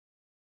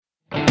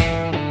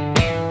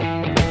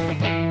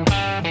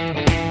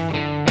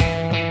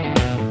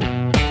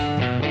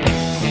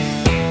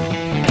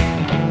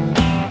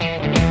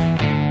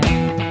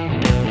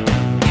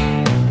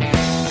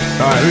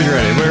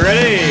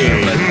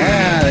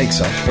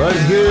so.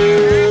 Let's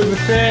do the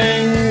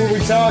thing where we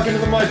talk into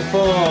the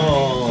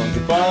microphones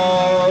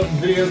about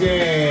video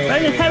games.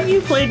 Brandon, have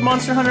you played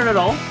Monster Hunter at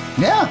all?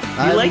 Yeah.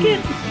 You like it?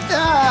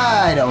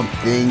 I don't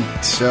think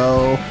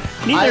so.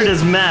 Neither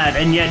does Matt,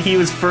 and yet he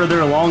was further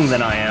along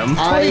than I am.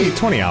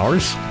 20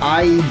 hours.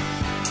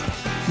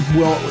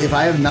 If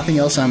I have nothing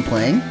else I'm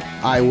playing,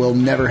 I will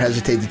never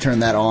hesitate to turn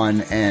that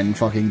on and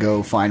fucking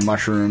go find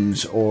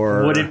mushrooms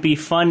or... Would it be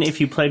fun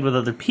if you played with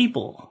other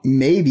people?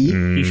 Maybe.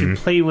 You should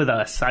play with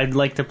us. I'd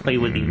like to play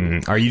with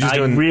you. Are you just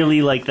doing... I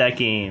really like that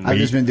game. I've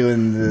just been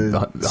doing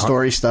the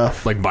story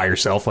stuff. Like by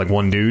yourself, like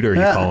one dude, or are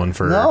you calling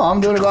for... No, I'm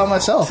doing it by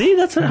myself. See,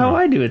 that's how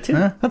I do it, too.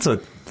 That's a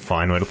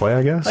fine way to play,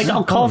 I guess. Like,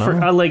 I'll call for...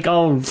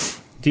 I'll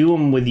do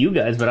them with you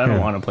guys, but I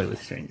don't want to play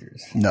with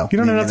strangers. No. You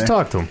don't even have to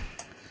talk to them.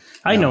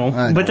 I know,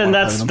 I but then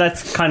don't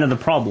that's kind of the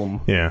problem.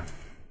 Yeah.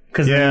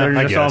 Because Yeah, they're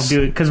I just all guess.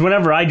 doing. Because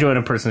whenever I join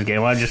a person's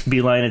game, I just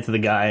beeline it to the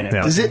guy and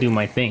Yeah. just do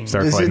my thing.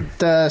 Start Is fighting.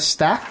 it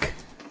stack?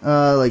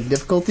 Like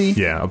difficulty?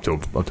 Yeah, up to a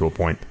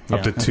point. Yeah.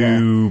 Up to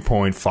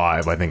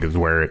 2.5, I think, is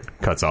where it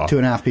cuts off.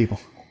 2.5 people.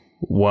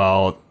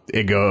 Well,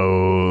 it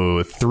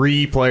go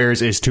 3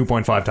 players is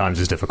 2.5 times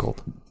as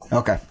difficult.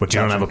 Okay. But you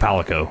don't have a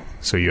palico,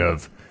 so you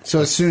have...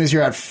 So as soon as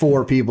you're at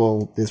 4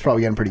 people, it's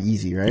probably getting pretty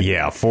easy, right?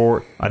 Yeah,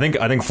 4. I think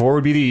 4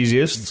 would be the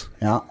easiest.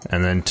 Yeah.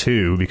 And then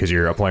 2, because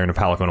you're a player and a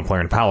palico and a player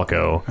and a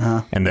palico.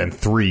 And then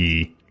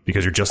 3,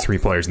 because you're just 3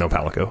 players, no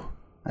palico.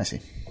 I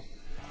see.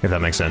 If that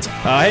makes sense.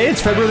 Hey,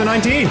 it's February the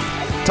 19th.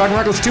 Talking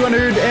Reckless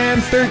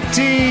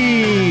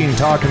 213.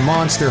 Talking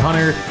Monster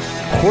Hunter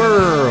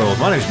World.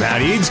 My name's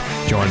Matt Eads,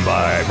 joined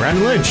by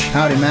Brandon Lynch.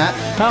 Howdy, Matt.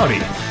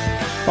 Howdy.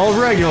 Old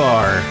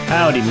regular.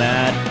 Howdy,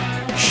 Matt.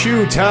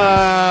 Shoota.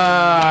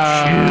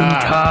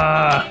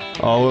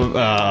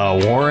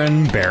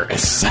 Warren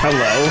Barris.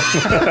 Hello.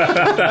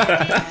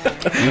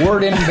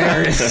 Warden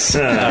Barris.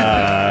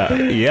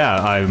 Yeah,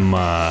 I'm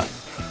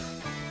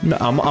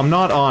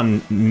not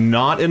on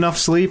not enough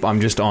sleep. I'm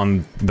just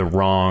on the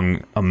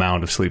wrong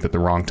amount of sleep at the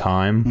wrong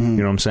time. You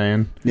know what I'm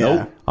saying?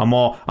 Yeah. I'm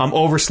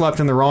overslept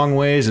in the wrong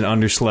ways and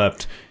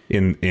underslept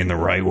in the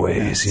right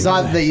ways. It's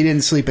not that you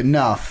didn't sleep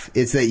enough.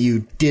 It's that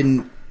you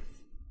didn't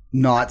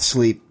not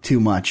sleep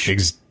too much.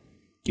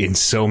 In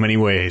so many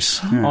ways.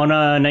 On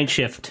a night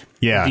shift.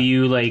 Yeah. Do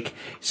you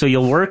so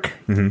you'll work,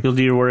 you'll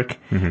do your work,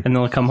 and then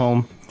you'll come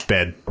home,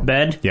 Bed.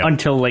 bed,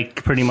 until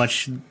pretty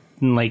much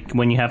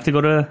when you have to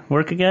go to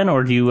work again,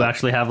 or do you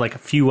actually have a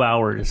few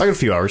hours? I got a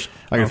few hours.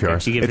 You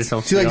give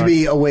yourself So you like to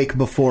be awake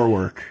before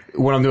work.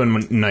 When I'm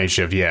doing night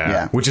shift,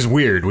 yeah. Which is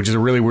weird. Which is a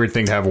really weird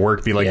thing to have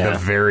work be the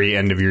very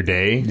end of your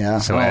day. Yeah,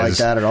 so I don't like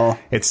that at all.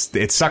 It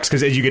sucks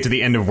because as you get to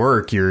the end of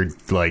work, you're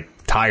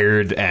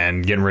tired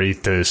and getting ready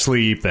to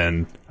sleep,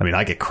 and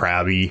I get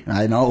crabby.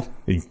 I know.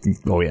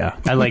 Oh yeah,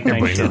 I like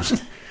night Everybody shift.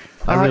 knows.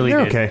 I really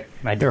they're did. okay.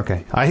 They're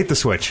okay. I hate the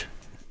switch.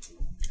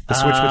 The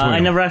switch between I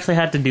them. never actually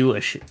had to do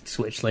a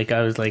switch.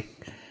 I was You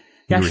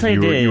actually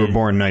were, I did. you were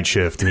born night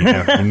shift, and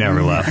you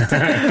never left.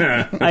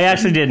 I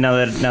actually did. Now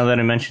that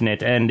I mention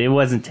it, and it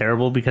wasn't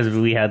terrible because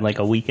we had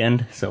a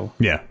weekend. So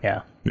Yeah.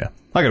 yeah.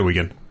 I got a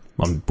weekend.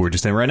 We're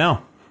just in right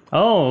now,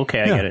 Oh,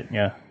 okay, I Yeah. get it.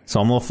 Yeah,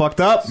 so I'm a little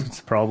fucked up. it's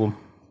a problem.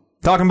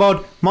 Talking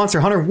about Monster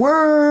Hunter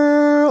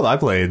World, I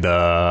played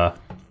about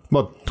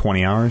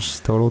 20 hours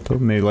total.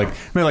 Maybe like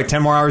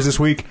 10 more hours this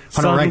week.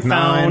 Hunter rank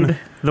 9. Found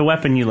the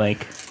weapon you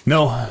like.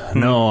 No,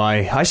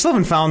 I still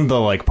haven't found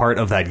the part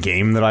of that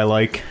game that I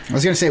like. I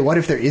was going to say, what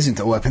if there isn't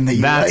a weapon that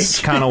you That's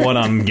like? kind of what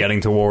I'm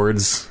getting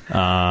towards.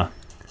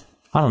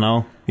 I don't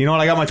know. You know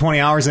what? I got my 20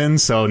 hours in,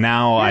 so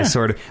now I just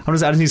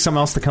need something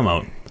else to come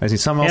out. I just need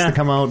something else to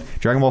come out.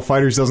 Dragon Ball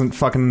FighterZ doesn't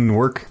fucking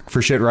work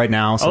for shit right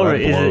now. So that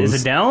blows.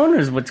 Is it down, or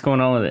is what's going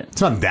on with it?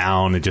 It's not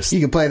down. It just You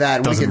can play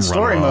that doesn't Wicked run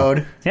Story well.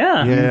 mode.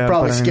 Yeah. You Yeah,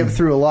 probably but skip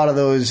through a lot of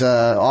those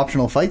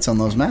optional fights on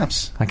those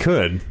maps. I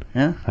could.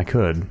 Yeah. I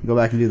could. Go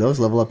back and do those,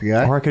 level up your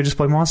guy. Or I could just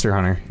play Monster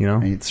Hunter, you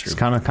know? It's true. It's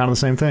kind of the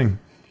same thing.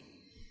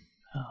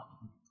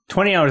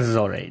 20 hours is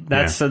all right.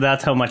 That's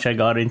how much I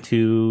got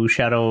into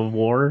Shadow of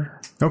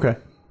War. Okay.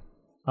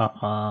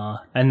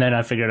 And then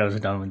I figured I was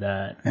done with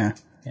that. Yeah.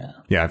 Yeah.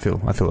 Yeah, I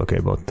feel okay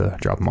about the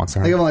drop of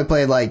Monster I think Hunter. I've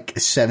only played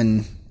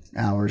 7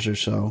 hours or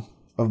so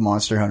of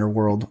Monster Hunter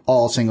World,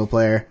 all single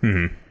player.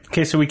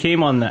 Okay, so we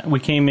came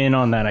in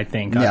on that, I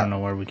think. I Yeah. don't know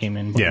where we came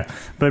in. Yeah.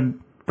 But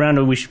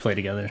Brando, we should play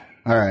together.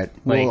 All right.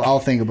 Well, Like- I'll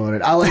think about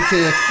it. I like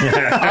to.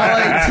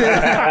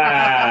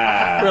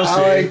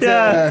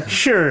 Yeah,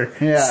 sure.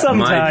 Yeah. Sometime.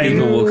 My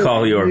people will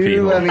call your You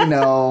people. let me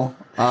know,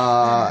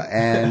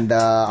 and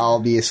I'll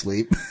be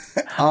asleep.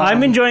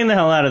 I'm enjoying the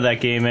hell out of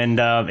that game, and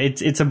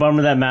it's a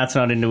bummer that Matt's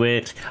not into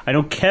it. I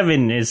know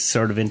Kevin is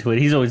sort of into it.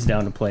 He's always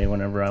down to play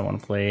whenever I want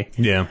to play.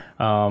 Yeah.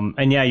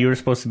 And yeah, you were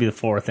supposed to be the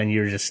 4th, and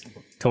you're just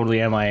totally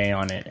MIA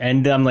on it.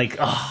 And I'm like,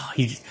 oh,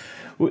 you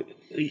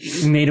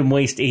made him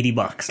waste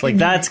 $80. Like,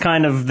 that's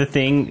kind of the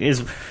thing,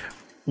 is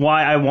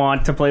why I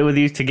want to play with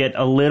you, to get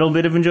a little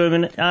bit of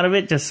enjoyment out of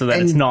it, just so that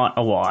it's not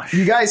a wash.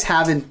 You guys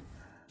haven't,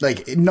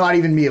 not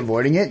even me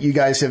avoiding it. You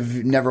guys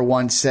have never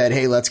once said,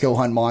 "Hey, let's go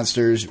hunt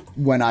monsters,"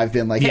 when I've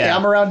been like, "Hey, Yeah.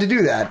 I'm around to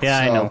do that." Yeah,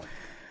 I know.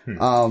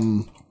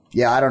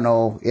 Yeah, I don't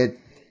know.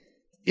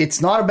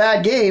 it's not a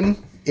bad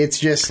game. It's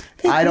just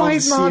I don't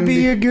might not seem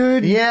be to- a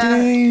good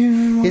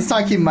game. It's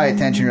not keeping my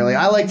attention really.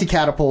 I like to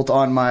catapult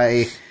on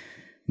my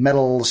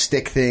metal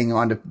stick thing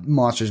onto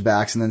monsters'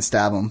 backs and then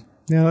stab them.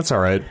 Yeah, that's all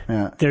right.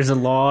 There's a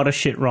lot of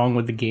shit wrong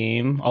with the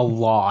game. A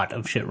lot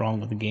of shit wrong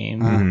with the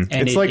game, and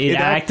It's it, like it it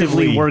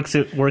actively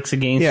actively- works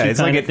against Yeah, you. it's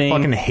kind like of it thing.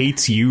 fucking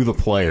hates you, the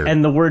player.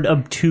 And the word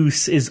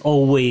obtuse is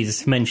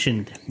always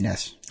mentioned.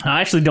 Yes.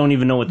 I actually don't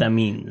even know what that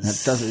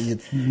means. It doesn't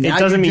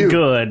doesn't mean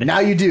good. Now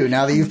you do.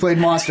 Now that you've played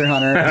Monster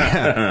Hunter.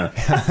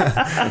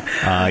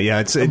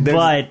 yeah,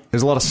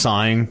 there's a lot of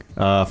sighing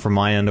from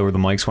my end over the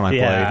mics when I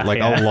Yeah, play. Like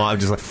yeah. a lot of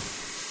just like,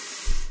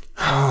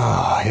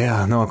 oh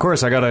yeah, no, of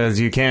course I gotta.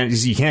 You can't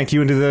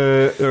queue into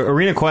the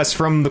arena quest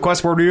from the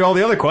quest board to do all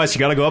the other quests. You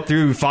gotta go up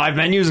through 5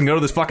 menus and go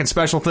to this fucking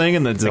special thing,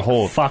 and the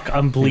whole. Fuck,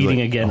 I'm bleeding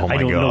like, again. oh my I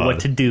don't know God. what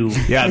to do.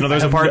 Yeah, no,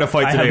 there's a part of the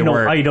fight I today have no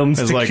where items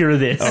it's to like, cure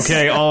this.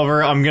 Okay,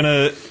 Oliver,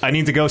 I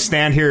need to go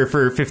stand here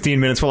for 15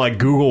 minutes while I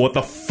Google what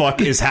the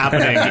fuck is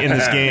happening in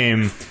this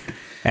game.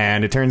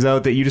 And it turns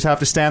out that you just have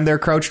to stand there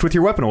crouched with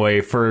your weapon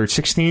away for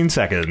 16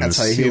 seconds. That's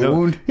how you heal a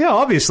wound? Yeah,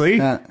 obviously.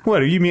 Yeah. What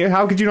do you mean?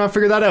 How could you not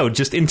figure that out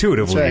just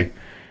intuitively? That's right.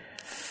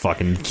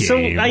 Fucking game. So,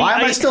 Why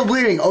am I still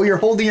bleeding? Oh, you're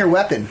holding your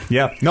weapon.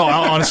 yeah. No,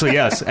 honestly,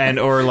 yes.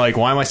 Or like,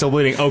 why am I still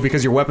bleeding? Oh,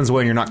 because your weapon's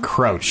away and you're not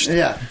crouched.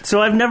 Yeah. So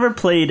I've never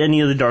played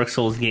any of the Dark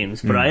Souls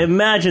games, but I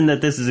imagine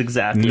that this is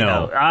exactly No.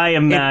 how I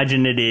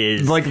imagine it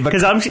is. like the-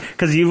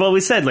 because you've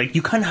always said like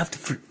you kind of have to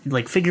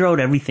figure out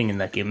everything in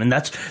that game, and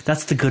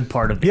that's the good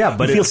part of it. Yeah,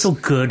 but you feel it's- so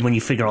good when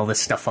you figure all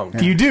this stuff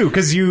out. You do,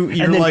 because you're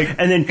And then, like...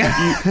 and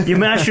then you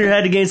mash your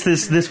head against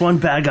this one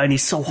bad guy, and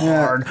he's so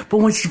hard. But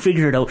once you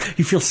figure it out,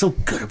 you feel so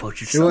good about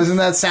It yourself. wasn't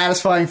that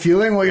satisfying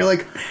feeling where you're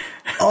like,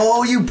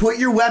 oh, you put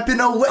your weapon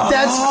away.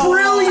 That's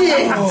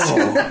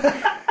brilliant.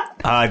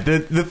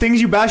 The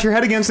things you bash your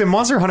head against in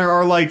Monster Hunter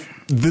are like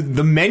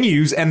the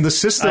menus and the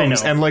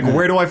systems I know. and like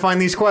where do I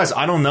find these quests?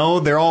 I don't know.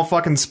 They're all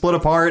fucking split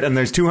apart and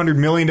there's 200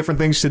 million different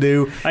things to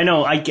do. I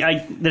know.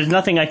 I there's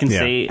nothing I can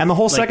say. And the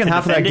whole like, second to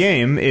half of that defend it.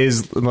 game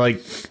is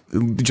like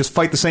just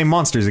fight the same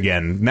monsters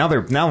again. Now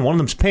one of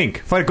them's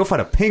pink. Go fight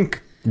a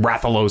pink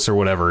Rathalos or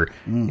whatever.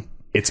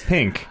 It's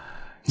pink.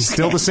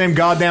 Still the same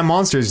goddamn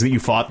monsters that you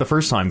fought the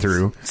first time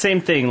through.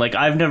 Same thing. Like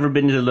I've never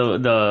been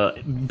to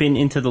been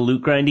into the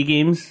loot grindy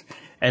games,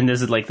 and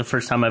this is like the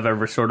first time I've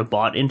ever sort of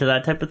bought into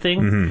that type of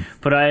thing.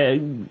 But I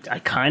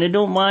kind of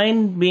don't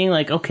mind being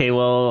like, okay,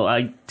 well,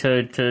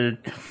 to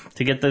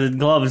get the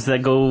gloves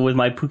that go with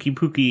my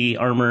Pookie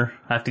armor,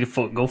 I have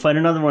to go fight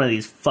another one of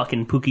these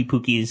fucking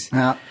Pookies.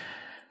 Yeah.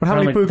 But how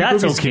I'm many like,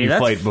 that's Pookies can okay, you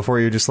that's- fight before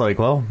you're just like,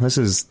 well, this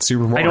is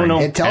super boring? I don't know.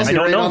 It tells I you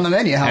don't right know. on the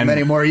menu how And-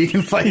 many more you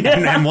can fight.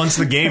 And once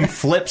the game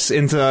flips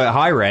into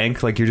high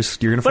rank, like you're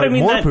gonna fight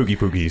more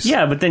Pookies.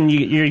 Yeah, but then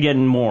you're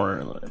getting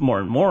more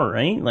and more,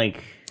 right?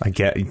 Like I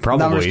get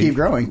probably Numbers keep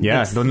growing.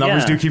 Yeah, the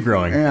numbers yeah. do keep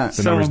growing. Yeah.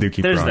 The numbers do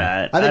keep there's growing.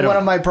 that. I think don't- one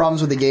of my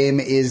problems with the game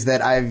is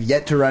that I've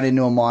yet to run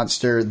into a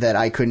monster that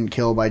I couldn't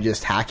kill by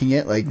just hacking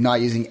it, like not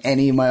using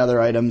any of my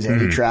other items,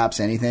 any traps,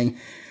 anything.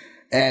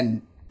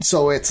 And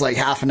so it's like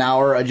half an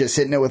hour of just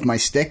sitting there with my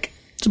stick.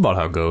 It's about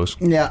how it goes.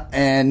 Yeah,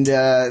 and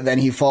then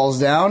he falls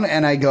down,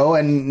 and I go,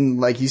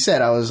 and like you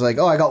said, I was like,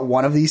 oh, I got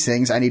one of these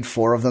things. I need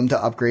 4 of them to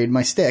upgrade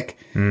my stick.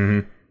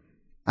 Mm-hmm.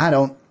 I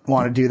don't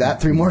want to do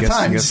that 3 more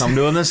times. Guess I'm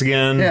doing this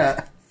again.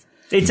 Yeah.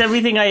 It's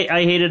everything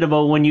I hated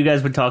about when you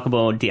guys would talk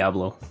about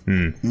Diablo.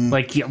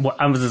 Like, yeah,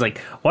 I was just like,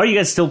 why are you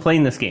guys still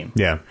playing this game?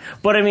 Yeah.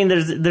 But I mean,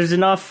 there's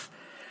enough.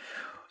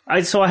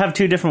 So I have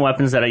 2 different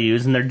weapons that I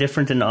use, and they're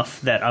different enough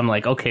that I'm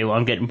like, okay, well,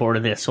 I'm getting bored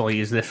of this, so I'll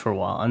use this for a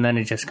while, and then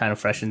it just kind of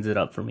freshens it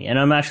up for me. And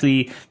I'm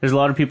actually, there's a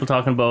lot of people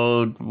talking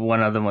about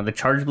one of them, the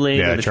Charge Blade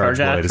Yeah, or the Charge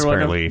Charge Blade Axe is or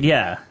whatever. apparently-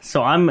 Yeah,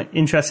 so I'm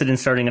interested in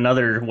starting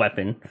another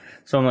weapon.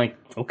 So I'm like,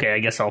 okay, I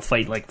guess I'll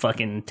fight like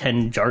fucking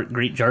 10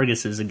 Great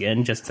Jarguses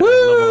again just to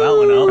level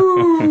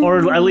that one up,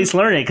 or at least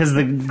learn it because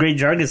the Great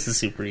Jargus is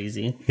super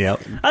easy.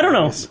 Yep. I don't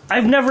know.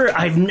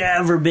 I've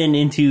never been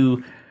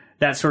into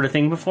that sort of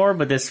thing before,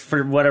 but this,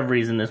 for whatever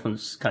reason, this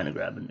one's kind of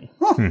grabbing me.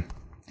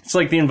 It's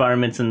like the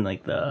environments and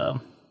like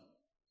the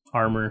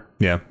armor.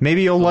 Yeah.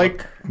 Maybe you'll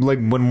like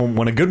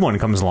when a good one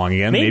comes along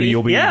again. Maybe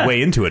you'll be yeah.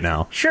 way into it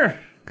now Sure.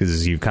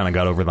 because you kind of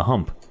got over the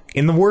hump.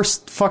 In the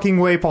worst fucking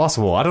way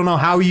possible. I don't know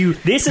how you.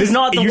 This is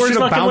not the you worst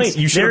should have fucking way.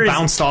 You should There have is-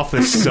 bounced off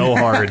this so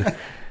hard.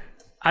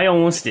 I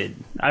almost did.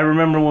 I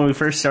remember when we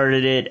first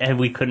started it and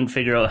we couldn't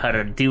figure out how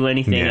to do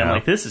anything. Yeah. I'm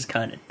like, this is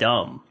kind of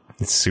dumb.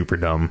 It's super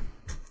dumb.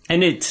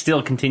 And it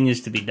still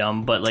continues to be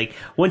dumb, but like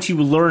once you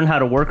learn how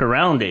to work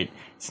around it,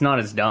 it's not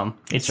as dumb.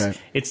 It's That's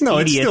right. it's No,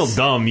 tedious. it's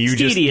still dumb. It's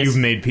tedious. You've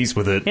made peace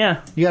with it.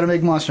 Yeah. You got to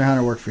make Monster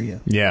Hunter work for you.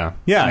 Yeah,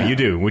 you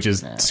do, which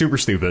is super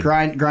stupid.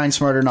 Grind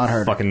smarter, not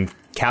harder. Fucking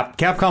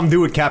Capcom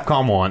do what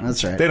Capcom want.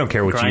 That's right. They don't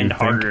care what Grind you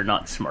harder, think.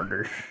 not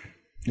smarter.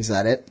 Is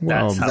that it?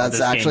 That's how That's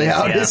this actually game is,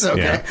 how it yeah. is?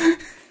 Okay. Yeah.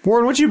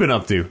 Warren, what you been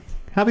up to?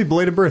 Happy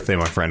belated birthday,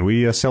 my friend.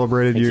 We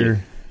celebrated your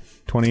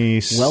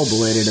 26th Well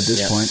belated at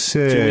this point.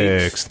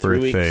 2 weeks, 3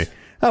 birthday. weeks.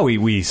 Oh,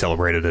 we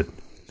celebrated it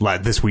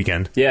this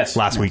weekend. Yes.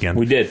 Last weekend.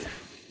 We did.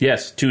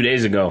 Yes, 2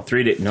 days ago.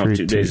 3 days. No,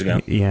 2 days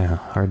ago. Yeah,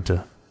 hard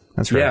to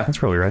That's right. Yeah. That's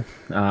probably right.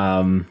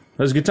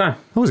 It was a good time.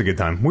 That was a good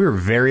time. We were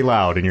very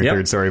loud in your Yep.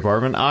 third-story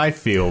apartment. I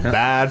feel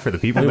bad for the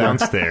people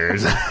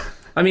downstairs.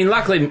 I mean,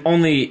 luckily,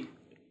 only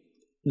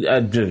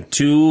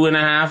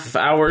 2.5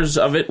 hours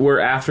of it were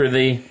after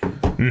the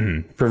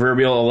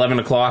proverbial 11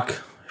 o'clock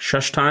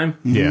shush time.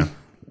 Yeah.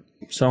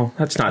 So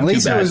that's not At too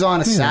least bad. it was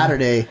on a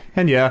Saturday.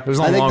 And yeah, it was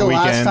on I a think long the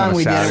weekend. last time on a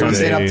we did it, we Saturday.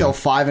 stayed up till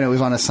 5 and it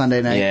was on a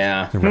Sunday night.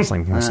 Yeah. The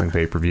wrestling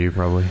pay-per-view,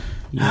 probably.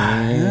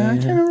 I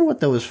can't remember what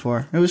that was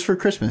for. It was for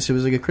Christmas. It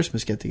was like a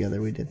Christmas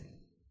get-together we did.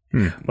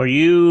 Where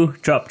you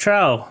dropped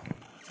trow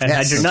and Yes.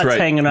 had your That's nuts Right.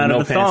 hanging out no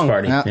of the pants thong.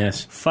 party. Yeah.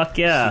 Yes. Fuck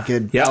yeah.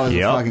 Good. Yep. That was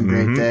Yep. a fucking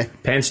great day.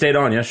 Pants stayed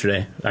on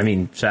yesterday. I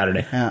mean,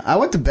 Saturday. Yeah, I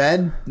went to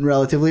bed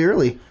relatively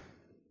early.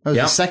 That was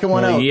Yep. the second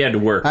one Well, out. you had to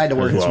work I had to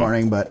work as this well.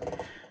 morning, but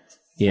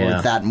Yeah.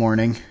 or that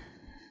morning.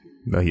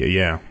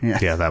 Yeah,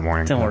 that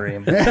morning. Don't worry. I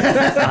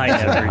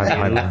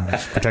never do.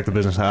 Protect the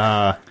business.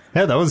 Yeah,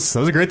 that was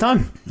a great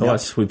time. It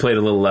was. We played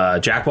a little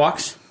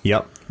Jackbox.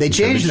 Yep. They Some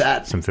changed fibbage.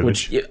 that. Some fibbage.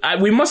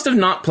 Which we must have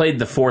not played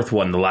the fourth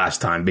one the last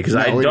time because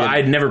No, we didn't.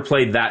 I'd never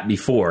played that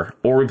before,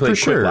 or we played For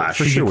sure. Quiplash.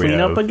 For sure we Clean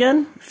have. up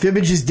again?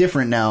 Fibbage is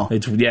different now.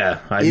 It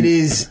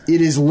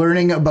It is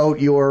learning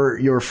about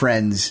your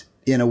friends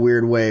in a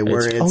weird way.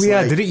 Where it's Oh,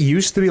 yeah. like, Did it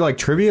used to be like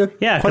trivia?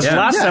 Yeah, because Yeah.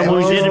 last time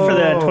when we did it for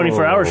the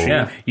 24-hour stream,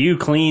 Yeah. you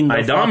cleaned the I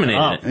fuck dominated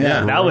up. it.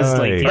 Yeah. That was like,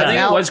 Right. yeah. I think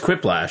Now- it was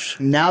Quiplash.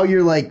 now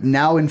you're like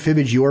now in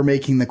Fibbage you're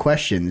making the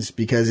questions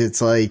because it's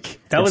like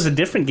That was a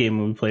different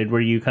game we played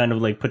where you kind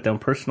of like put down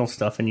personal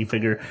stuff and you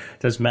figure,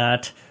 does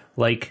Matt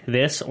like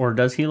this or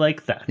does he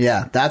like that?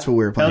 yeah, that's what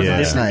we were That playing was a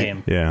last different night.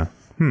 game.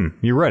 Yeah.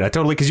 You're right. I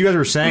totally, because you guys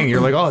were saying, you're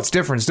like, oh, it's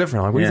different. I'm like,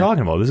 what are you Yeah.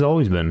 talking about? This has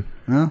always been.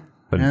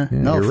 But, Yeah.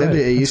 No, you're Fibbage, right.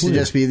 it used That's to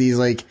just be these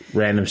like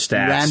Random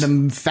stats.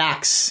 random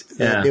facts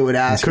that Yeah. it would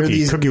ask or Cookie,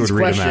 these Cookie would these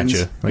read them at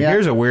questions. you. Like, yeah.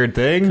 here's a weird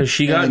thing. Because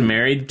she got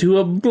married to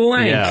a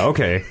blank. Yeah,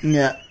 okay.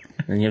 yeah,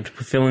 And you have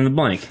to fill in the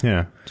blank.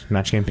 Yeah.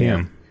 Match game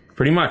PM.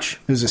 Pretty much.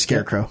 it was a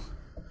scarecrow.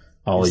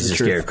 Always This a is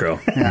the truth.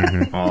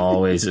 scarecrow.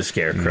 Always a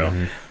scarecrow.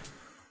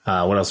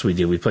 What else we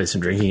do? We played some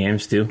drinking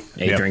games too.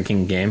 A Yep.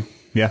 drinking game.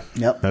 Yeah.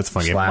 Yep. That's a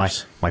fun.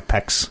 Slaps. My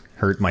pecs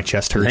hurt. My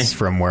chest hurts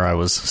from where I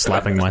was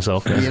slapping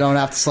myself. You don't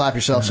have to slap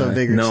yourself so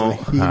vigorously. No.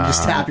 You can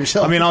just tap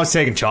yourself. I mean, I was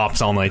taking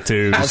chops all night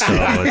too. So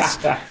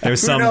there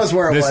was some. knows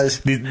where it was?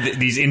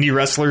 These indie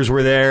wrestlers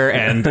were there,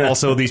 and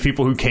also these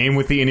people who came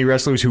with the indie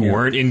wrestlers who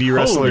weren't indie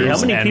wrestlers, Holy, how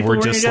many and people were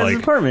were in just your guys'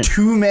 like, apartment?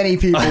 too many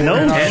people. No were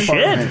in our shit.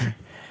 apartment.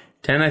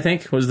 10, I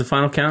think, was the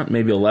final count.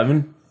 Maybe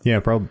 11. yeah,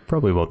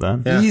 probably about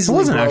that. Yeah. It Easily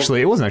wasn't broke.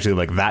 actually. It wasn't actually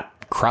like that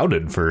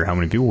crowded for how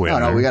many people we had. Oh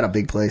no, there. we got a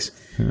big place.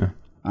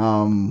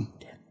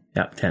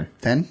 Yeah, 10.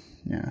 10?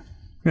 Yeah.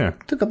 yeah,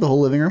 Took up the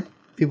whole living room.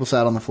 People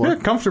sat on the floor. yeah,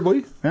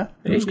 comfortably. Yeah.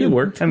 It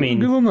worked. I Good mean,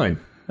 little night.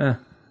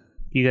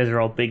 you guys are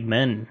all big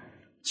men.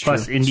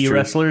 Plus indie true.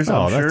 wrestlers,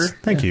 Oh, I'm that's sure.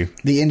 thank you.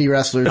 The indie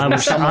wrestlers. I'm were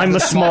some of a the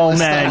small smallest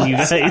man, you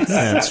guys. Yeah,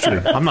 that's true.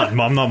 I'm not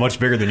much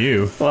bigger than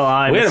you. Well,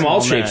 I'm We a had them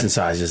all small shapes man. and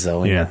sizes,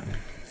 though. Yeah.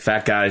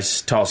 Fat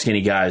guys, tall,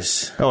 skinny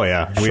guys, Oh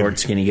yeah, we short,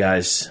 skinny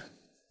guys,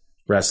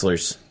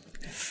 wrestlers.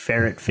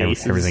 Ferret had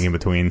faces. everything in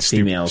between.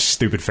 Females.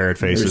 Stupid ferret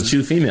There's faces.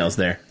 2 females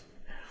there.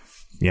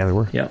 Yeah, there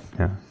were. Yep.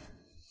 Yeah.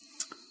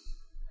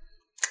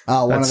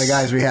 One of the That's-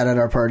 guys we had at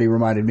our party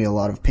reminded me a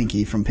lot of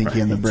Pinky from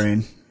Pinky and the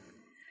Brain.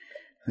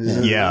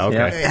 Yeah.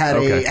 Okay.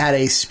 Yeah. Had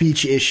a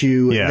speech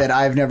issue Yeah. that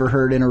I've never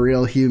heard in a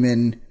real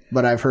human,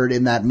 but I've heard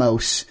in that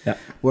mouse, Yeah.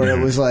 where it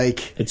was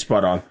like, It's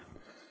spot on.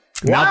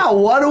 "Wow,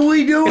 what are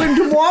we doing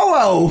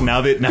tomorrow?"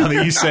 Now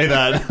that you say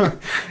that,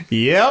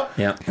 yep.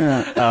 Yep.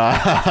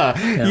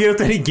 You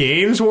have any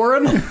games,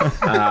 Warren?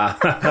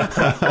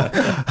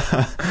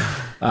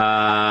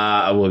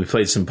 Well, we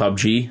played some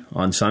PUBG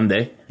on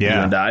Sunday. Yeah.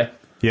 You and I.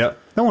 Yep.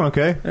 That one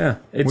okay. Yeah.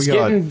 It's We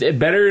got- getting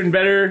better and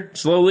better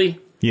slowly.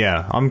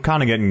 Yeah, I'm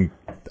kind of getting.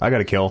 I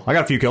got a kill. I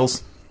got a few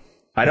kills.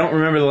 I don't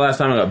remember the last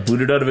time I got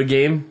booted out of a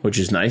game, which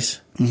is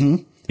nice.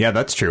 Yeah,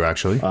 that's true.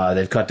 Actually.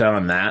 They've cut down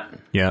on that.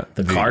 Yeah.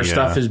 The car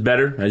stuff is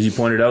better, as you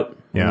pointed out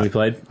when we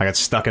played. I got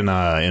stuck in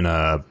an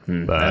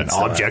that's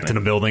still object in happening.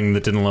 a building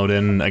that didn't load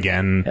in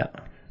again. Yeah.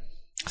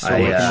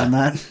 Working on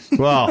that.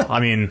 Well, I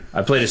mean,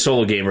 I played a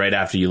solo game right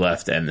after you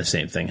left, and the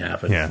same thing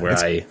happened. Yeah, where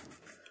it's- I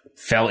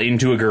fell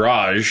into a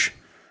garage,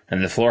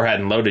 and the floor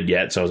hadn't loaded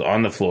yet, so I was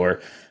on the floor.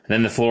 And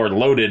then the floor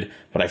loaded,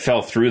 but I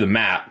fell through the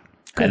map.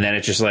 And then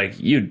it's just like,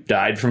 you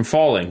died from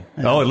falling.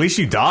 oh, at least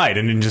you died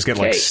and didn't just get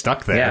like Okay.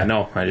 stuck there. Yeah,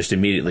 no, I just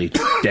immediately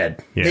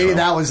dead. Yeah. Maybe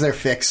that was their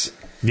fix.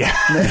 Yeah.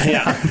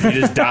 Yeah, you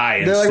just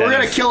die. They're like, instead "We're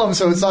gonna of- kill them,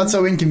 so it's not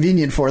so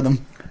inconvenient for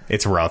them."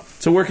 It's rough.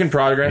 It's a work in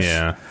progress.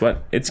 Yeah.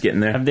 But it's getting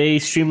there. Have they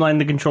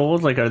streamlined the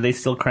controls? Like, are they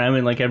still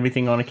cramming like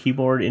everything on a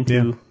keyboard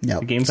into Yeah.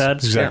 the gamepad?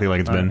 It's exactly Yeah. like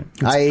it's been.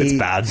 I- It's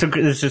bad. So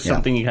it's just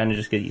something you kind of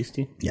just get used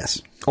to.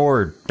 Yes.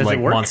 Or Does like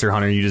it work? Monster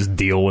Hunter, you just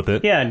deal with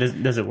it. Yeah,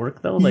 does it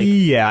work though? Like,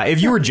 Yeah,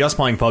 if you were just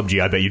playing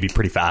PUBG, I bet you'd be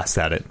pretty fast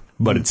at it.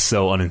 But it's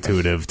so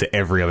unintuitive to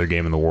every other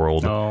game in the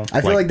world. oh,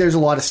 I feel like there's a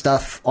lot of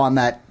stuff on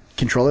that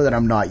controller that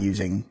I'm not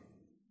using.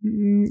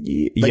 Like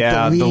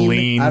yeah, the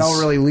leans. I don't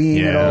really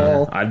lean at Yeah.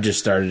 all. I've just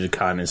started to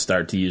kind of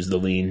start to use the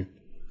lean.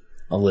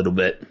 a little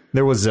bit.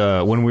 There was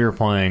when we were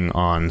playing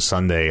on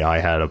Sunday,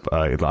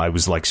 I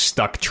was like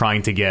stuck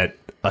trying to get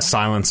a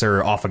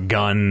silencer off a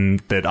gun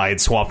that I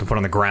had swapped and put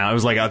on the ground. It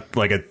was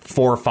like a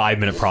 4 or 5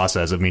 minute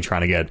process of me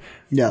trying to get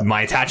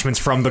my attachments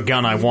from the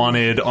gun I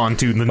wanted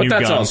onto the new gun. But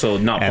that's also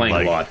not playing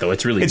a lot, though.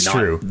 It's really not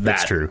true. that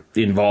That's true.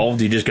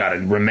 involved. You just got to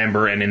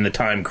remember, and in the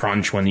time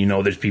crunch when you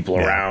know there's people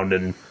around,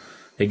 and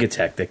it gets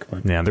hectic.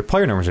 But. Yeah, their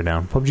player numbers are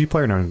down. PUBG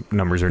player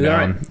numbers are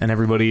down, right. and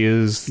everybody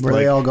is Where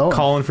they all going?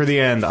 calling for the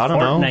end. I don't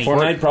know.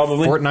 Fortnite,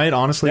 probably. Fortnite,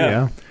 honestly,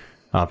 Yeah.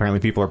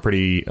 apparently, people are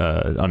pretty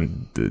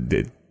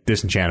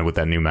disenchanted with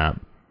that new map.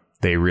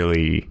 They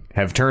really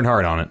have turned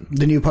hard on it.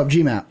 The new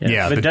PUBG map.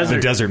 Yeah, the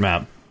desert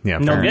map. Yeah,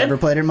 No good? Never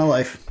played it in my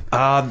life.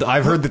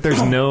 I've heard that there's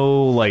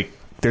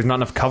there's not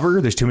enough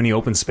cover. There's too many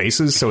open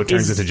spaces, so it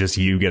turns into just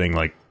you getting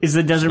like. Is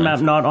the desert map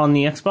not on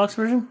the Xbox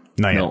version?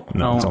 No,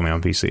 No. it's only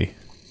on PC.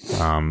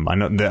 I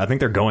know. I think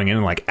they're going in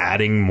and like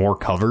adding more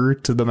cover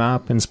to the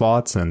map in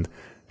spots and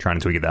trying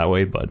to tweak it that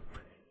way, but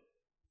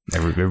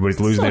everybody's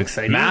losing it.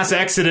 exciting. Mass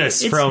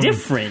exodus It's from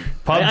different.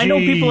 PUBG. I know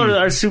people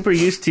are super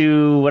used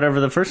to whatever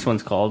the first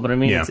one's called, but I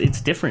mean, Yeah.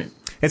 it's different.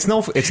 It's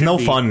no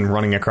fun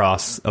running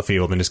across a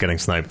field and just getting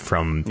sniped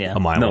from Yeah. a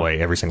mile No.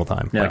 away every single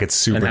time. Yeah. Like it's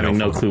super and having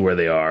no fun. clue where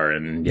they are,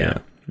 and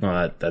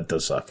no, that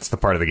does suck. It's the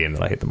part of the game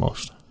that I hate the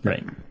most.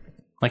 Right.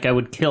 Like I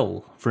would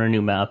kill for a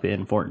new map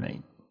in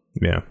Fortnite.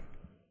 Yeah.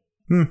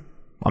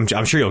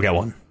 I'm sure you'll get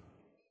one.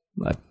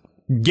 I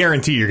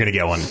guarantee you're going to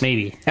get one.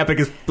 Maybe. Epic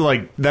is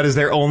like that is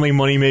their only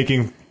money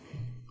making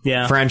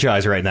Yeah.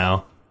 franchise right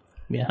now.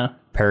 Yeah.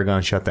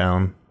 Paragon shut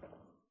down.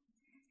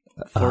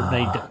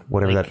 Fortnite.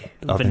 whatever like,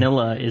 that other-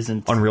 vanilla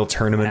isn't. Unreal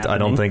Tournament, I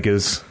don't happening. think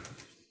is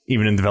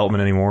even in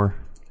development anymore.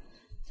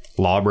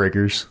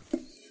 Lawbreakers,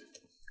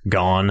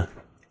 gone.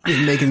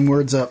 Just making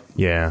words up.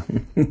 Yeah,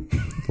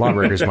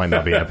 Lawbreakers might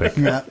not be Epic.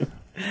 Yeah.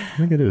 I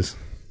think it is.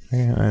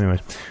 Yeah, anyways,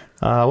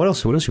 what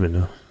else? What else you been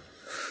doing?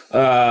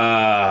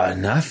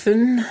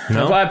 Nothing.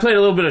 No? I played a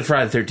little bit of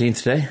Friday the 13th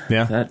today.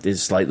 Yeah. That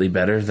is slightly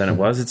better than it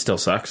was. It still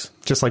sucks.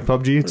 Just like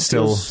PUBG, it's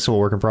still feels- a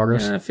work in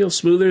progress. It feels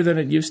smoother than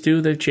it used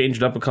to. They've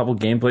changed up a couple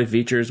gameplay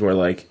features where,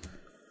 like,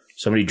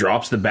 somebody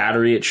drops the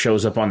battery, it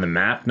shows up on the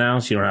map now,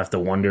 so you don't have to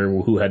wonder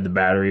who had the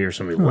battery or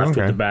somebody left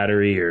okay. with the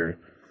battery, or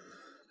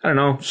I don't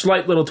know,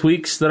 slight little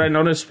tweaks that I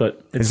noticed,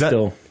 but it's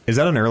still Is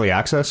that an early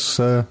access?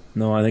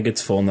 no. I think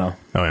it's full now.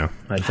 Oh yeah.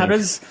 I think.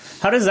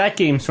 How does that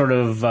game sort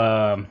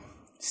of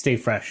stay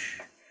fresh?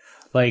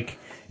 Like,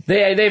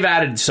 They've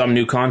added some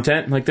new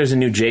content. Like there's a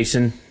new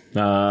Jason,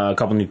 a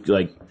couple new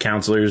like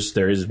counselors.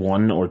 There is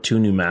 1 or 2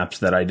 new maps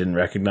that I didn't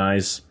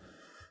recognize.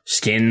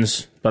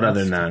 Skins, but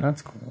other than that,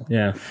 that's cool.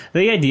 yeah,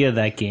 The idea of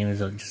that game is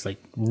just like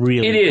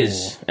really it cool.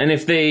 is. And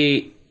if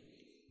they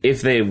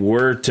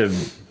were to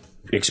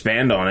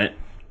expand on it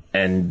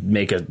and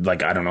make a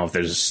like, I don't know if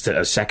there's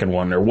a second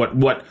one or what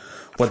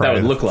that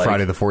would look like.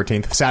 Friday the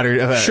 14th. Saturday.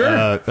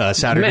 Sure.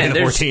 Saturday Man, the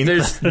 14th.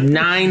 there's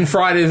 9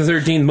 Friday the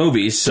 13th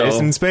movies. So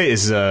Jason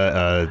Space is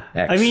I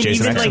mean,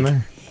 Jason even X in like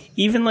there?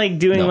 even like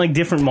doing No. like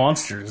different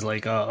monsters,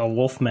 like a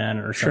wolfman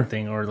or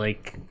something, or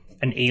like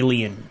an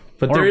alien,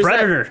 but or there a is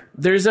predator.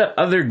 there's that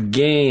other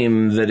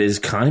game that is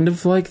kind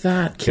of like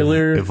that.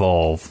 Killer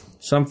Evolve.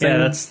 something. Yeah,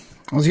 that's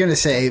I was gonna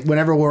say,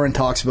 whenever Warren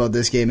talks about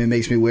this game, it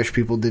makes me wish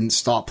people didn't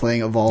stop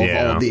playing Evolve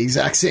Yeah. all at the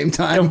exact same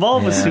time.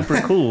 Evolve was super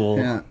cool.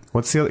 Yeah.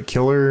 What's the other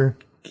killer?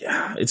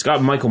 It's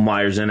got Michael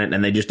Myers in it,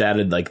 and they just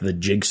added like the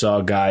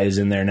Jigsaw guy is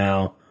in there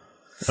now.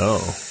 Oh,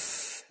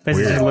 Is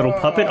it just a little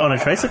puppet on a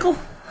tricycle?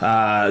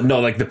 No,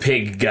 like the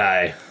pig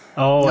guy.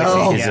 Oh, I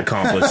Oh. see. His Yeah.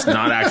 accomplice,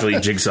 not actually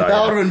Jigsaw.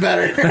 That would have been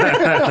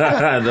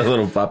better. The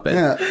little puppet.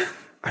 Yeah.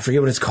 I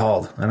forget what it's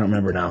called. I don't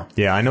remember now.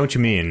 yeah, I know what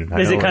you mean. I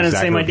Is know it kind of the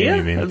exactly same what game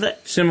idea? you mean.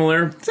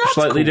 Similar,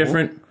 slightly cool.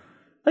 different.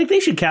 Like they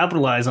should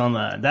capitalize on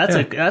that.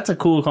 That's a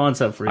cool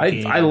concept for a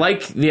game. I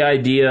like the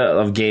idea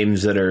of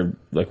games that are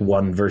like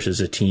one versus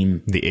a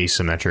team. The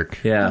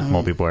asymmetric Yeah.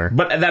 multiplayer.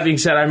 But that being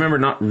said, I remember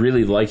not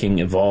really liking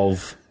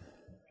Evolve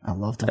I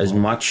loved as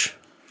Evolve. much.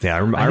 Yeah, I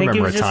think it remember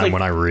a was just time like-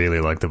 when I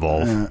really liked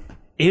Evolve.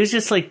 It was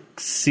just like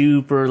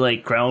super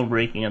like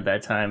groundbreaking at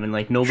that time, and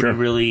like nobody Sure.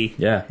 really.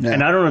 Yeah. Yeah.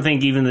 And I don't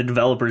think even the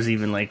developers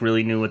even like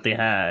really knew what they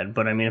had.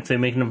 But I mean, if they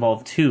make an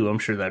Evolve 2, I'm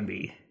sure that'd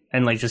be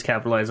and like just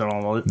capitalize on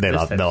all of They'll this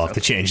have, type they'll of have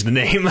to stuff. change the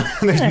name.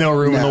 There's no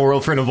room in the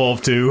world for an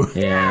Evolve 2.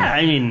 Yeah,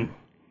 I mean,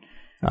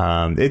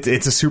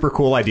 It's a super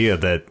cool idea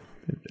that,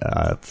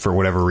 for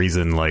whatever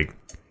reason, like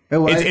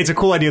it's a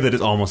cool idea that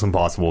it's almost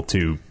impossible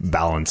to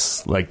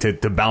balance, like to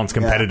balance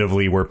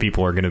competitively where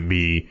people are going to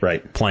be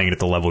Right. playing it at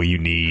the level you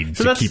need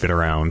to that's- keep it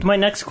around. my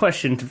next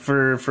question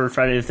for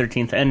Friday the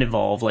 13th and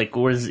Evolve, like,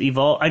 was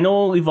Evolve? I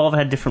know Evolve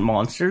had different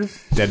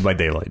monsters. Dead by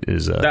Daylight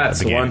is That's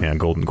the the game. one. Yeah,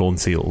 Golden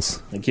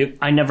Seals. Thank you.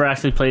 I never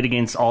actually played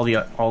against all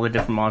the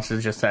different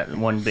monsters, just that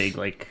one big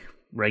like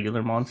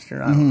regular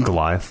monster. I don't know.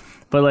 Goliath.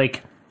 But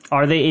like,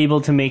 are they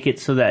able to make it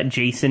so that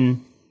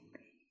Jason?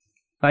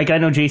 Like, I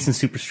know Jason's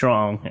super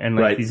strong, and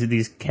like Right.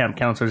 these camp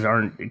counselors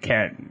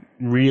can't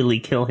really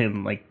kill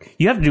him. Like,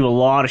 you have to do a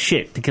lot of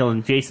shit to kill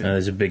Jason.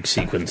 There's a big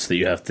sequence that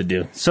you have to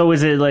do. So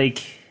is it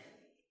like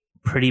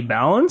pretty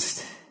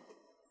balanced?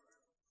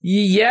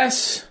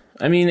 Yes.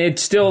 I mean,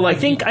 it's still like... I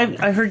think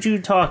I heard you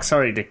talk.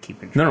 Sorry to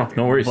keep it. No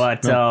worries.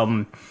 But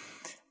No.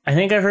 I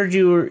think I heard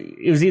you.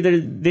 It was either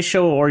this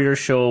show or your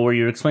show where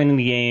you were explaining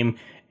the game,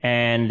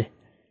 and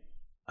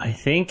I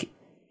think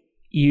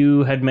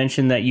you had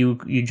mentioned that you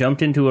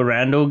jumped into a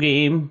rando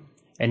game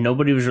and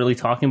nobody was really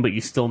talking, but you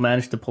still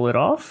managed to pull it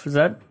off. Is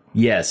that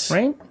Yes.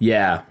 right?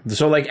 Yeah.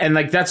 So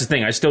that's the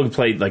thing. I still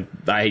play,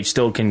 I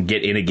still can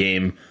get in a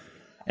game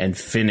and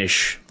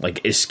finish,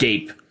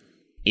 escape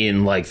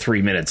in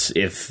 3 minutes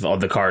if all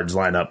the cards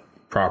line up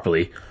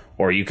properly.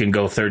 Or you can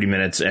go 30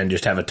 minutes and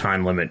just have a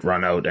time limit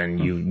run out and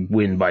you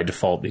win by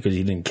default because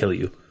he didn't kill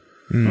you.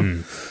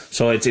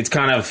 So it's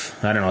kind of,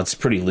 I don't know, it's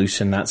pretty loose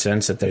in that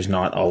sense that there's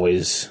not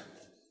always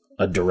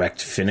a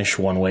direct finish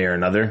one way or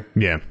another.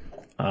 Yeah.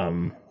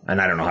 And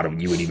I don't know how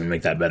you would even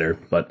make that better,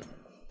 but...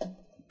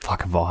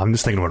 Fuck Evolve. I'm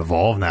just thinking about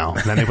Evolve now.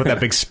 And then they put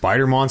that big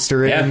spider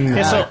monster in.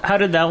 Yeah, so how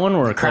did that one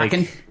work?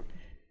 Kraken.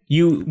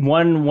 You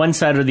one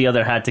side or the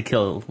other had to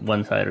kill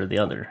one side or the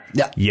other.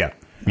 Yeah. Yeah.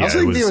 I also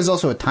think there was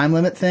also a time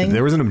limit thing.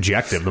 There was an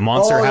objective. The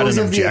monster had an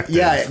objective.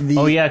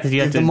 Because you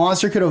had the to...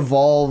 monster could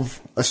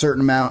evolve a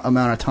certain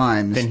amount of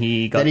times. Then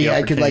he got that the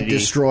could opportunity.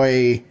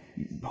 destroy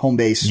home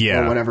base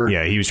or whatever.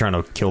 Yeah, he was trying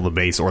to kill the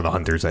base or the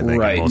hunters, I think,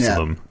 Right. most Yeah. of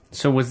them.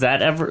 So was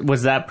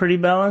that pretty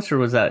balanced, or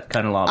was that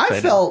kind of lopsided?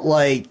 I felt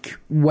like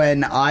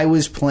when I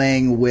was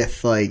playing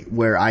with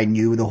where I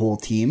knew the whole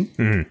team,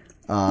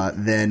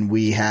 then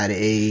we had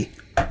a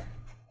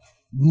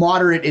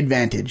moderate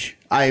advantage.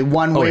 I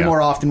won way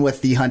more often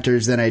with the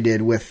hunters than I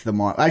did with the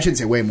I shouldn't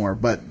say way more,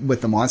 but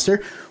with the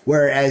monster.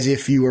 Whereas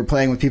if you were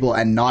playing with people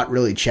and not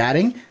really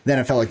chatting, then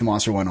it felt like the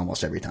monster won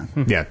almost every time.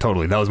 Yeah,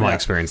 totally. That was my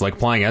experience.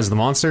 Playing as the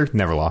monster,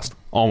 never lost.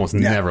 Almost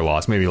never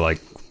lost. Maybe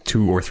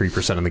 2 or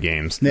 3% of the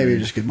games. Maybe you're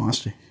just a good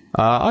monster.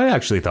 I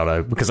actually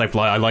thought because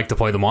I like to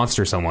play the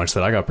monster so much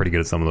that I got pretty good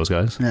at some of those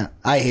guys. Yeah,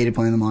 I hated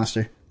playing the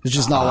monster. It's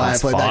just not why I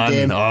It's played fun. that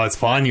game. Oh, it's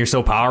fun. You're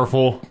so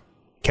powerful.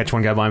 Catch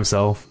one guy by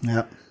himself.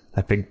 Yeah.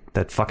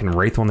 That fucking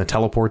Wraith one that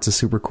teleports is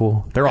super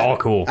cool. They're all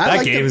cool. I That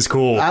like game is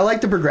cool. I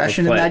like the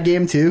progression in play that it.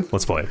 game too.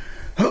 Let's play it.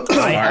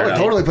 I would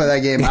totally play that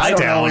game. I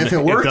don't know if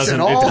it works at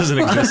all. It doesn't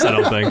exist, I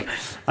don't think.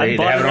 They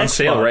bought have it an on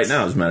sale Xbox. right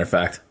now, as a matter of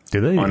fact.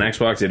 Do they? On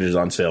Xbox, it is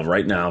on sale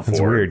right now for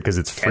It's weird because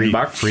it's free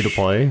 $10. to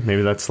play.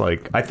 Maybe that's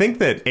I think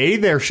that A,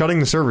 they're shutting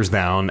the servers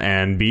down,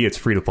 and B, it's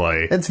free to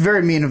play. It's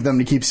very mean of them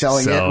to keep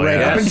selling it So, right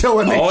yeah. up until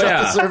when they Oh, shut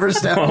yeah. the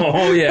servers down.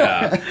 Oh,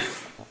 yeah.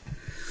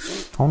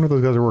 I wonder what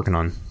those guys are working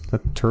on. Is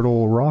that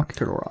Turtle Rock?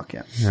 Turtle Rock,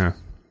 yeah. Yeah.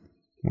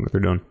 What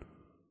they're doing.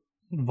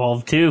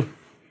 Evolve 2.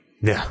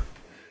 Yeah.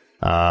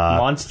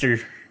 Monster.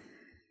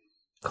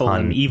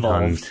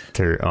 Evolved.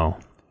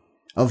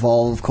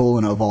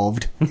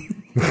 Evolved.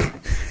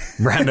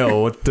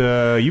 Brando,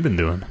 what you been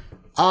doing?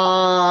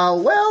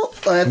 Well,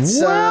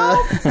 let's.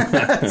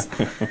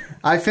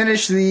 I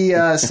finished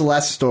the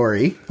Celeste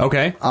story.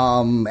 Okay.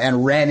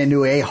 And ran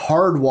into a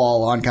hard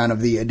wall on kind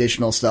of the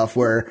additional stuff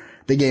where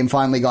the game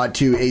finally got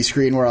to a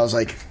screen where I was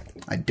like,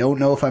 I don't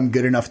know if I'm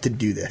good enough to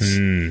do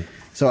this.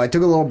 So I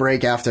took a little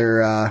break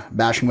after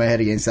bashing my head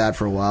against that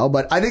for a while.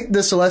 But I think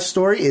the Celeste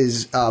story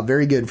is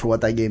very good for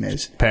what that game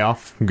is.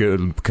 Payoff?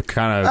 Good.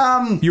 Kind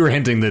of. You were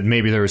hinting that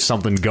maybe there was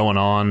something going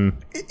on.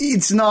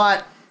 It's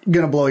not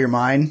going to blow your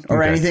mind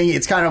or anything.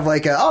 It's kind of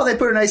like, they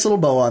put a nice little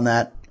bow on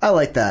that. I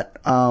like that.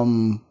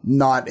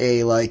 Not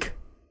a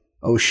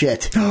oh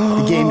shit,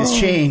 the game has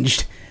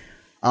changed.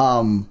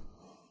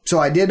 So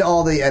I did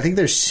I think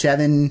there's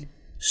 7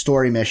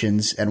 story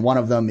missions, and one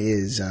of them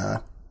is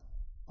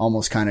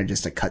almost kind of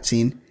just a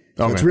cutscene.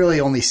 So it's really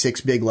only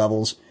 6 big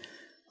levels.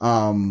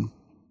 And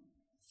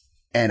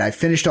I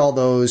finished all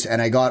those,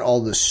 and I got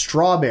all the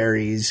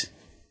strawberries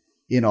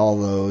in all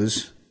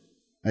those,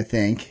 I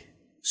think.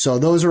 So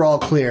those are all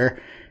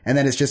clear. And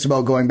then it's just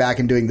about going back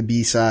and doing the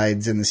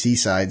B-sides and the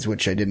C-sides,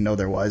 which I didn't know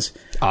there was.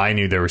 I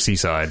knew there were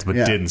C-sides, but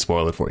didn't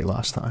spoil it for you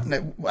last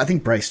time. I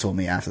think Bryce told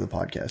me after the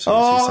podcast.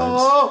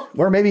 C-sides.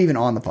 Or maybe even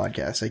on the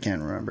podcast. I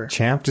can't remember.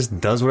 Champ just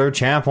does whatever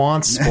Champ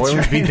wants.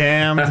 Spoilers be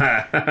damned.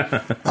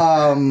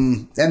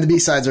 And the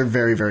B-sides are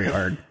very, very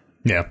hard.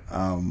 Yeah.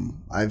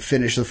 I've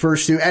finished the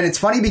first 2. And it's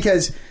funny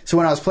because, so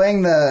when I was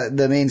playing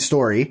the main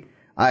story,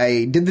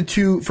 I did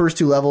the first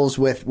 2 levels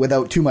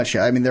without too much.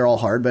 I mean, they're all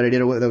hard, but I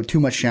did it without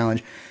too much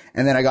challenge.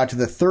 And then I got to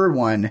the third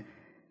one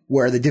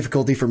where the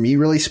difficulty for me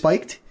really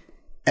spiked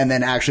and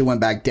then actually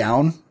went back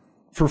down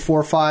for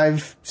 4,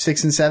 5,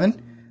 6, and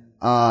 7.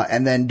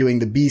 And then doing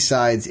the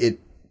B-sides, it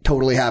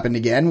totally happened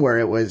again where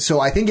it was. So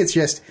I think it's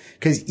just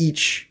because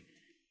each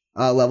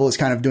level is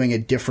kind of doing a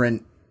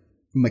different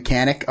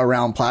mechanic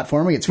around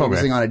platforming. It's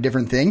focusing on a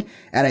different thing.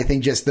 And I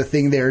think just the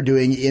thing they're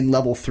doing in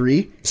level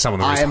 3, some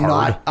of them is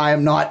hard. I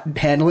am not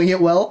handling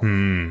it well.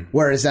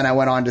 Whereas then I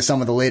went on to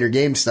some of the later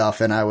game stuff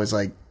and I was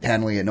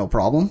handling it no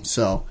problem.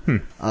 So,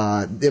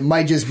 it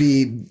might just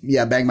be,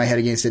 bang my head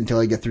against it until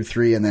I get through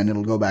 3 and then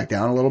it'll go back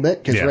down a little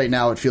bit. Cause right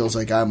now it feels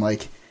like I'm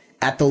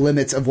at the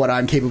limits of what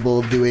I'm capable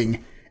of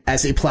doing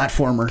as a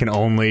platformer. Can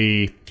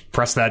only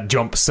press that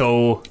jump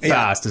so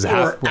fast. Is it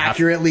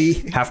accurately.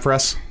 half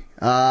press?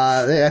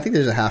 I think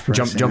there's a half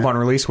press. Jump on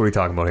release? What are we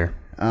talking about here?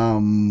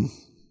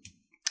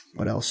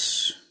 What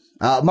else?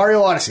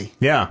 Mario Odyssey.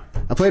 Yeah,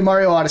 I played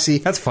Mario Odyssey.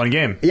 that's a fun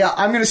game. Yeah,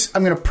 I'm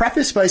gonna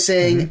preface by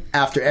saying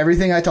after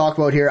everything I talk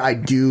about here, I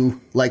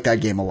do like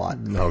that game a lot.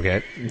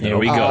 Okay. Here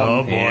we go.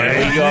 Oh, boy.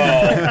 Here we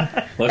go.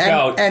 Look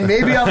out. And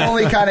maybe I'm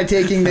only kind of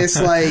taking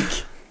this like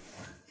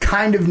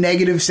kind of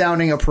negative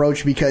sounding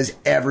approach because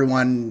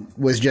everyone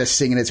was just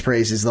singing its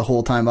praises the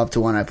whole time up to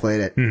when I played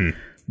it.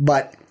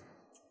 But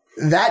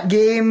that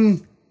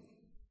game,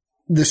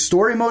 the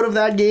story mode of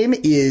that game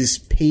is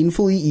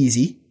painfully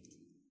easy.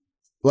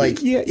 Like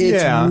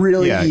it's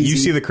really easy. You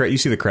see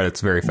the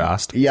credits very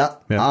fast. Yeah.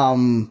 Yeah.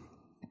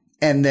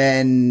 And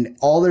then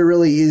all there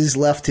really is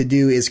left to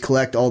do is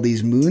collect all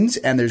these moons,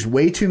 and there's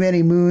way too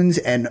many moons,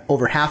 and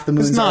over half the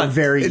moons are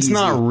very It's easy.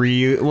 not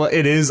real. Well,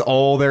 it is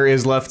all there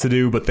is left to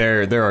do, but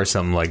there are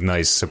some like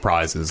nice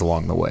surprises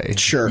along the way.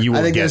 Sure. You will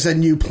I think get- there's a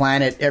new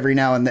planet every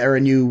now and then, or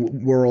a new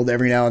world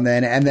every now and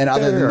then. And then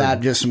other than There.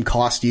 that, just some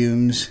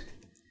costumes.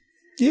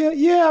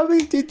 Yeah. I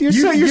mean, you're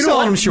You know selling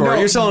what? them short. No,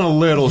 You're selling a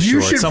little You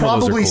short. should Some of those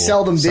are probably cool.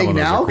 sell them Some big of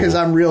those now are because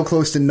cool. I'm real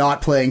close to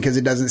not playing because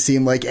it doesn't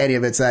seem like any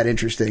of it's that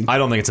interesting. I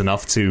don't think it's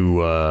enough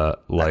to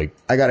like.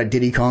 I got a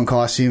Diddy Kong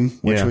costume,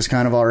 which Yeah. was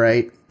kind of all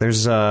right.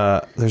 There's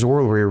a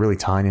world where you're really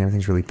tiny.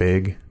 Everything's really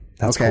big.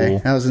 That's Okay. cool.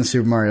 That was in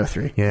Super Mario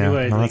 3. Yeah, Do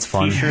it, no, like, that's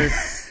fun.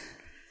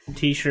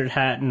 T-shirt,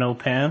 hat, no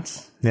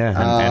pants. Yeah,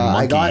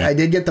 and I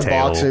did get the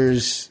tail.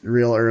 boxers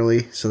real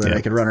early so that Yeah.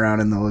 I could run around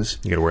in those.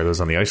 You got to wear those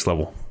on the ice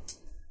level.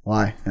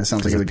 Why? That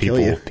sounds like it would kill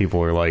you.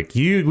 People are like,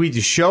 we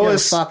just show You're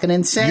us fucking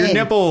insane. your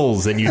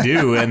nipples, and you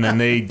do, and then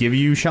they give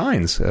you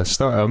shines,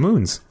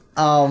 moons.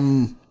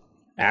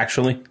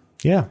 Actually.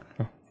 Yeah,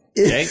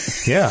 Okay.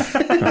 yeah.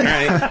 All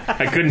right.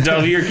 I couldn't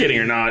tell if you were kidding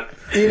or not.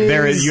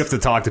 There is. You have to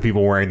talk to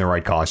people wearing the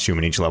right costume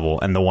in each level,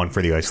 and the one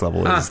for the ice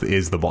level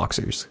is the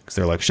boxers, because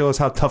they're like, show us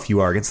how tough you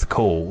are against the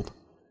cold.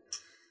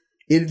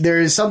 There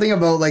is something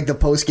about like the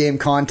post game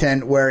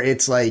content where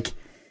it's like,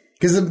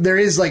 because there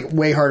is like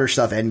way harder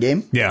stuff end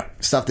game. Yeah,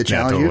 Stuff to Yeah,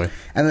 challenge totally. you.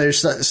 And there's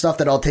stuff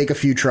that I'll take a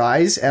few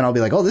tries and I'll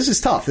be like, oh, this is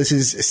tough. This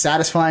is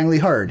satisfyingly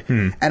hard.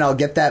 And I'll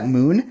get that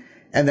moon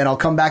and then I'll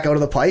come back out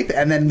of the pipe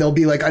and then there'll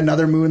be like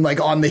another moon like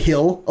on the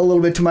hill a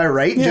little bit to my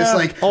right. Just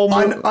like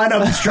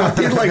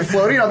unobstructed, like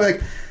floating. I'll be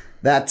like,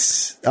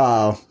 that's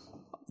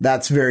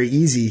very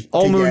easy.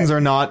 all to moons get.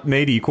 are not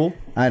made equal.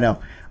 I know.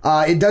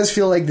 It does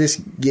feel like this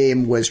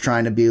game was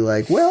trying to be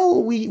like,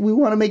 well, we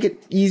want to make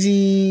it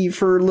easy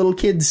for little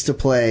kids to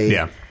play.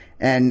 Yeah.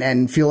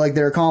 And feel like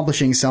they're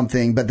accomplishing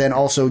something, but then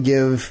also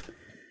give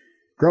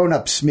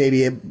grown-ups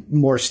maybe a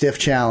more stiff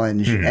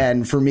challenge.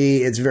 And for me,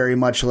 it's very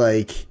much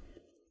like,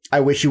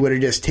 I wish you would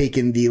have just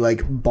taken the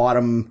like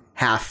bottom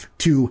half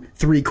to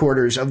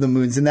 3/4 of the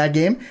moons in that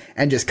game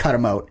and just cut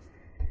them out.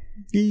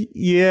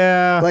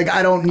 Yeah, Like,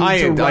 I don't need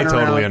to run I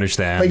totally around.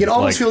 understand. Like, it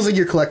almost Like- feels like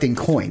you're collecting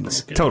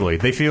coins. Totally.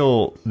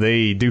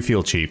 They do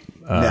feel cheap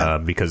Yeah.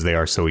 because they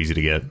are so easy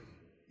to get.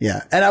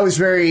 Yeah. And I was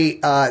very,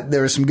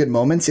 there were some good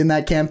moments in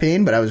that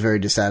campaign, but I was very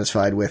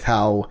dissatisfied with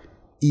how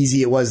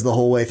easy it was the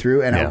whole way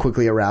through and Yeah. how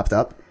quickly it wrapped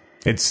up.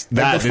 It's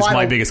that the is my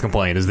final- biggest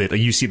complaint is that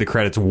you see the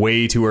credits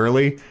way too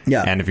early.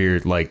 Yeah. And if you're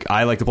like,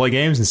 I like to play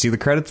games and see the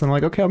credits, I'm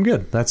like, okay, I'm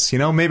good. That's,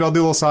 maybe I'll do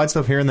a little side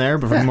stuff here and there,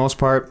 but for the most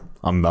part,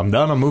 I'm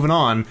done. I'm moving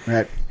on.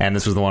 Right. And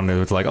this was the one that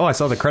was like, oh, I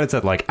saw the credits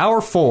at like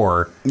hour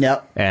 4.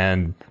 Yep.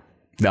 And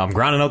now I'm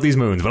grinding out these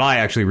moons, but I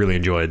actually really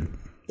enjoyed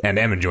and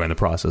am enjoying the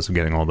process of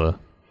getting all the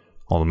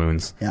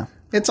moons. Yeah.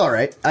 It's all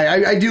right.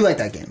 I do like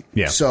that game.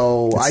 Yeah.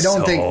 So I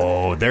don't think.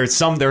 Oh, there are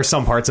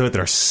some parts of it that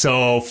are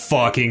so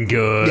fucking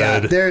good.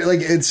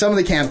 Yeah. Some of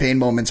the campaign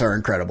moments are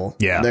incredible.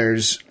 Yeah.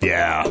 There's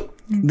Yeah.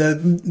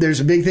 there's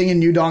a big thing in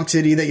New Donk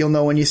City that you'll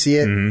know when you see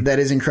it that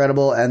is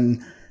incredible,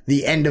 and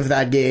the end of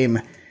that game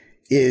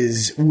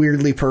is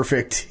weirdly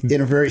perfect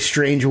in a very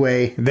strange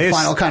way. The This-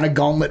 final kind of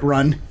gauntlet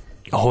run.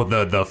 Oh,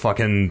 the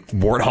fucking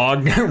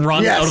warthog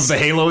run Yes. out of the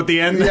halo at the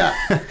end. Yeah,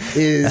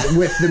 is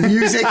with the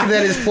music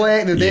that is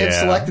playing that they have Yeah.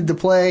 selected to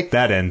play.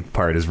 That end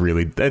part is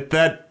really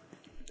that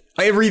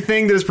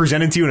everything that is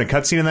presented to you in a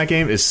cutscene in that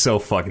game is so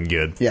fucking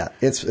good. Yeah,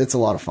 it's a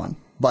lot of fun.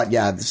 But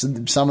yeah,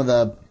 some of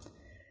the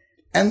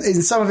and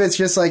some of it's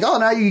just like, oh,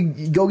 now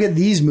you go get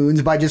these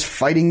moons by just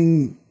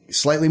fighting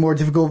slightly more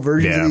difficult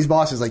versions Yeah. of these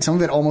bosses. Like some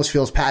of it almost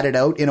feels padded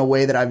out in a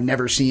way that I've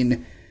never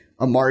seen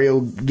a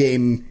Mario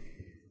game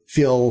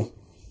feel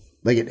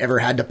like it ever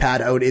had to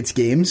pad out its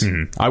games.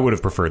 I would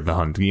have preferred the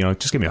hunt.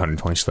 Just give me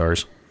 120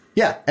 stars.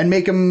 Yeah, and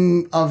make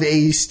them of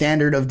a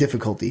standard of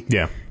difficulty.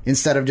 Yeah.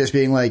 Instead of just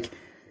being like,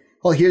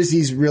 well, here's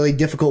these really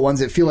difficult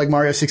ones that feel like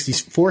Mario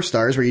 64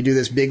 stars, where you do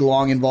this big,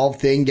 long, involved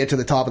thing, get to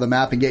the top of the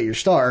map and get your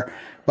star.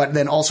 But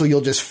then also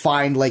you'll just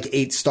find like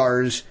 8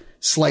 stars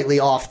slightly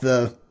off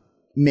the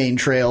main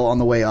trail on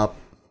the way up.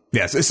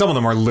 Yes, some of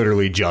them are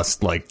literally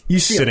just like You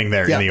see sitting them.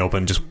 there Yeah. in the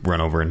open. Just run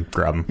over and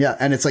grab them. Yeah,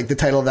 and it's like the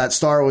title of that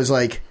star was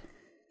like,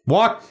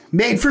 Walk.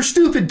 made for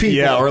stupid people.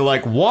 Yeah, or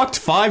like walked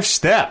 5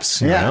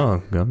 steps. Yeah.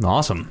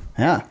 Awesome.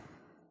 Yeah.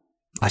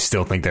 I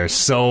still think there's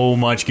so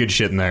much good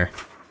shit in there.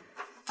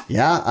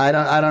 Yeah,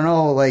 I don't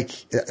know. Like,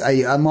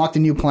 I unlocked a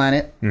new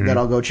planet that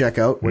I'll go check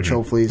out, which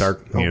hopefully is,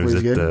 Is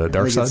it good. the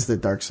dark I think side? It's the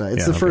dark side. It's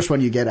Yeah, the okay. first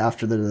one you get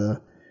after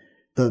the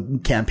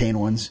campaign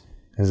ones.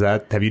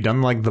 Have you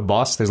done like the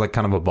boss? There's like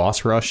kind of a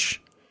boss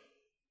rush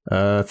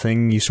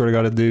thing you sort of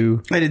got to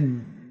do. I did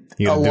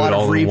You a gotta do lot it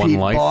all of in one repeat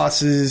life?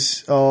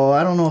 bosses. Oh,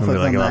 I don't know if I've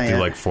Like, done I'll that do yet.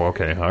 like 4.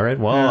 Okay, all right.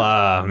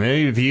 Well,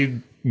 maybe if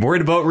you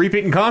worried about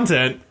repeating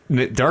content,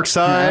 Dark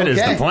Side is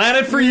Okay. the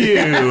planet for you.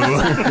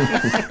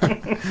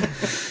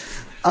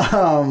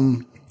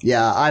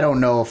 Yeah, I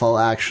don't know if I'll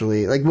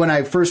actually, like, when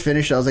I first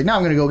finished, I was like, no,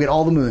 I'm going to go get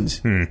all the moons.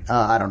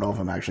 I don't know if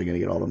I'm actually going to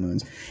get all the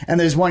moons. And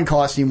there's one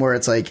costume where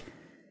it's like,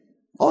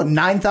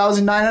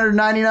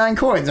 9,999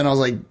 coins. And I was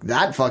like,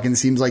 that fucking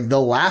seems like the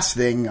last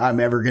thing I'm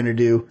ever going to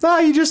do. No,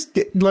 you just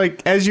get,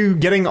 like, as you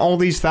getting all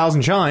these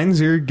 1,000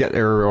 shines,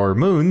 or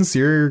moons,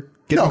 you're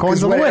getting No, coins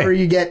because on the whenever way.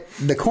 you get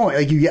the coin,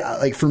 like, you get,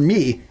 like, for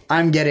me,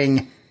 I'm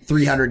getting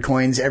 300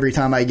 coins every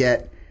time I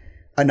get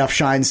enough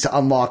shines to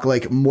unlock,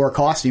 like, more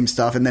costume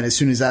stuff. And then as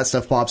soon as that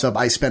stuff pops up,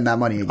 I spend that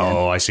money again.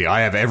 Oh, I see.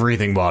 I have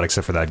everything bought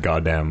except for that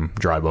goddamn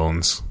dry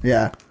bones.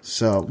 Yeah.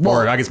 So,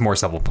 Or I guess more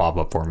stuff will pop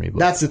up for me. But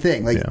that's the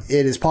thing. Like, Yeah.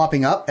 it is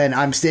popping up, and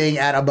I'm staying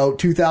at about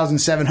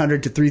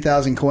 2,700 to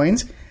 3,000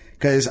 coins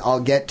because I'll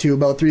get to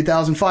about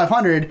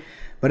 3,500.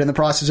 But in the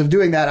process of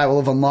doing that, I will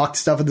have unlocked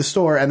stuff at the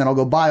store, and then I'll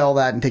go buy all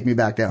that and take me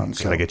back down.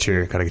 So gotta get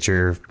your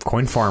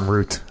coin farm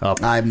route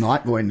up. I'm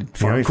not going to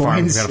farm You know,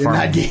 coins gotta in farm,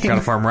 that game. Gotta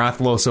farm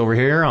Rathalos over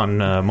here on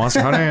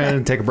Monster Hunter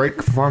and take a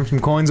break, farm some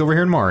coins over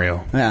here in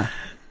Mario. Yeah.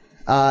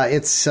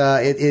 It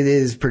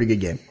is a pretty good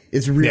game.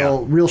 It's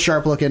real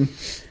sharp looking.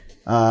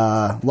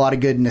 A lot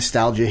of good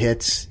nostalgia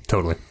hits.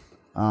 Totally.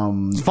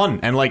 It's fun,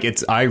 and like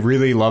I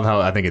really love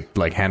how I think it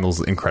like handles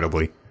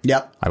incredibly.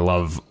 Yep. I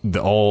love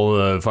all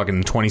the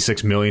fucking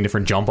 26 million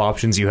different jump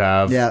options you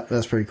have. Yeah,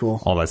 that's pretty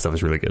cool. All that stuff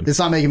is really good. It's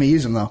not making me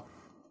use them though.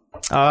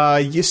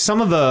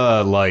 Some of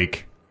the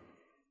like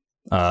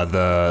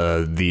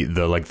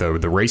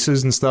the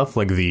races and stuff,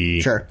 like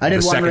the Sure. I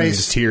did the one second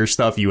race. tier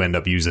stuff, you end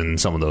up using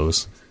some of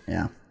those.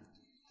 Yeah.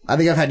 I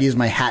think I've had to use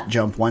my hat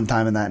jump one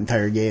time in that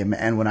entire game,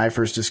 and when I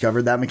first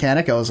discovered that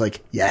mechanic, I was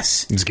like,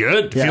 yes. It's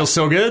good. Yeah. Feels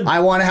so good.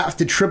 I want to have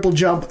to triple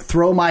jump,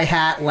 throw my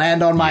hat,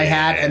 land on my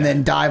hat, and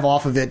then dive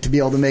off of it to be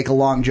able to make a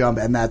long jump,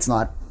 and that's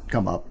not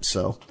come up.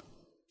 So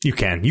You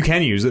can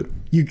use it.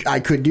 I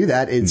could do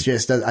that. It's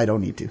just I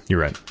don't need to. You're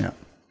right. Yeah.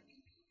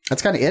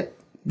 That's kind of it.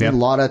 Yeah. A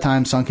lot of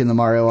time sunk in the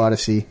Mario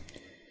Odyssey.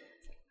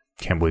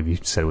 Can't believe you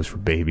said it was for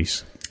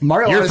babies.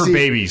 Mario You're Odyssey, for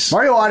babies.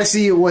 Mario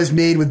Odyssey was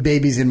made with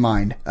babies in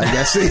mind, I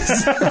guess. Maybe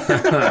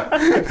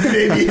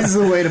is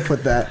the way to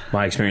put that.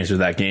 My experience with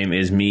that game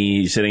is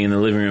me sitting in the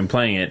living room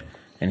playing it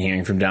and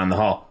hearing from down the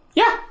hall,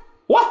 yeah,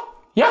 what,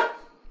 yeah,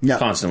 Yeah.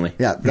 constantly.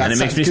 Yeah, and it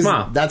makes me 'cause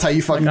smile. That's how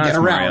you fucking Like, get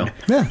that's around.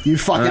 Mario. Yeah. You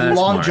fucking That's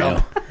long Mario.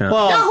 jump. Yeah.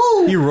 Well,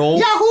 Yahoo! you roll.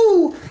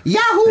 Yahoo!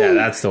 Yahoo! Yeah,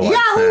 that's the one.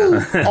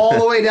 Yahoo! All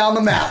the way down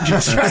the map,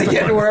 just trying to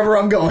get to wherever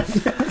I'm going.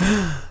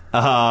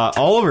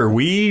 Oliver,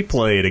 we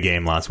played a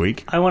game last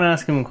week. I want to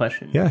ask him a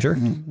question. Yeah, sure.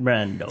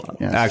 Brando.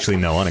 Yeah. Actually,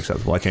 no,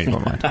 unacceptable. I changed my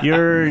mind.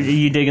 Are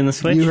you digging the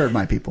Switch? You heard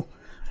my people.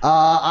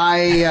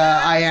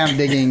 I am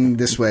digging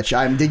the Switch.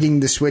 I'm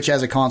digging the Switch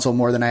as a console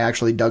more than I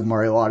actually dug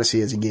Mario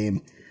Odyssey as a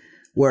game.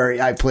 Where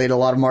I played a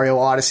lot of Mario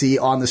Odyssey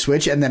on the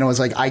Switch, and then I was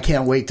like, I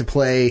can't wait to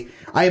play.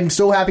 I am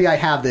so happy I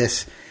have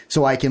this,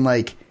 so I can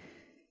like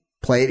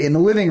play it in the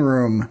living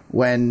room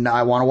when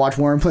I want to watch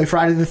Warren play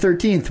Friday the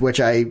 13th,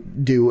 which I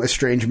do a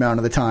strange amount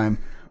of the time,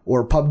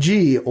 or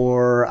PUBG,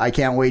 or I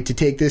can't wait to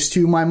take this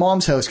to my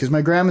mom's house because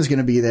my grandma's going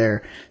to be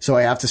there, so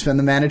I have to spend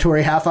the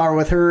mandatory half hour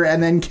with her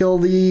and then kill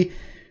the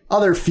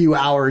other few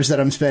hours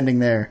that I'm spending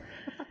there.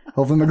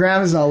 Hopefully my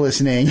grandma's not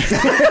listening.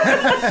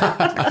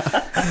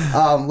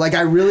 Like,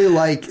 I really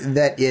like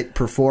that it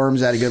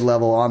performs at a good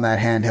level on that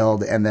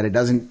handheld, and that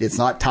it's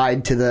not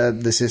tied to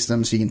the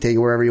system, so you can take it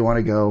wherever you want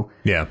to go.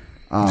 Yeah,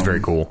 it's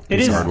very cool. It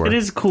It's is. hardware. It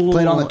is cool.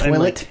 Play it on the and,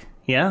 toilet.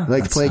 Yeah, I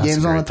like to play That's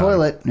games a on the great time.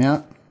 toilet.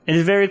 Yeah. it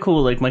is very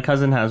cool. Like my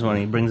cousin has one.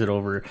 He brings it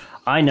over.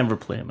 I never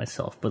play it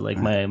myself, but like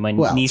my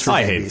Well, niece. for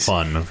I hate babies.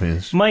 fun.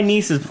 It's My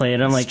niece is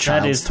playing. I'm like, that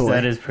child's is toy.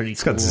 that is pretty.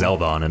 got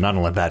Zelda on it. I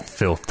don't let that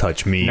filth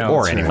touch me No,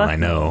 or it's anyone right. I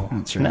know.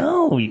 That's right.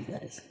 No, you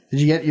guys. Did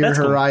you get your That's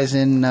cool.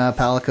 Horizon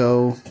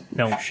Palico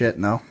No. shit?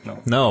 No.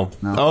 No.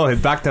 Oh,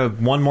 back to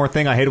one more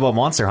thing I hate about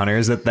Monster Hunter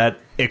is that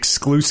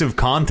exclusive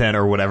content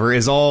or whatever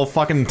is all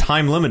fucking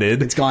time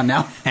limited. It's gone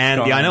now. And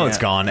Gone, yeah, I know yeah. it's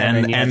gone. And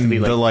then And you have to be,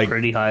 the like, like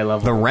pretty high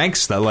level. the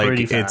ranks that like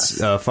Pretty it's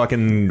fast.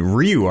 fucking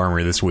Ryu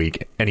armor this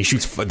week, and he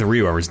shoots the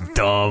Ryu armor's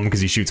dumb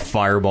because he shoots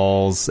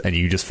fireballs, and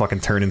you just fucking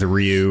turn into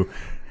Ryu.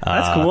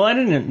 That's cool. I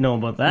didn't know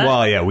about that.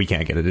 Well, yeah, we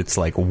can't get it. It's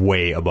like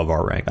way above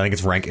our rank. I think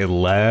it's rank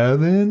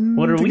 11.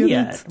 What are to we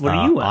get at? it. What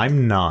are you at?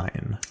 I'm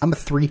 9. I'm a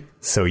 3.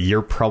 So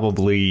you're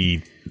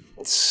probably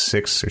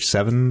 6 or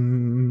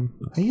 7.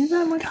 Are you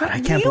that much? I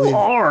can't you believe-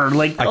 are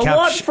like a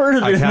lot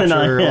further I than I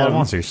capture a lot of am.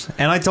 monsters.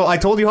 And I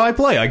told you how I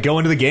play. I go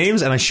into the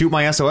games and I shoot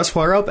my SOS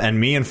flare up, and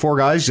me and 4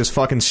 guys just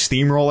fucking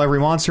steamroll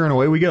every monster, and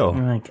away we go.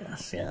 I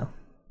guess, yeah.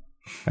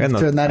 I got no,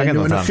 Turn that I got into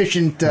no an time.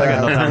 efficient. I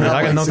got no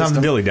time to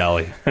system.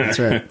 dilly-dally. That's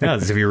right. Yeah,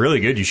 if you're really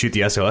good, you shoot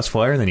the SOS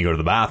flare, and then you go to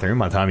the bathroom.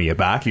 By the time you get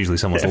back, usually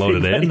someone's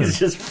loaded in. Everybody's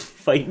And, just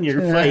fighting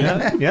your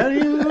fight.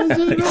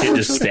 You're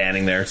just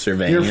standing there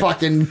surveying. You're it.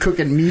 fucking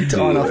cooking meat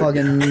on a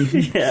fucking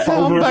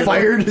I'm back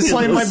fired.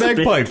 playing my Spit.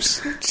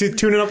 bagpipes,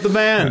 tuning up the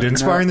band,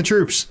 inspiring the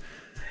troops.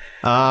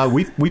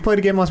 We played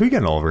a game last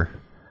weekend, Oliver.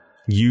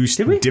 You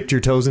dipped your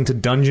toes into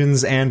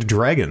Dungeons and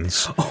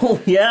Dragons. Oh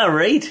yeah,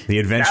 right. The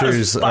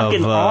Adventures that was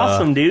fucking of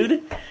awesome,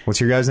 dude. What's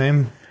your guy's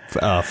name?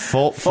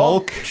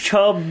 Folk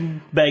Chubb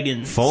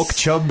Beggins. Folk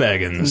Chubb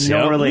Beggins.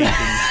 No Yep.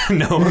 relation.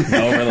 no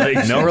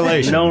relation. No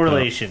relation. No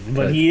relation.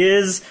 But he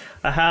is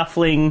a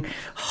halfling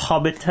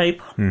hobbit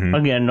type.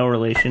 Again, no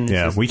relation. It's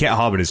Yeah, just- we can't.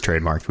 Hobbit is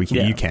trademarked. We can.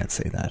 Yeah. You can't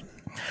say that.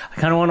 I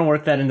kind of want to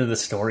work that into the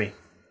story.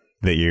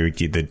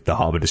 That the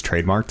Hobbit is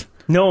trademarked.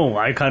 No,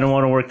 I kind of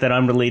want to work that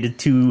I'm related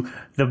to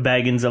the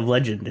Baggins of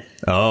legend.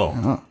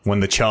 Oh, when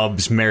the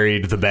Chubbs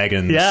married the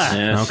Beggins. Yeah.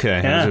 Yes.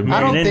 Okay. Yeah. It was a I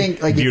don't Married in.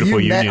 think like if Beautiful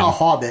you met union. a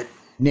hobbit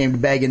named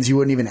Baggins, you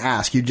wouldn't even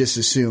ask. You'd just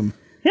assume.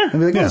 Yeah. I'd be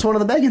like, oh, Yeah. it's one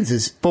of the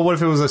Bagginses. But what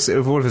if it was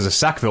a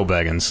Sackville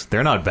Beggins?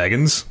 They're not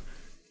Beggins.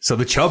 So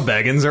the Chubb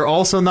Beggins are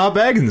also not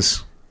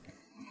Beggins.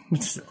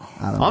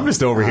 I'm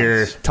just over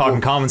here talking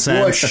common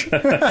sense. Whoosh.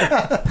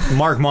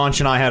 Mark Monch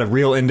and I had a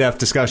real in-depth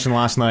discussion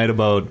last night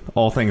about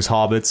all things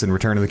Hobbits and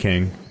Return of the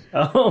King.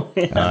 Oh,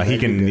 yeah. He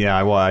can,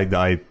 yeah. Well,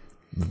 I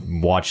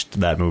watched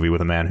that movie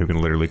with a man who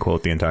can literally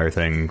quote the entire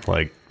thing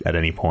like at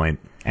any point,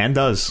 and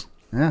does.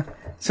 Yeah.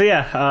 So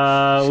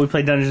yeah, we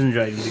played Dungeons and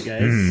Dragons, you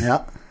guys.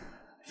 Yeah.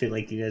 I feel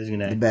like you guys are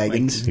gonna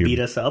Baggins. like, beat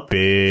us up. for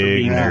Big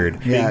being-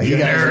 nerd. Yeah. You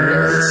guys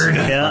are nerds.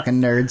 Yeah.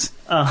 Fucking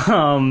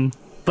nerds.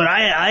 But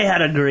I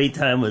had a great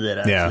time with it.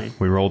 Actually, Yeah,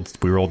 we rolled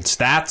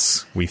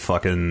stats. We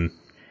fucking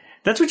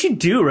that's what you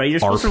do, right? You're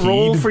supposed to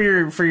roll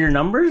RP'd. for your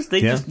numbers. They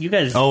yeah. just you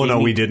guys. Oh gave no,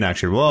 me- we didn't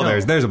actually. Well, No.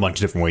 there's a bunch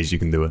of different ways you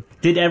can do it.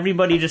 Did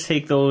everybody just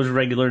take those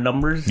regular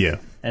numbers? Yeah.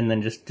 And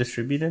then just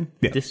distribute them?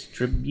 Yeah.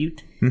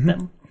 Distribute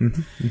them?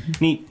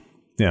 Neat.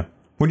 Yeah.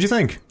 What'd you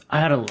think? I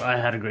had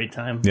a great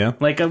time. Yeah?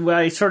 Like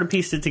I sort of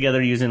pieced it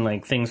together using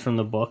like things from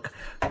the book,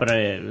 but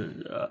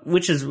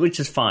which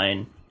is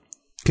fine.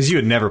 Because you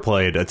had never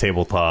played a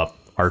tabletop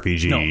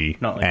RPG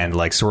No, not like and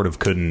like sort of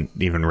couldn't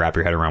even wrap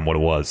your head around what it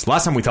was.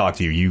 Last time we talked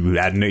to you, you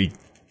had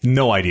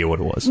no idea what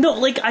it was. No,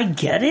 like I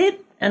get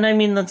it, and I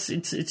mean it's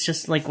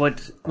just like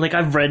what like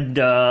I've read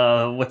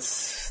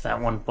what's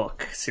that one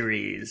book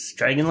series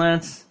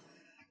Dragonlance,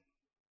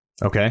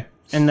 Okay.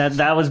 and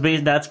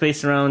that's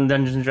based around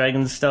Dungeons and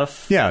Dragons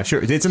stuff. Yeah,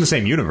 sure. It's in the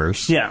same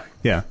universe. Yeah.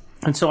 Yeah.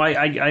 And so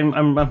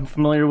I'm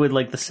familiar with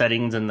like the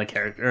settings and the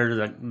character,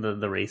 or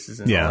the races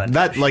and all Yeah. that.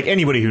 That like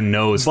anybody who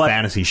knows But-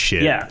 fantasy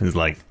shit yeah. is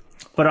like,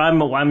 But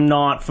I'm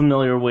not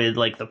familiar with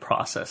like the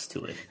process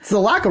to it. It's the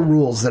lack of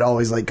rules that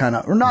always like kind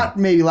of, or not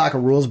maybe lack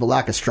of rules, but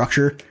lack of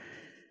structure.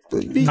 I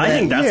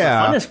think that's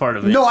Yeah. the funnest part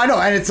of it. No, I know,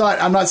 and it's not.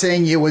 I'm not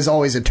saying it was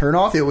always a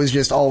turnoff. It was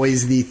just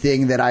always the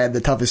thing that I had the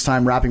toughest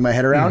time wrapping my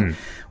head around.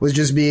 Was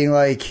just being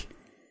like,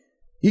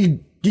 you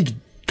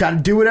kind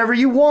of do whatever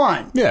you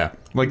want. yeah.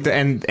 Like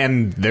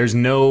and there's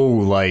no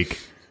like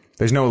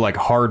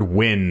hard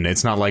win.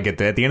 It's not like at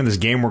the end of this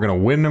game we're gonna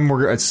win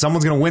and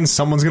someone's gonna win,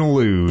 someone's gonna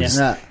lose,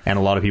 Yeah. and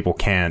a lot of people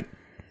can't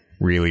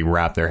really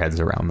wrap their heads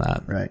around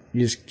that. Right?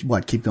 You just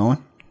keep going.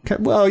 Okay,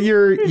 well,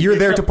 you're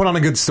there to put on a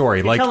good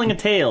story, like telling a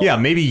tale. Yeah,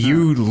 maybe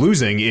you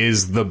losing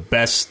is the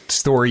best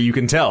story you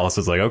can tell. So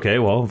it's like, okay,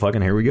 well,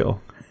 fucking here we go.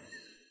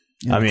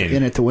 I mean,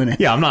 In it to win it.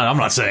 yeah, I'm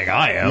not saying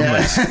I am.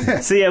 Yeah.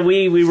 So yeah,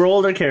 we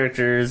rolled our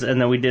characters, and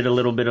then we did a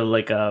little bit of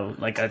like a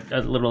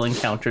little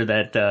encounter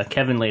that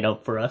Kevin laid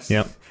out for us.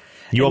 Yep.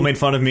 You all made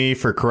fun of me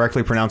for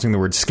correctly pronouncing the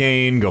word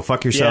skein. Go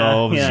fuck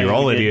yourselves. yeah, You're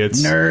all you did.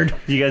 idiots. Nerd.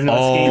 You guys know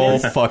what All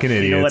skein is? fucking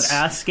idiots. You know what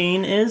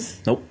askein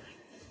is? Nope.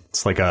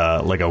 It's like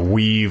a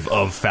weave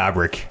of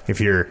fabric. If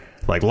you're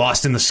like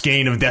lost in the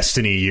skein of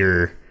destiny,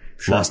 you're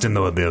lost in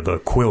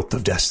the quilt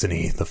of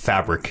destiny, the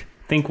fabric.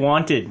 Think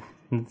Wanted.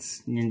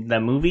 It's that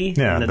movie.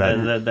 Yeah,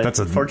 the that's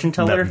a fortune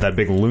teller. That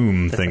big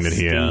loom That's thing a that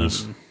he skein.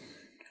 has.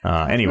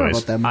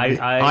 Anyways, About that movie.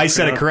 I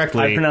said it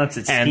correctly. I pronounce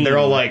it and skein. they're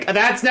all like,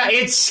 "That's not.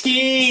 It's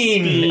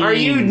skein. Skein. Are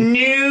you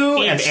new?"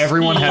 And It's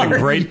everyone had a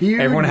great. Are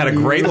you Everyone had a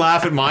new? great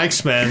laugh at my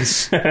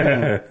expense.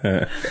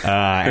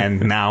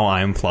 And now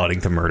I'm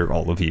plotting to murder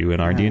all of you in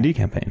our D&D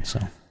campaign. So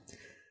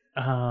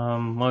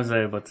what was I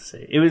about to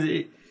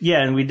say?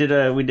 Yeah, and we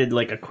did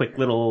like a quick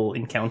little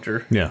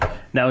encounter. yeah,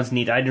 That was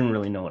neat. I didn't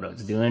really know what I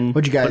was doing.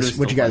 What'd you but it guys?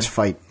 was still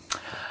fun. Fight?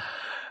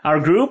 Our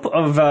group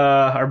of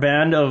our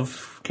band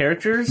of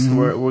characters,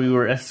 we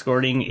were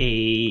escorting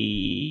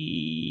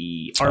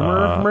a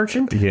armor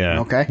merchant, yeah,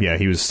 Okay. yeah.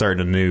 He was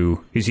starting a new.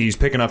 He's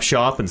picking up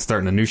shop and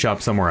starting a new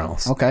shop somewhere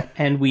else. Okay.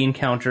 and we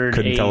encountered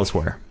Couldn't tell us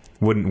where.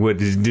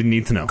 Didn't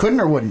need to know.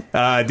 Couldn't or wouldn't?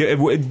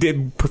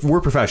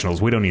 We're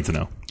professionals. We don't need to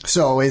know.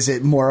 So is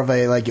it more of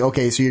a like,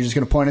 okay, so you're just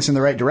going to point us in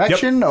the right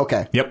direction?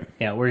 Okay. Yep.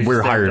 Yeah, we're we're just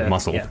there hired to-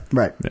 muscle. yeah.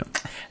 Right. Yeah.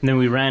 And then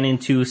we ran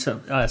into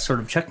some sort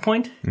of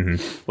checkpoint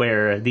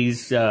where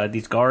these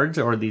guards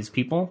or these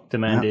people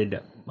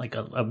demanded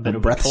a bit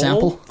of breath a toll.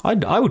 sample.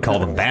 I would call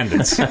them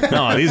bandits.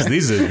 No,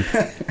 these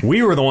are.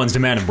 We were the ones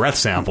demanding breath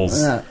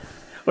samples.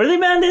 Were they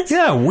bandits?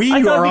 Yeah, we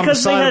I thought are on the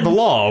because they side had- of the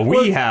law.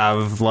 well- We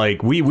have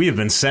we have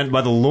been sent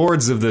by the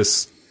lords of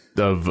this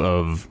of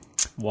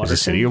the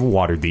city of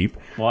Waterdeep.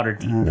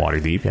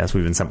 Waterdeep. Yes,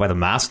 we've been sent by the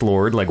masked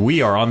lord. Like,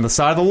 we are on the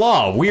side of the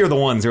law. We are the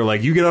ones who are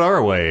like, you get out of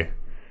our way.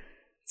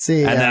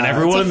 See, And then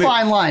everyone it's a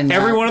fine line. Now.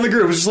 everyone in the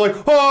group was just like,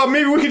 oh,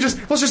 maybe we could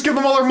let's just give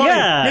them all our money.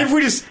 Yeah. Maybe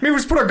we just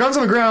put our guns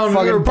on the ground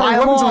Fucking or put buy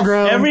our 'em weapons on off. the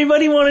ground.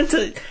 Everybody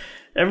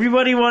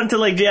wanted to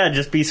like,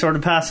 just be sort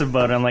of passive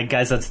about it. I'm like,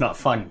 guys, that's not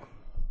fun.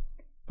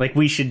 Like,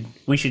 we should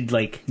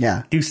like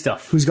do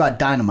stuff. Who's got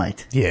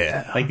dynamite?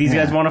 Yeah. Like, these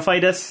guys want to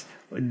fight us.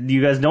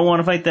 You guys don't want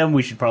to fight them.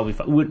 We should probably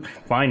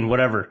fine,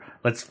 whatever.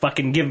 Let's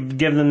fucking give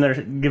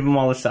them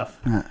all this stuff.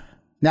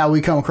 Now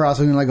we come across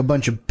looking like a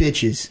bunch of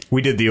bitches.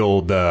 We did the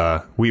old,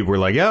 we were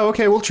like, yeah,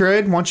 okay, we'll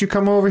trade. Why don't you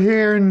come over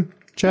here and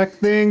check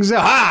things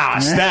out? Ah,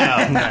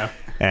 stab! No.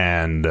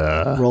 And,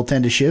 Roll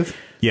 10 to shiv.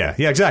 yeah,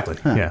 exactly.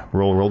 Yeah,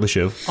 roll the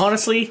shiv.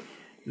 Honestly,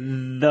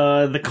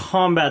 the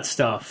combat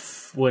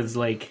stuff was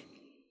like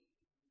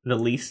the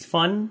least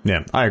fun.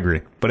 Yeah, I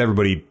agree. But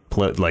everybody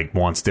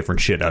wants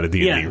different shit out of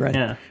D&D, Yeah, right?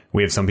 yeah.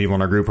 We have some people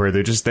in our group where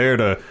they're just there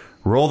to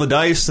roll the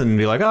dice and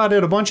be like, I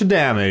did a bunch of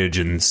damage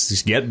and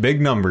get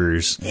big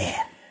numbers. Yeah.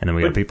 And then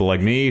we got people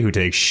like me who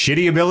take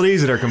shitty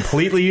abilities that are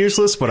completely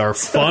useless but are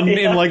fun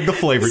in like the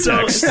flavor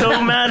text.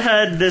 So Matt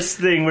had this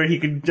thing where he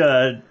could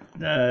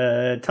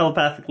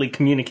telepathically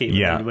communicate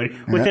with everybody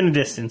within a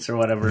distance or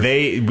whatever.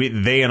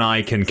 They and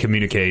I can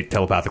communicate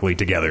telepathically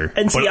together,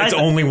 And see, but it's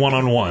only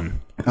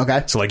one-on-one.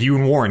 Okay. So like you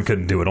and Warren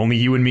couldn't do it. Only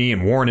you and me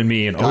and Warren and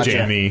me and OJ Gotcha.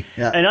 and me.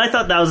 Yeah. And I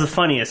thought that was the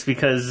funniest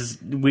because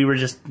we were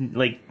just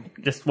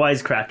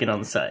wisecracking on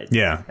the side.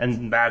 Yeah.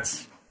 And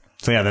that's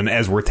So yeah, then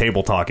as we're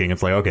table talking,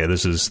 it's like, okay,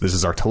 this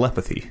is our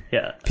telepathy.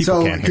 yeah.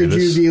 People So can't hear could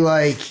this. you be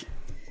like,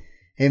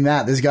 hey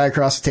Matt, this guy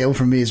across the table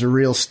from me is a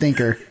real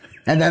stinker.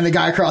 And then the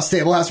guy across the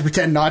table has to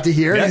pretend not to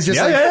hear. And he's just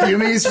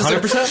fuming. He's just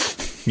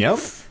 100%. Yep.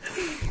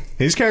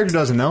 His character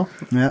doesn't know.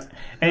 yeah.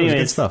 Anyways,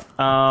 Good stuff.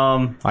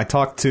 I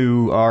talked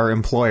to our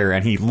employer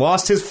and he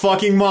lost his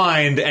fucking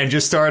mind and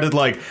just started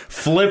like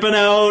flipping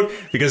out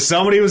because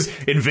somebody was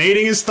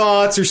invading his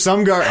thoughts or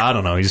some guy. I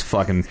don't know. He's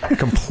fucking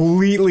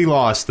completely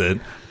lost it.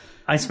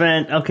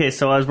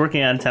 so I was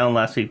working out of town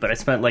last week, but I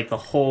spent like the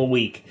whole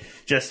week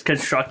just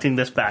constructing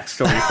this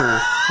backstory for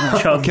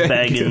Chug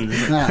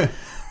Baggins. Yeah.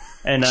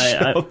 And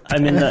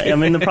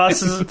I'm in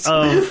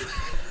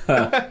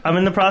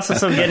the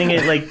process of getting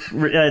it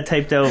like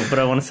typed out, but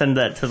I want to send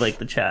that to like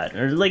the chat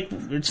or like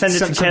send it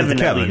to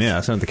Kevin. At least.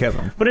 Yeah, send it to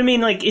Kevin. But I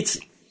mean, like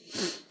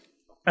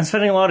I'm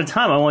spending a lot of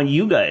time. I want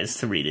you guys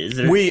to read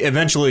it. We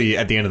eventually,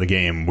 at the end of the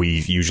game,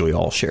 we usually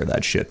all share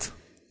that shit.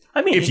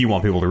 I mean, If you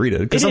want people to read it.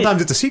 Because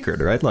sometimes it's a secret,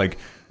 right? Like,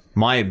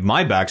 my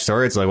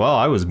backstory, it's like, well,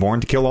 I was born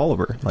to kill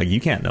Oliver. Like, you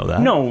can't know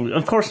that. no,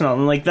 of course not.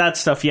 And like that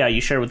stuff, yeah,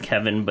 you share with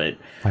Kevin, but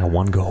I got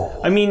one goal.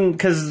 I mean,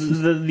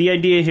 because the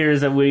idea here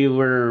is that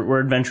we're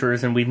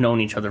adventurers and we've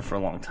known each other for a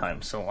long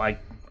time. So I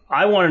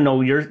want to know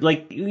your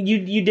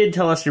you did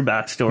tell us your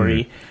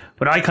backstory,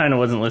 but I kind of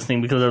wasn't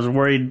listening because I was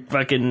worried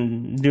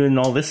fucking doing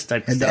all this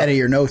type of And stuff. edit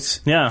your notes.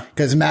 Yeah.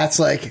 Because Matt's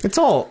like, It's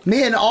all...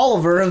 me and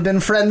Oliver have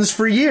been friends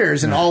for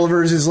years. And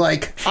Oliver's is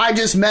like, I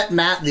just met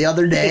Matt the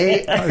other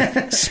day.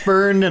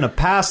 spurned in a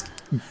past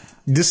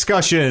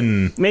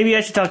discussion. Maybe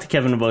I should talk to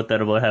Kevin about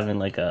that, about having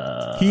like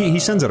a... He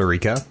sends out a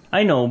recap.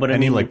 I know, but I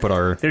And he, mean, like, put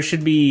our... there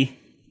should be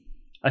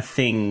a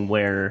thing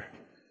where...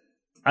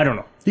 I don't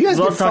know. You guys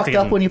Well, get I'll talk fucked to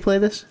up Kevin. when you play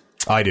this?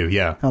 I do,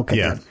 yeah. Okay,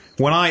 yeah. good.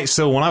 When I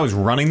was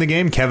running the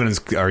game, Kevin is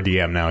our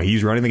DM now.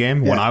 He's running the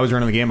game. When Yeah. I was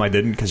running the game, I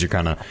didn't because you're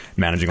kind of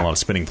managing a lot of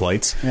spinning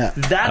plates. Yeah.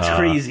 That's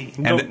crazy.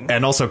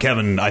 And also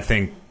Kevin, I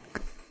think,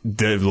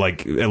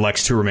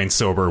 elects to remain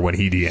sober when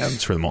he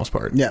DMs for the most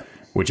part. Yeah.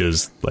 Which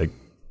is like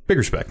big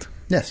respect.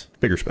 Yes.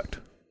 Big respect.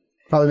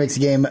 Probably makes the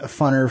game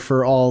funner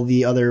for all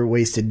the other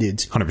wasted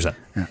dudes. 100%.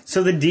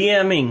 So the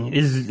DMing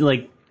is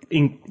like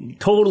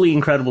totally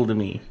incredible to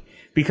me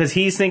because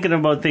he's thinking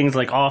about things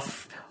like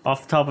off the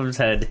top of his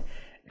head,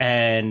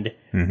 and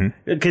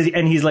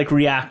and he's like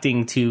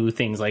reacting to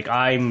things like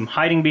I'm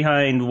hiding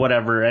behind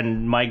whatever,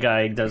 and my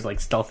guy does like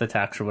stealth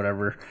attacks or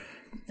whatever,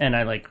 and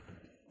I like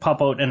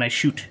pop out and I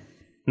shoot,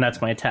 and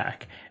that's my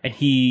attack. And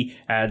he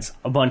adds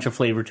a bunch of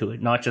flavor to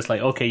it, not just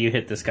like, okay, you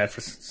hit this guy for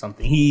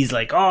something. He's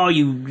like, oh,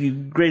 you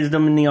grazed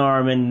him in the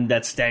arm, and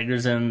that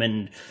staggers him,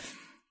 and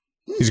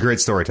He's a great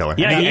storyteller.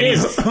 Yeah, And he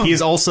is. He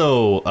is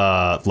also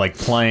like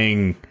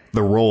playing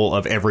the role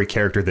of every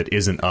character that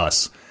isn't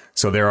us.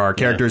 So there are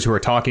characters who are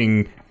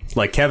talking,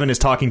 like Kevin is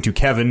talking to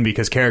Kevin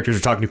because characters are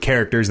talking to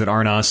characters that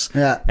aren't us.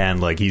 Yeah. And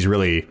like he's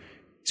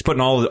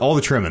putting all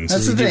the trimmings.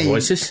 That's the thing.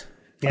 Voices?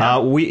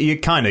 We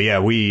kind of, yeah.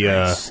 We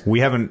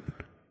haven't.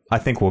 I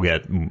think we'll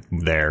get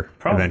there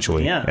Probably,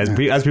 eventually. yeah.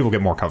 As people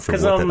get more comfortable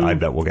 'Cause, with it, I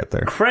bet we'll get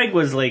there. Craig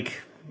was like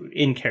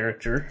in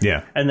character.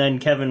 Yeah. And then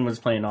Kevin was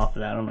playing off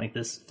of that. I'm like,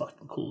 this is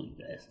fucking cool, you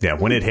guys. Yeah,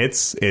 when it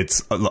hits,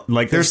 it's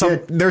like there's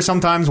some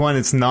times when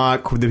it's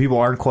not, the people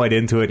aren't quite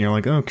into it, and you're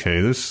like,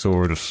 okay, this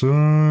sort of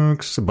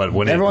sucks. But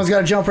when Everyone's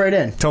got to jump right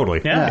in.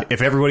 totally, Yeah.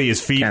 if everybody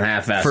is feet Can't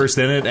half-ass first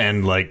in it,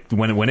 and like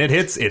when it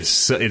hits,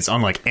 it's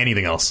unlike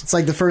anything else. It's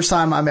like the first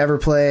time I'm ever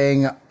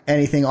playing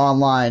anything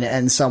online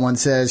and someone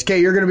says, okay,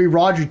 you're going to be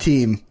Roger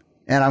Team.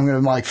 And I'm going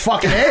to be like,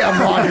 fucking hey,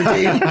 I'm Roger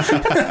Team.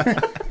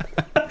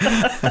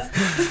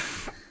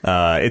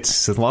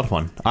 It's a lot of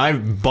fun.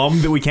 I'm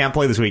bummed that we can't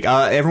play this week.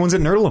 Everyone's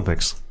at Nerd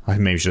Olympics. I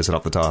maybe should have said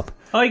off the top.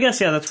 Oh, I guess,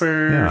 yeah, that's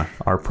where... Yeah,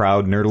 our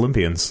proud Nerd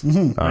Olympians.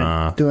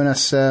 doing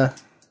us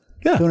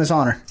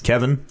honor.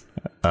 Kevin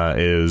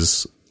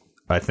is,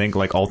 I think,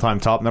 like all-time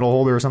top medal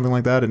holder or something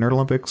like that at Nerd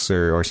Olympics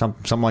or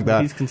something like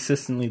that. He's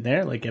consistently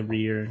there, like, every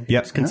year.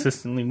 Yep. He's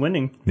consistently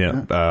winning.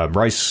 Yeah,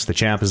 Bryce, the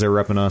champ, is there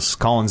repping us.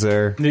 Colin's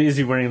there. Is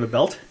he wearing the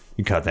belt?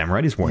 You got them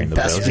right. He's wearing the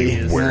Best belt. he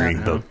He's is.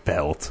 wearing the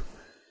belt.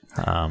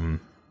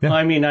 Well,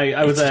 I mean,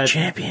 I was It's a at...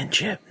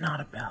 championship, not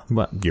a belt.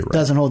 But you're right.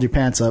 Doesn't hold your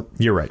pants up.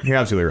 You're right. You're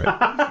absolutely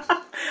right.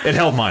 It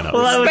held mine up.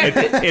 Well,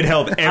 It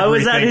held everything I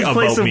was at his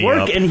place about of me work,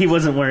 up. and he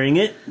wasn't wearing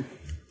it.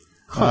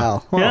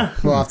 Wow. Yeah.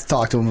 We'll have to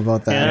talk to him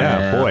about that. Yeah.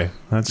 Yeah, boy.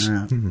 That's.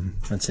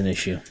 That's an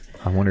issue.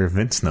 I wonder if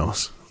Vince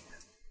knows.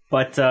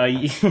 But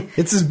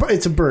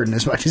It's a burden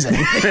as much as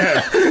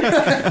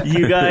anything.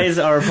 you guys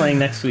are playing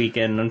next week,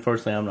 and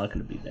unfortunately, I'm not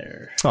going to be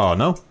there. Oh,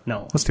 no?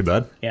 No. That's too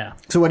bad. Yeah.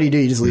 So what do?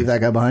 You just leave that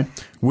guy behind?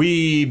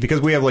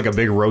 Because we have like a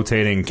big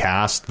rotating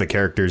cast, the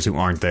characters who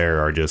aren't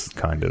there are just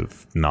kind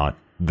of not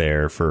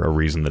there for a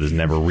reason that is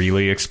never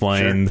really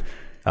explained.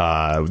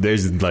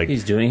 There's like,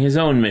 He's doing his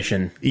own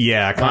mission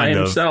yeah, by kind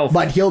of. himself.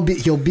 But he'll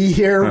be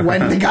here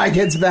when the guy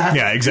gets back.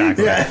 Yeah,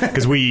 exactly.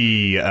 Because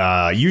we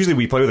usually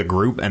we play with a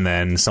group, and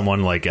then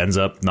someone like ends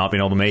up not being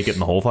able to make it,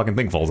 and the whole fucking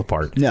thing falls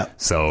apart. Yeah.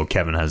 So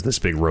Kevin has this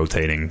big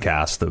rotating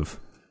cast of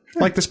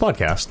like this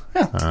podcast.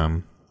 Yeah.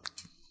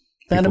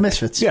 Band of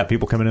Misfits. Yeah,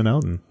 people coming in and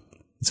out, and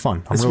it's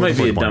fun. I'm This really might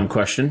be a looking forward to dumb playing.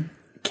 question.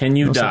 Can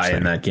you such die thing.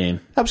 in that game?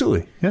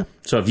 Absolutely. Yeah.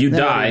 So if you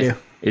Never die, do.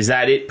 is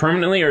that it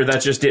permanently, or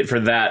that's just it for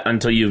that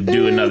until you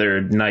do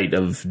another night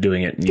of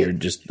doing it and you're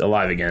just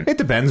alive again? It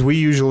depends. We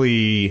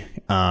usually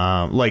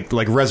like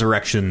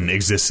resurrection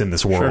exists in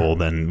this world,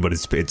 but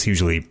it's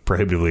usually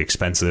prohibitively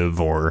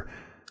expensive or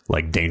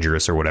like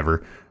dangerous or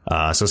whatever.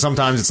 So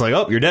sometimes it's like,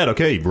 oh, you're dead.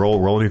 Okay,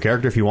 roll a new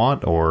character if you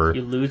want, or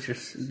You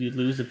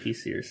lose a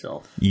piece of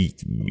yourself. you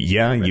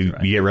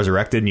get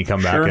resurrected and you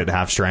come back Sure. at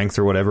half strength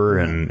or whatever,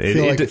 and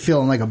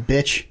Feeling like a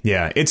bitch.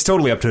 yeah, it's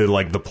totally up to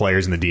like the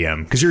players and the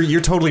DM because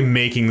you're totally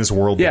making this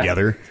world Yeah.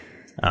 together.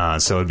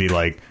 So it'd be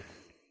like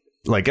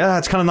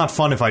it's kind of not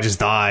fun if I just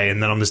die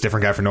and then I'm this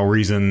different guy for no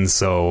reason.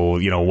 So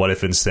what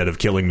if instead of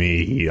killing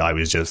me, I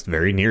was just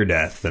very near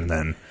death, and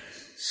then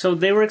So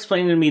they were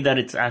explaining to me that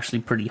it's actually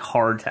pretty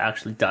hard to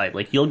actually die.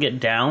 Like, you'll get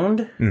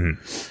downed,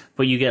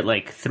 but you get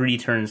like 3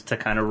 turns to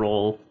kind of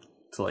roll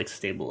to like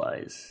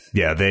stabilize.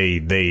 yeah,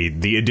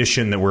 the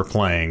edition that we're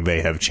playing,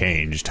 they have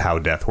changed how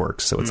death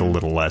works, so it's a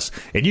little less.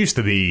 It used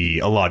to be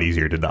a lot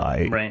easier to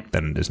die Right.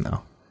 than it is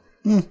now.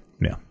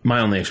 Yeah. My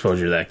only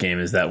exposure to that game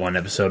is that one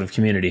episode of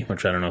Community,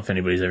 which I don't know if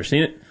anybody's ever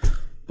seen it,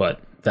 but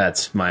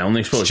that's my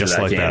only exposure Just to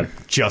that like game.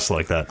 that. Just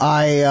like that.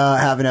 I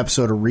have an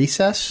episode of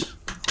Recess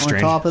on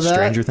top of that.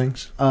 Stranger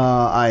Things.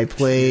 I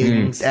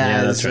played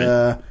that's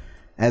right.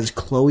 as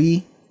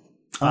Chloe.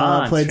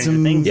 Played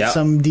Stranger Things. Yeah.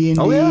 some D&D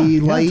Oh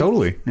yeah, light.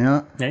 totally.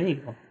 Yeah. There you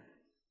go.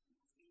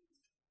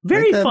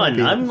 Very that might fun.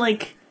 be- I'm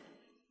like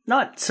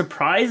not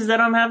surprised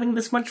that I'm having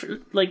this much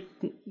like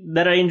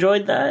that I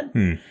enjoyed that.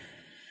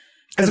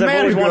 As a I've man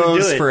always who wanted to do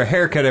goes it. for a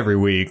haircut every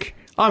week,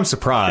 I'm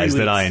surprised 3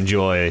 that I weeks.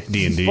 enjoy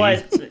D&D.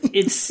 But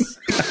it's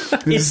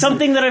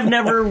something that I've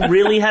never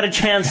really had a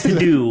chance to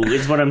do,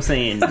 is what I'm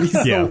saying.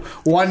 yeah,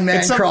 One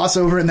man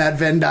crossover in that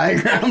Venn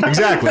diagram.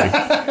 exactly.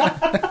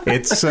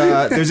 It's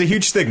there's a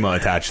huge stigma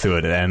attached to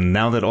it, and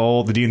now that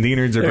all the D&D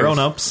nerds are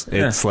grown-ups,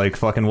 it's like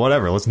fucking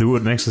whatever. Let's do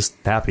what makes us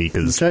happy,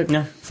 because That's right.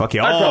 Yeah. fuck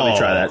y'all. I'd probably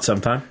try that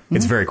sometime.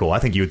 It's very cool. I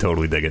think you would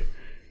totally dig it.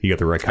 You got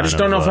the right kind I just of...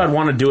 don't know if I'd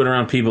want to do it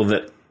around people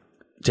that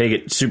take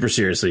it super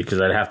seriously, because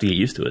I'd have to get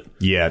used to it.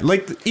 Yeah,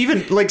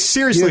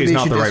 seriously is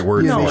not the right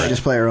word You for should it.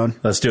 just play our own.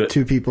 Let's do it.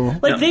 2 people.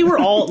 Like they were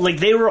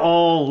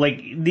all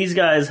like these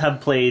guys have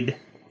played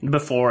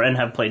before and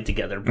have played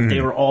together, but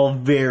they were all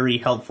very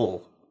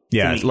helpful.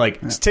 Yeah, to me.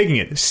 like taking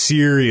it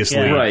seriously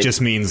Yeah. Right. just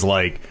means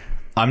like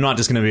I'm not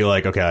just going to be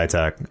like, okay, I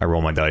attack, I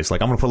roll my dice.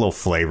 Like I'm going to put a little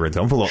flavor into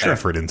it. I'm going to put a little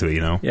effort into it,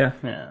 Yeah.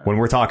 Yeah. When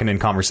we're talking in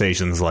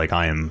conversations, like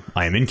I am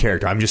in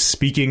character. I'm just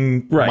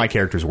speaking Right. my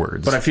character's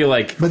words. But I feel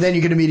like, But then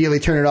you can immediately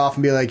turn it off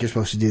and be like, you're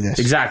supposed to do this.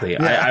 exactly,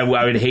 I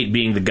would hate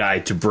being the guy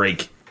to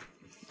break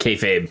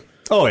kayfabe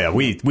oh yeah,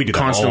 we do that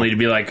constantly, all- to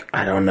be like,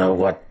 I don't know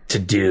what to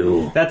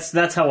do.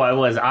 That's how I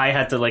was. I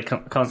had to like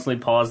constantly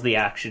pause the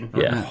action,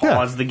 or Yeah.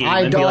 pause the game,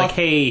 I and be doth- like,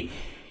 "Hey,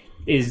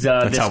 is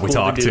That's this how we cool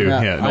talk to do?" too.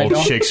 Yeah. Yeah, an I old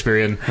don't-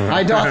 Shakespearean.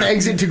 I doth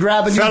exit to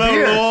grab a new Fellow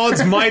beer.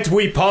 lords, might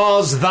we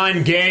pause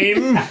thine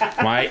game?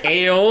 My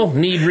ale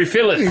need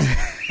refilleth.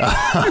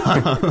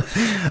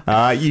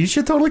 You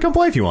should totally come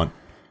play if you want.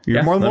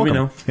 you're more than let me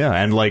welcome. Yeah,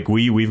 and like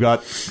we've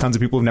got tons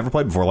of people who've never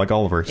played before, like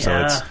Oliver. So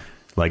Yeah. it's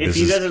like If this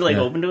you is guys are like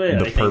open to it, the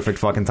I think perfect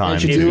fucking time. You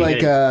should It'd do be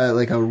like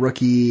a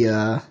rookie,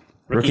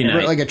 Rookie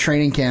night. like a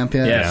training camp.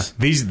 Yeah. Yeah,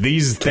 these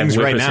things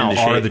whip right us now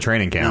into are shape. the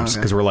training camps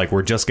Okay. because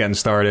we're just getting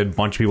started. A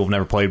bunch of people have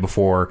never played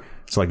before,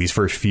 so like these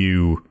first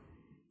few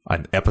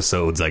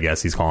episodes, I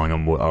guess he's calling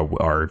them,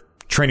 are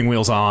training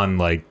wheels on.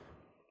 Like,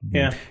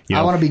 Yeah. you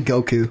know, I want to be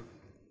Goku.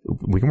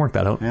 we can work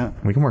that out. Yeah.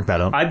 We can work that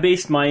out. I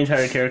based my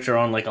entire character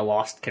on like a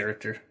Lost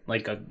character,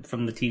 like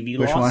from the TV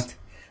Which Lost. one?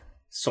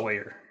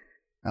 Sawyer.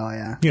 Oh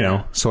yeah. You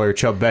know, Sawyer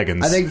Chubb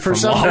Beggins. I think for from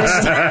some Lost.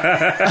 reason,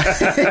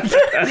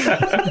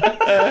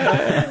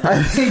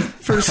 I think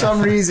for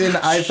some reason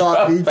I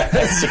thought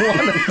because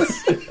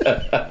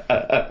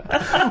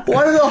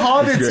one of the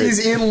hobbits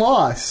is in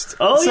Lost.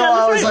 Oh so yeah,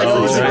 I was that's right. like,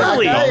 Oh, who's right. that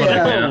really? guy?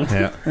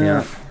 Yeah.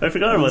 Yeah. I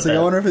forgot about like, that.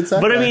 I wonder if it's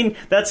that but I guy. mean,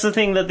 that's the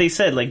thing that they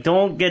said. Like,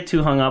 don't get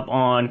too hung up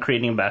on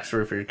creating a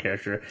backstory for your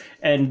character.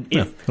 And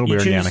if it'll be you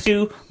choose organic.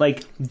 to,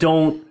 like,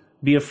 don't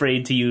be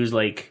afraid to use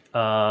like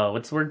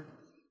what's the word?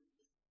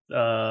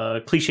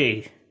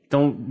 Cliche.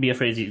 Don't be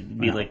afraid to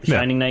be like the Yeah.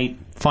 Shining Knight.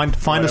 Find a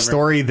Whatever.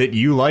 story that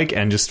you like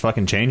and just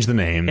fucking change the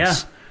names. Yeah,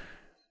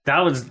 that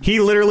was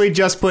He literally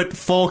just put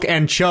Folk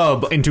and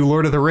Chubb into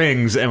Lord of the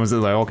Rings and was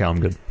like, okay,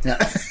 I'm good. Yeah.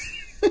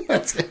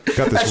 That's it. Got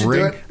That this should do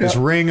ring, it. this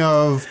Yeah. ring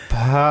of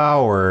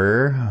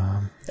power.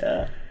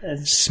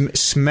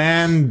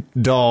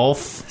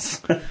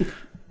 Smandolf.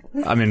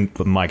 I mean,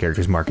 but my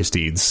character's Marcus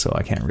Deeds, so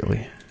I can't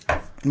really.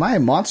 My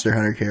Monster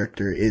Hunter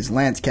character is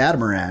Lance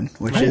Catamaran,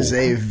 which is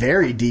a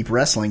very deep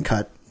wrestling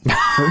cut. Yep.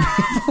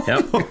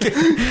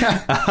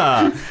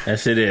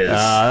 Yes, it is.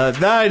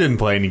 I didn't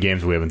play any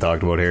games we haven't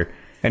talked about here.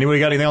 Anybody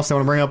got anything else they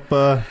want to bring up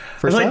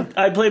first up?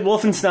 I played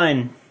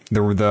Wolfenstein,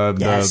 The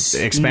Yes.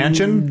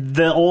 expansion?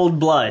 the Old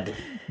Blood,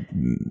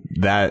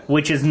 That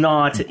which is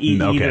not Okay.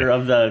 either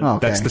of the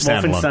Okay. That's the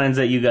standalone. Wolfensteins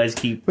that you guys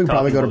keep. We can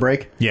probably talking go to about.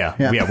 break. Yeah,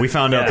 Yeah. yeah. We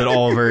found out Yeah. that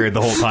Oliver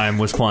the whole time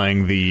was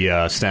playing the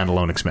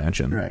standalone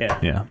expansion. Right. Yeah.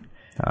 Yeah.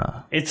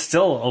 It's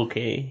still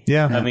okay.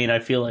 Yeah. I mean, I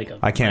feel like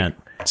I can't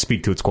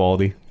speak to its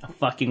quality. a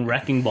fucking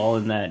wrecking ball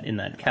in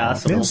that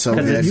castle feels so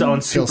because good. it's on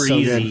Feels super so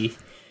easy.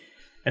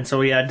 And so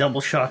we had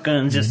double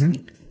shotguns, just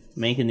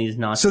making these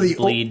Nazis So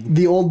bleed.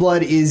 the Old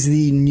Blood is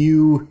the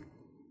new,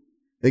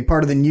 like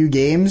part of the new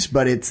games,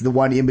 but it's the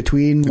one in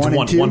between one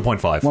and 2?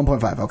 1.5.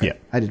 1.5, okay. Yeah.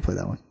 I did play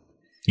that one.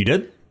 You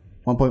did?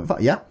 1.5,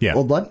 yeah? Yeah.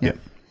 Old Blood? Yeah.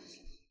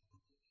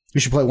 You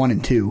should play 1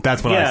 and 2.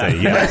 That's what Yeah. I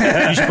say.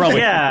 Yeah. You should probably.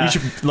 Yeah. You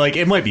should like.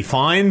 It might be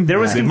fine. There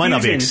was It might not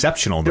be confusion.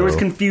 exceptional. There though. was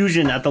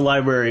confusion at the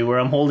library where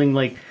I'm holding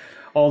like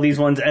all these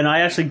ones, and I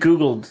actually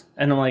Googled,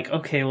 and I'm like,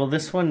 okay, well,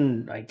 this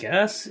one I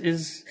guess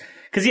is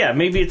because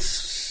maybe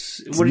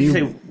it's what did you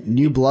say?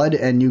 New Blood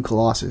and New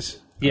Colossus.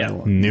 Yeah,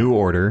 New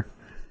Order,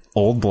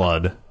 Old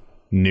Blood,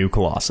 New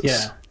Colossus.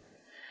 yeah.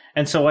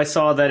 And so I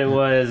saw that it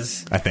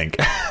was I think.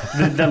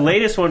 the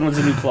latest one was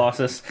the New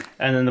Colossus,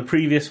 and then the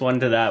previous one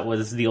to that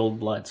was the Old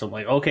Blood. So I'm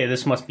like, okay,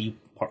 this must be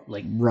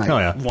like Right. Oh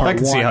yeah, I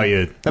can see one. how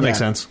you. That makes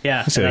Yeah. sense.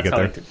 yeah. I see how you That's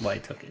get how there. why I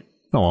took it.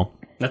 Oh well.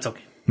 That's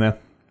okay. Yeah,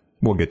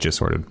 we'll get you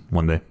sorted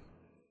one day.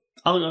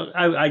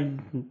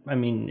 I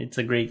mean, it's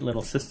a great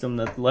little system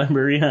that the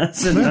library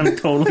has, and I'm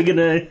totally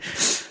gonna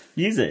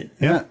use it.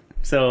 Yeah.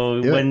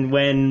 So Do it.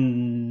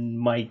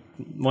 when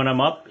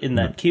I'm up in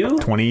that queue,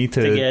 20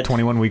 to get-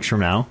 21 weeks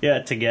from now.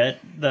 to get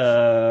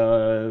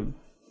the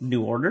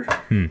New Order,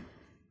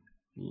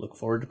 look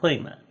forward to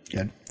playing that.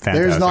 Good. Fantastic.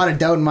 There's not a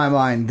doubt in my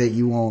mind that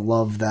you won't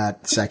love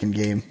that second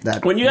game.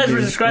 That When you guys were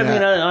describing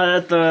yeah.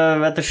 it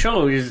at the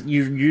show, you're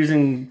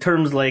using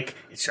terms like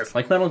it's just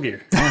like Metal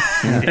Gear.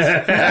 It's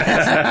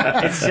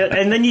just,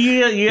 and then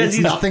you guys It's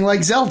use nothing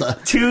like Zelda.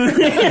 two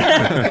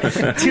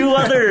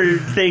other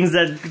things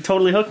that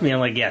totally hooked me. I'm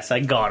like, yes, I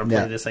gotta play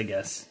Yeah. this. I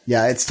guess.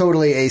 Yeah, it's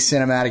totally a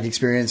cinematic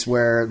experience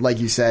where, like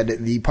you said,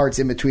 the parts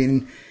in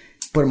between,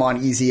 put them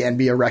on easy and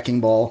be a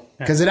wrecking ball.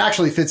 Because it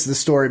actually fits the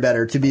story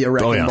better to be a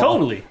wrecking yeah. ball.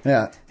 Totally.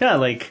 Yeah. Yeah,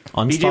 like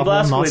BJ Unstoppable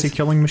Nazi Blazkowicz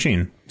killing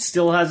machine.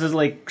 still has his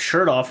like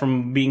shirt off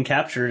from being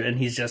captured, and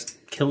he's just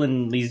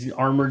killing these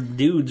armored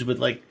dudes with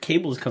like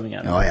cables coming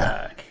out of their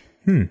yeah. back.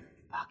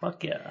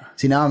 Fuck yeah.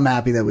 See, now I'm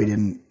happy that we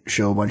didn't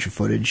show a bunch of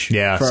footage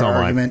Yeah, for so our am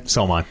I. argument.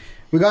 So am I.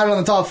 We got it on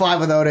the top 5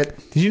 without it.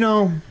 Did you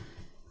know?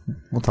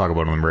 We'll talk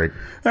about it on the break.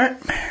 All right.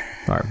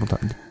 All right, we'll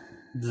talk. This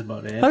is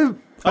about it.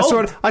 I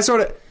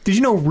sort of. Did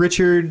you know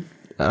Richard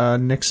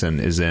Nixon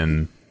is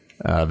in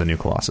the new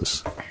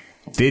Colossus?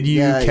 Did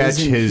you catch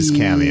isn't his he-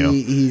 cameo?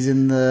 He's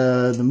in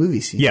the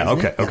movie scene. Yeah.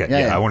 isn't Okay. he? Okay.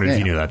 Yeah. I wondered if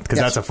you knew that because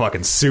Yes. that's a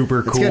fucking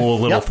super good. cool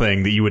little Yep.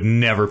 thing that you would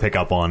never pick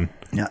up on.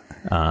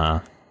 Yeah.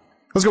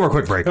 Let's go for a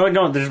quick break.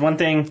 No, there's one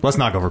thing. Let's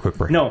not go for a quick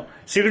break. No,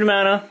 Secret of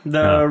Mana,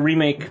 the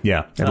remake.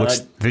 Yeah. It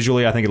looks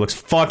visually. I think it looks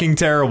fucking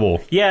terrible.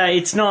 Yeah,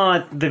 it's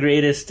not the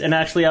greatest. And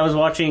actually, I was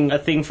watching a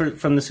thing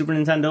from the Super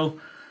Nintendo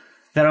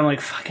that I'm like,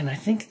 fucking, I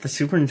think the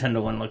Super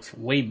Nintendo one looks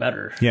way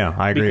better. Yeah,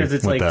 I agree because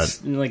it's with like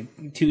that. like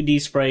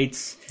 2D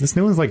sprites. This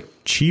new one's like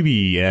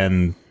chibi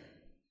and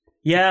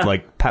Yeah,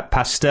 like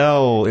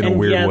pastel in a and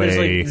weird yeah, way.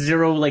 there's like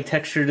zero like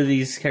texture to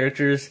these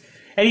characters.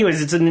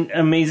 Anyways, it's an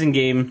amazing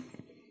game.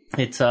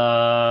 It's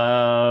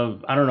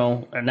I don't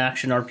know, an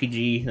action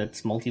RPG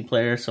that's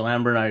multiplayer. So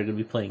Amber and I are going to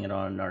be playing it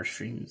on our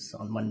streams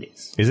on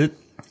Mondays. Is it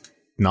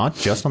not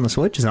just on the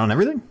Switch? Is it on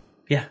everything?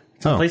 Yeah,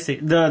 it's on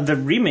PlayStation. The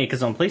remake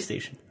is on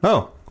PlayStation.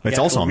 Oh, it's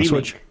The also actual on the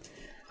remake. Switch.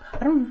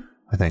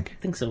 I I think.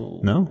 think so.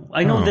 No?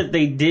 I know Oh. that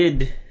they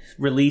did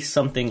release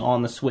something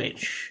on the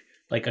Switch,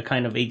 like a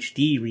kind of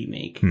HD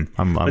remake. I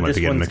but might this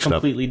be getting one's mixed up.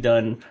 completely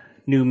done,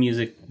 new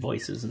music,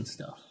 voices, and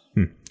stuff.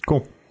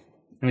 Cool.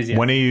 Yeah.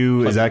 When are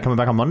you? Is that coming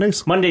back on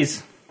Mondays?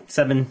 Mondays,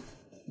 7.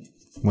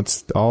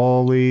 What's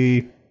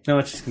Ollie? No,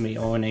 it's just gonna be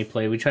O&A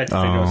play. We tried to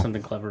figure out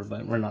something clever,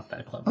 but we're not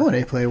that clever. Oh, an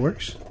A play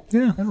works.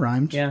 Yeah. That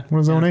rhymes. Yeah. What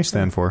does O&A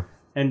stand for?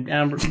 And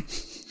Amber,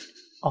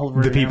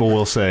 Oliver The and people Amber.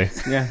 will say.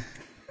 Yeah.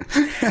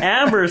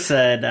 Amber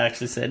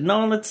actually said,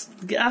 no, let's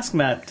ask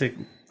Matt to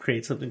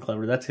create something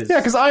clever. That's his. Yeah,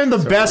 because I am the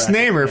best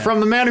racket, namer yeah. from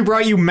the man who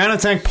brought you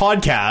Manitank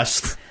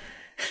podcast.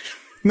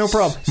 No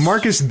problem.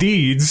 Marcus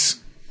Deeds.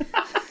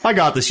 I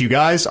got this, you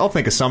guys. I'll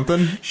think of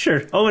something.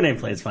 Sure. O&A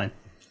play is fine.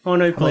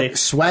 O&A play.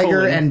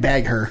 Swagger colon. and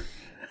bag her.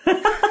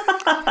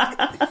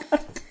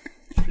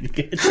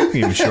 Good.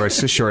 Even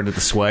shorten it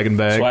to swag and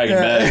bag. Swag and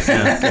bag.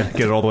 Yeah,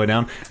 get it all the way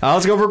down.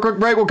 Let's go for a quick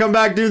break. We'll come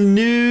back, do the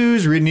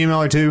news, read an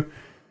email or two.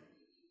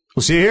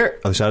 We'll see you here.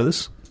 Other side of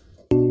this.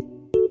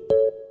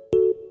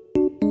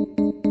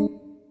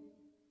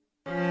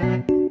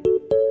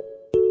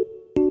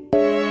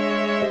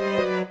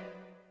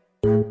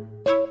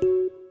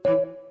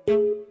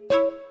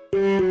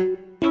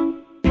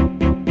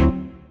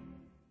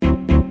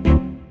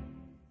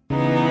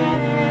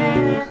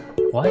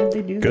 Why did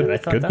they do Good, that? I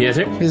thought good. that Yeah, was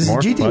sir. cool. Because More?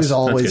 GT Less? was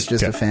always That's good.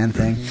 just a Okay. fan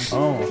thing.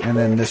 Oh. And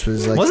then this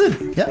was like... Was it?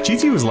 Yeah.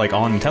 GT was like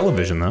on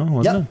television though,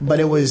 wasn't Yep,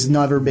 but it was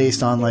never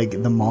based on like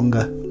the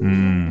manga.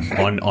 it?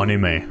 On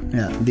anime.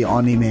 Yeah, the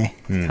anime.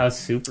 How's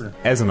Super?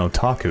 As an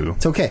otaku.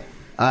 It's okay.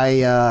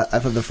 I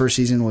thought the first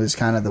season was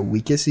kind of the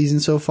weakest season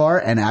so far,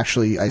 and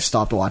actually I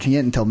stopped watching it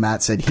until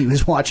Matt said he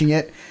was watching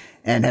it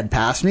and had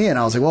passed me, and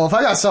I was like, well, if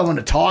I got someone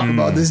to talk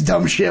about this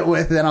dumb shit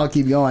with, then I'll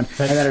keep going.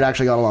 And then it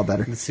actually got a lot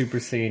better. The Super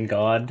Saiyan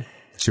God.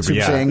 Super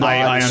Saiyan God,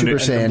 I Super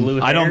Saiyan. Blue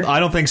I hair.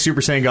 don't think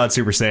Super Saiyan God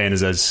Super Saiyan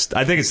is as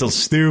I think it's still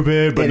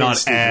stupid, but It not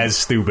is stupid. as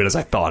stupid as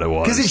I thought it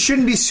was. Because it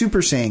shouldn't be Super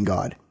Saiyan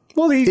God.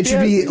 well, It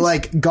should be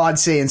like God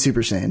Saiyan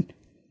Super Saiyan.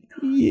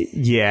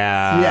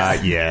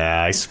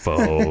 yeah, I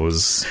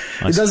suppose.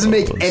 It doesn't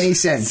make any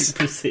sense.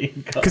 Super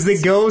Saiyan God. because they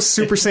go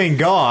Super Saiyan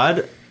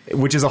God,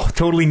 which is a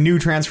totally new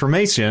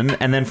transformation,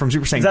 and then from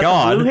Super Saiyan that the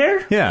God, blue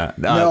hair? yeah,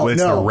 No,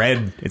 it's no. the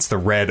red. It's the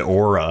red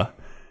aura.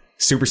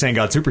 Super Saiyan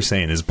God Super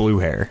Saiyan is blue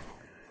hair,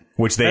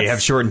 which they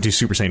have shortened to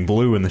Super Saiyan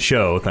Blue in the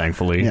show,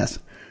 thankfully. Yes.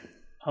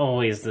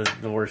 Always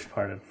the worst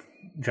part of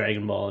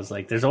Dragon Ball is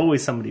like there's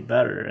always somebody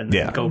better, and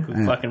then Yeah.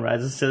 Goku fucking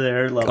rises to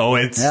their level. Oh,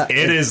 Yeah,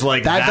 it is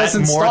like that that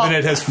doesn't more stop. than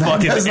it has That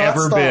fucking does not ever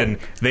stop. been.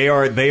 They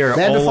are They had,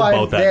 all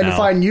about they that had now. to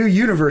find new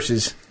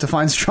universes to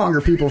find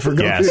stronger people for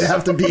Goku Yes. to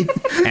have to beat.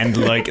 And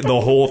like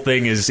the whole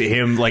thing is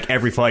him like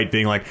every fight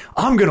being like,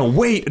 I'm gonna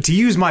wait to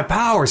use my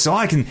power so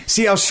I can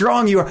see how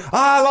strong you are.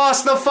 I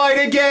lost the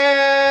fight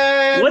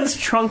again. What's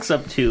Trunks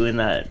up to in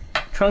that?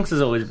 Trunks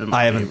has always been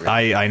my I haven't. favorite.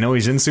 I know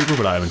he's in Super,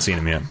 but I haven't seen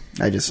him yet.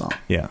 I just saw him.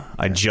 Yeah,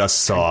 I just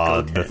saw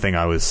Goten. the thing.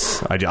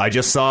 I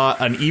just saw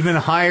an even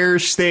higher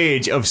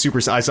stage of Super.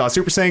 I saw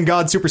Super Saiyan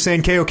God, Super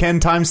Saiyan Kaioken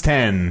times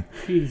 10.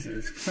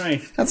 Jesus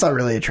Christ. That's not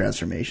really a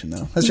transformation,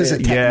 though. That's just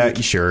a Yeah,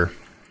 technique. sure.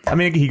 I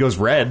mean, he goes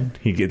red.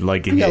 He get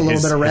like got a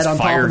little bit of red his on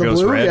top fire of the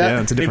goes blue, red.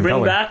 yeah. It's a They different bring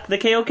color. back the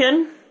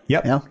Kaioken?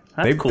 Yep. Yeah.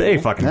 They That's cool. they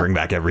fucking bring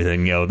back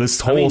everything.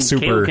 This whole I mean,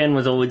 super. Kaioken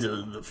was always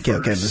the first.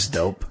 Kaioken was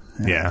dope.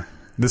 Yeah.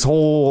 This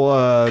whole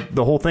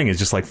the whole thing is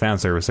just like fan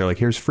service. They're like,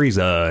 here's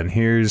Frieza and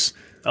here's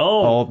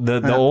all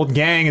the old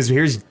gang is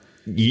here's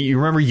you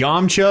remember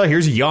Yamcha?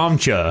 Here's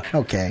Yamcha.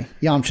 Okay.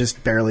 Yamcha's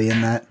barely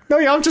in that. No,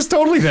 Yamcha's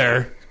totally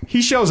there.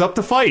 He shows up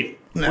to fight.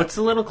 What's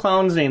the little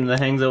clown's name that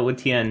hangs out with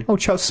Tien? Oh,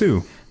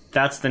 Chaozu.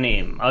 That's the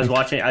name.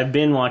 I've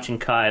been watching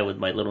Kai with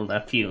my little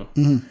nephew.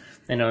 Mm-hmm.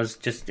 And I was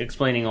just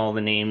explaining all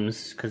the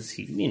names because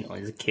he's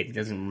a kid, he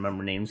doesn't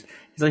remember names.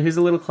 He's like, who's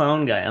the little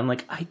clown guy? I'm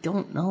like, I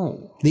don't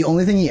know. The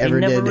only thing he ever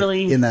never did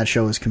really- in that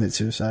show was commit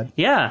suicide.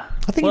 Yeah.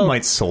 I think he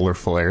might solar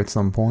flare at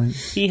some point.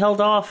 He held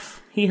off.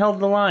 He held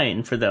the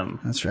line for them.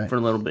 That's right. For a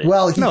little bit.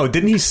 Well, No,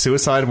 didn't he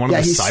suicide one of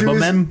the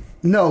Cybermen?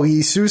 No,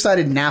 he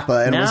suicided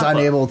Nappa and was Nappa.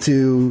 unable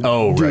to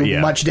Oh, do right,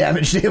 yeah. much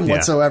damage to him Yeah.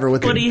 whatsoever.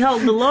 With but him. he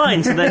held the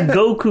line so that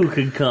Goku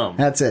could come.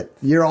 That's it.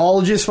 You're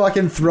all just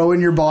fucking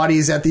throwing your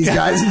bodies at these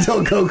guys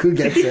until Goku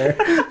gets there.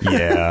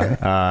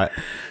 Yeah.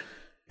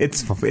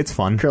 It's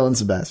fun. Krillin's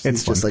the best. It's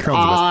He's just fun. like,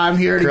 Krillin's the best. I'm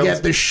here to Krillin's-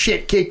 get the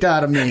shit kicked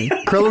out of me.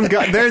 Krillin's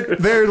got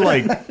they're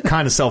like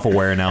kind of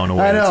self-aware now in a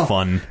way I know. that's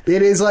fun.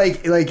 It is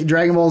like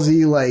Dragon Ball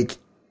Z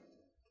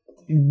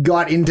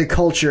got into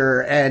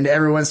culture and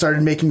everyone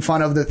started making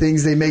fun of the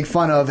things they make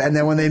fun of, and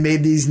then when they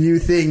made these new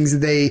things,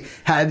 they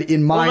had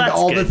in mind that's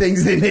all the good.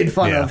 things they made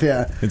fun of.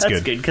 Yeah. It's That's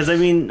good. good because I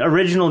mean,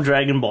 original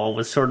Dragon Ball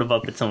was sort of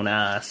up its own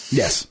ass.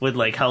 Yes. with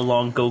like how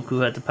long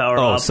Goku had to power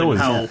Oh, up so and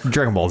is how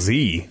Dragon Ball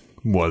Z.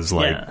 was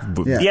like...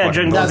 Yeah,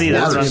 Dragon Ball Z,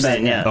 that's what I'm That's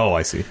saying, yeah. Oh,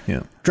 I see.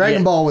 Yeah.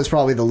 Dragon Ball was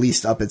probably the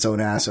least up its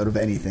own ass out of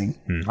anything.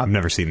 I've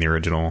never seen the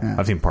original.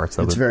 I've seen parts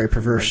of It's it. very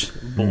perverse.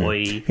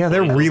 Boy. Yeah,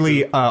 they're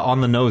really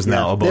on the nose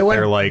now about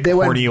their like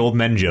horny old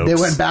men jokes. They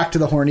went back to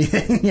the horny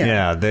thing.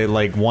 Yeah, they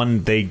like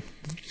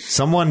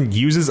someone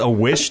uses a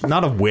wish,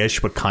 not a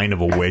wish, but kind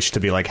of a wish to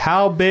be like,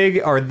 how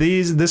big are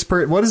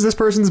what is this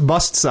person's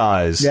bust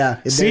size?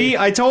 Yeah. See,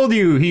 I told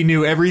you he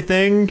knew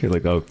everything. You're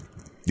like, oh,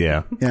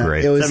 yeah,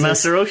 great. It was Is that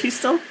Master Roshi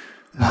still?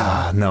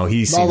 No,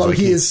 he seems although like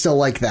he is still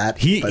like that.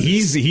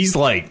 He's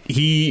like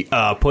he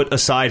put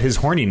aside his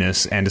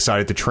horniness and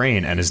decided to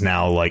train and is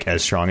now like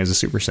as strong as a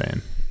Super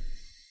Saiyan.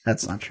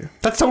 That's not true.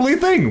 That's totally a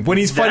thing when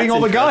he's fighting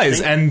all the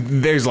guys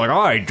and there's like,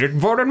 I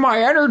devoted my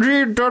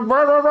energy to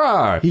blah, blah,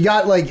 blah. He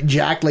got like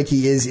jacked like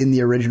he is in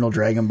the original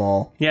Dragon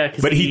Ball. Yeah,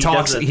 because But he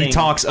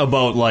talks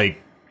about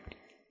like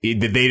he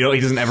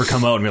doesn't ever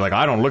come out and be like,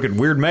 I don't look at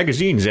weird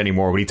magazines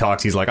anymore. When he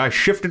talks, he's like, I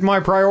shifted my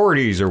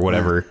priorities or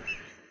whatever.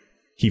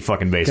 He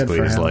fucking basically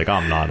is like,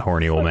 I'm not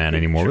horny old man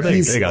anymore. But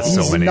they got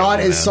so many. He's not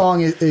as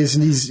strong as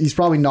he's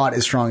probably not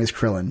as strong as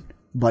Krillin,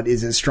 but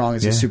is as strong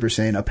as a Super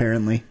Saiyan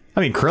apparently. I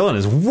mean, Krillin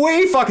is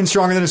way fucking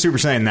stronger than a Super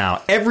Saiyan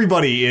now.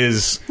 Everybody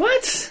is.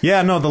 What?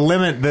 Yeah, no, the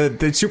limit,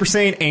 the Super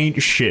Saiyan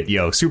ain't shit,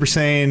 yo. Super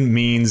Saiyan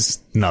means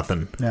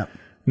nothing. Yeah.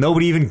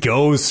 Nobody even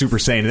goes Super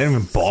Saiyan. They don't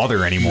even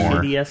bother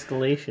anymore.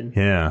 De-escalation.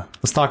 Yeah.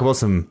 Let's talk about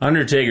some...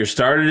 Undertaker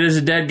started as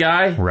a dead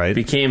guy, right?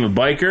 Became a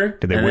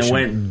biker, and then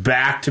went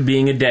back to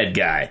being a dead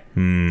guy.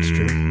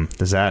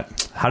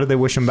 How did they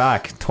wish him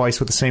back twice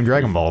with the same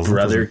Dragon Balls?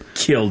 Brother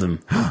killed him.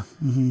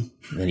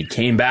 Then he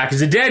came back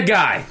as a dead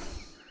guy.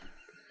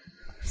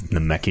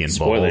 Namekian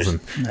balls.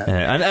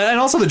 And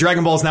also the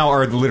Dragon Balls now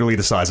are literally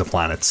the size of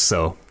planets,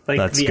 so like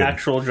that's the good.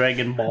 actual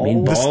Dragon Ball. I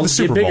mean, balls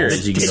the get bigger balls.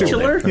 as you get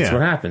older. That's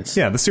what happens.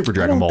 Yeah, the Super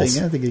Dragon Balls.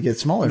 I think it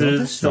gets smaller.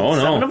 There's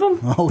seven of them?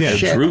 Oh, yeah,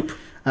 shit. Droop.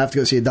 I have to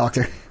go see a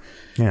doctor.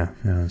 Yeah,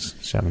 it's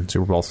 7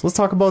 Super Balls. Let's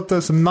talk about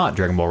some not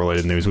Dragon Ball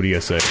related news. What do you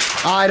guys say?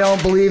 I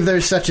don't believe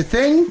there's such a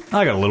thing,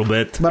 I got a little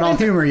bit. but I'll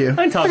humor you.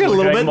 I talk I got a about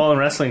little Dragon bit. Ball and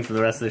wrestling for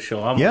the rest of the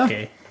show. I'm Yeah.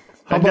 okay.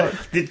 How about...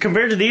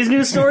 Compared to these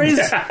news stories?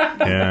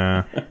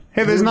 Yeah.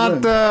 Hey, there's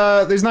not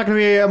going to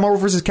be a Marvel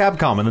vs.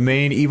 Capcom in the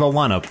main EVO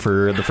lineup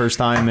for the first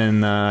time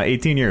in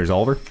 18 years,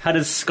 Oliver. How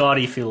does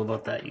Scotty feel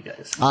about that, you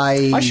guys?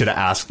 I should have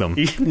asked him.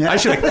 I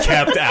should have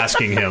kept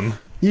asking him.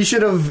 You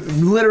should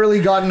have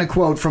literally gotten a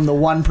quote from the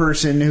one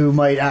person who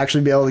might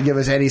actually be able to give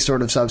us any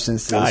sort of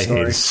substance to the I story.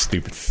 hate his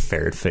stupid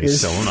ferret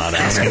face, so I'm not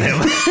asking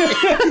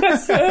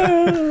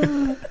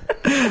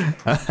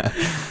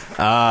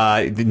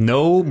him.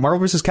 No Marvel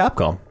vs.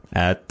 Capcom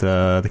at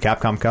the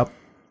Capcom Cup.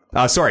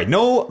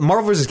 No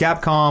Marvel vs.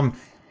 Capcom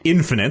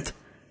Infinite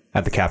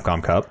at the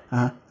Capcom Cup.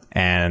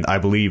 And I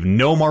believe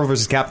no Marvel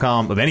vs.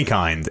 Capcom of any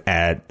kind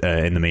at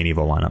in the main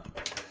EVO lineup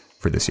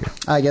for this year.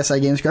 I guess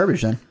that game's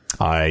garbage then.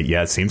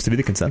 Yeah, it seems to be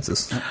the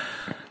consensus.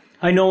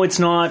 I know it's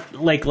not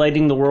like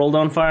lighting the world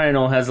on fire. I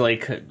know it has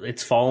like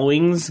its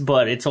followings,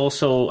 but it's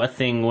also a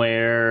thing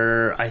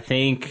where I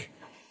think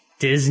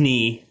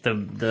Disney,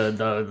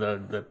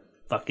 the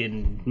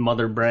fucking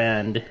mother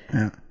brand,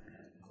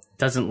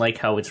 doesn't like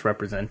how it's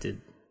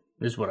represented.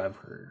 Is what I've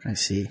heard. I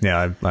see.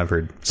 Yeah, I've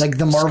heard. Like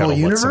the Marvel scuttlebutt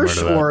universe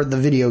similar to that. or the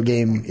video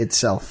game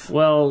itself?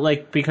 Well,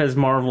 like because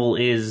Marvel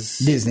is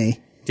Disney.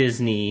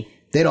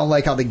 They don't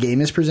like how the game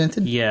is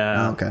presented?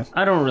 Yeah. Oh, okay.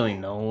 I don't really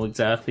know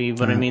exactly,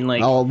 but I mean,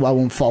 like... I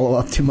won't follow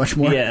up too much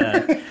more. Yeah.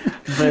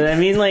 But I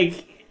mean,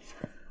 like...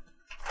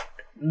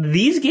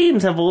 These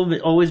games have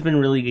always been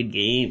really good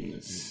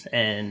games,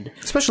 and...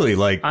 Especially,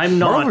 like,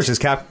 Marvel vs.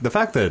 the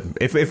fact that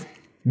if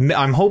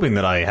I'm hoping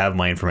that I have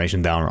my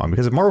information down wrong,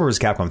 because if Marvel vs.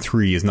 Capcom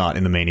 3 is not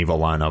in the main EVO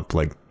lineup,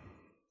 like,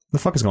 the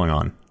fuck is going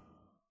on?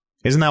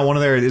 Isn't that one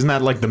of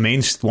like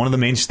one of the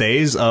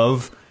mainstays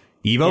of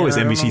EVO is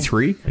NBC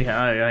 3?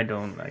 Yeah, I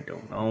don't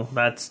know.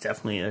 That's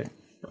definitely a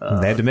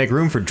they had to make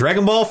room for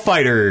Dragon Ball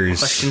FighterZ.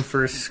 question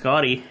for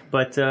Scotty.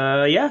 But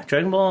yeah,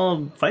 Dragon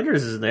Ball FighterZ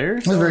is there.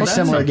 Those are very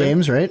similar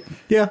games, right?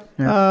 Yeah.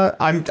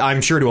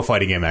 I'm sure to a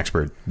fighting game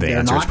expert, the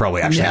answer is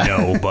probably actually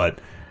no, but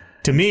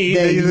to me,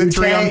 the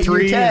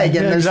 3-on-3 tag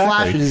and there's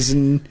flashes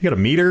and you got a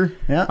meter.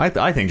 Yeah.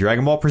 I think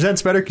Dragon Ball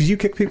presents better because you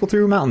kick people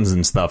through mountains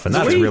and stuff, and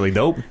that's really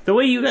dope. The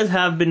way you guys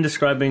have been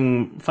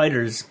describing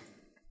FighterZ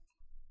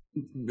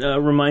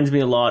reminds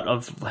me a lot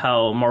of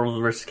how Marvel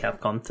vs.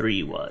 Capcom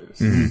 3 was.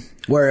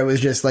 Mm-hmm. Where it was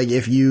just like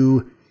if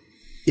you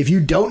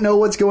don't know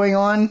what's going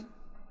on,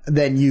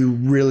 then you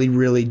really,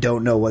 really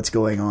don't know what's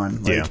going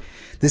on. Like,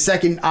 the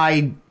second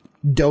I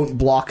don't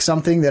block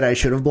something that I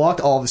should have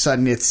blocked, all of a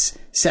sudden it's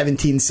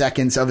 17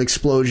 seconds of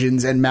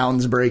explosions and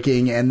mountains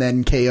breaking, and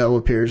then KO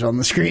appears on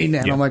the screen,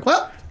 and I'm like,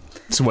 well,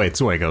 it's the way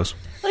it goes.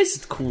 At least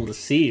it's cool to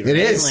see, right? It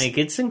is. Like,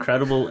 it's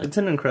incredible. It's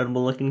an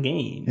incredible looking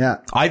game. Yeah.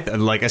 I bet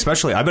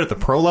at the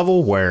pro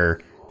level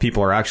where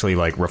people are actually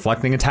like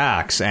reflecting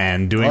attacks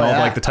and doing all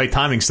like the tight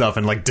timing stuff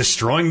and like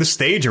destroying the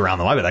stage around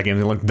them. I bet that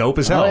game look dope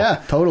as hell. Oh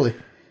yeah, totally.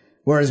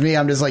 Whereas me,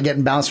 I'm just like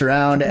getting bounced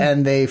around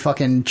and they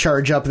fucking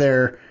charge up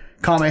their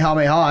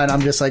Kamehameha and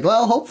I'm just like,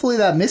 well, hopefully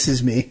that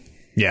misses me.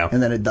 Yeah.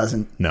 And then it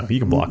doesn't. No, you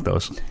can block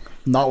those.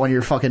 Not when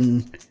you're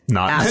fucking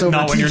ass over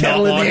not when tea you're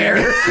kettle not in the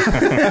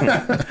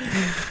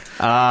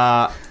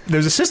air.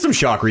 There's a System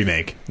Shock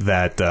remake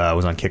that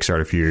was on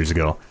Kickstarter a few years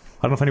ago.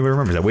 I don't know if anybody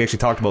remembers that. We actually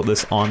talked about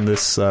this on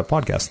this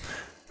podcast.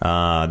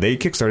 They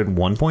kickstarted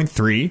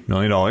 $1.3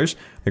 million.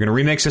 They're going to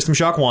remake System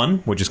Shock 1,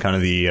 which is kind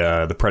of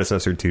the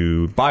predecessor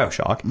to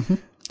BioShock,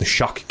 the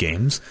Shock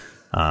games.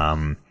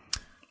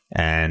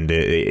 And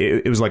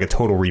it was like a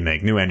total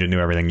remake. New engine, new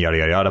everything, yada,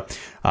 yada,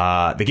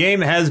 yada. The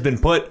game has been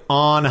put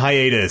on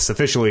hiatus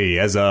officially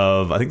as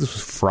of, I think this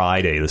was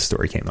Friday this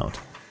story came out.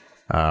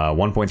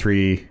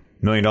 $1.3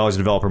 million of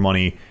developer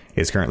money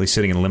is currently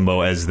sitting in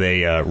limbo as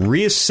they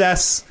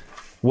reassess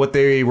what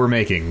they were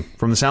making.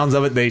 From the sounds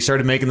of it, they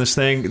started making this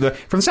thing.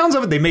 From the sounds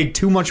of it, they made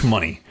too much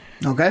money.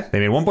 Okay. They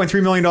made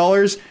 $1.3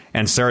 million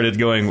and started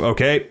going,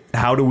 okay,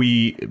 how do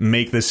we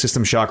make this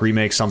System Shock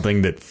remake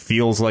something that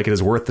feels like it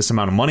is worth this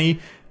amount of money?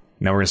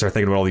 Now we're going to start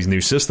thinking about all these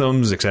new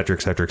systems, et cetera,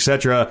 et cetera, et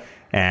cetera.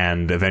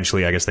 And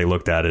eventually, I guess they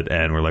looked at it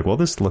and were like, well,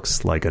 this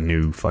looks like a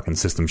new fucking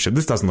System Shock.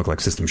 This doesn't look like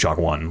System Shock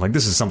 1. Like,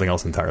 this is something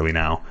else entirely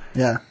now.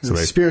 Yeah. So a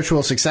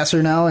spiritual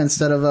successor now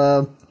instead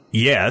of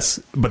Yes,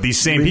 but these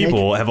same remake?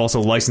 people have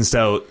also licensed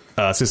out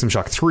System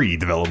Shock 3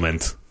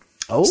 development.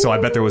 Oh. So I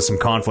bet there was some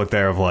conflict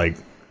there of like,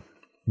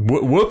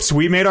 whoops,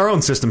 we made our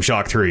own System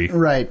Shock 3.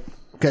 Right.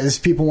 Because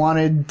people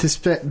wanted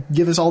to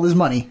give us all this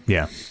money.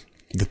 Yeah.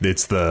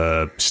 It's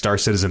the Star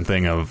Citizen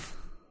thing of,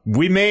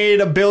 we made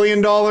 $1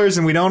 billion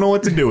and we don't know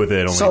what to do with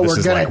it. Only So this we're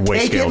is gonna like way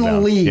take it scaled and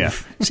down. leave. Yeah.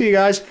 See you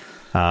guys.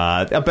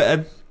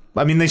 I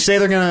mean, they say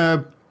they're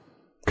going to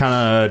kind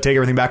of take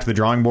everything back to the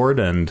drawing board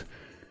and...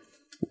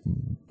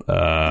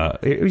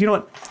 you know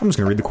what? I'm just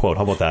going to read the quote.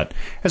 How about that?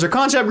 As our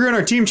concept grew and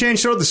our team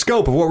changed, so did the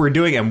scope of what we were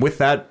doing, and with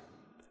that,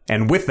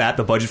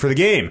 the budget for the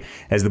game.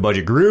 As the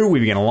budget grew, we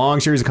began a long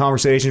series of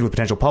conversations with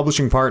potential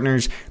publishing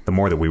partners. The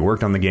more that we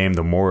worked on the game,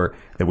 the more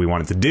that we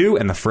wanted to do,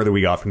 and the further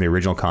we got from the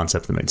original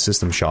concept that made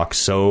System Shock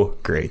so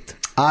great.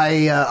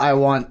 I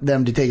want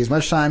them to take as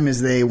much time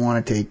as they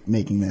want to take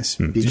making this.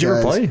 Did you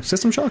ever play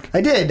System Shock?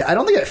 I did. I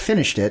don't think I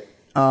finished it.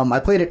 I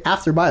played it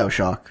after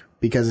BioShock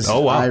because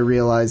I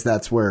realized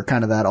that's where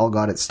kind of that all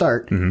got its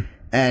start.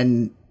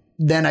 And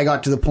then I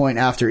got to the point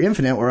after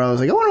Infinite where I was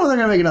like, I wonder when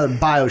they're going to make another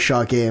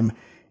BioShock game.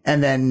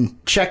 And then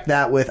check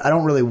that with, I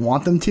don't really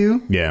want them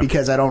to.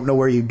 Because I don't know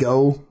where you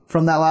go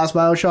from that last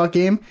BioShock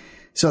game.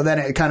 So then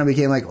it kind of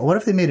became like, what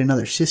if they made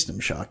another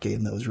System Shock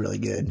game that was really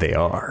good? They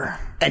are.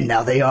 And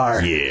now they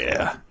are.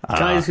 Yeah.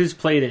 Guys who's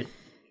played it.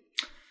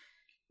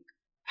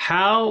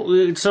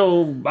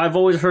 So I've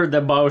always heard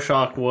that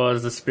BioShock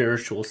was the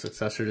spiritual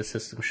successor to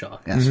System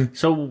Shock. Yes.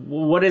 So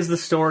what is the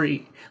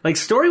story? Like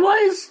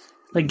story-wise?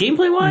 Like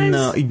gameplay-wise?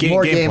 No,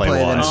 More gameplay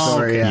than wise.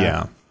 story, yeah.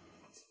 Yeah.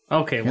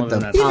 Okay, well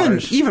then the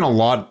that's... Even a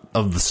lot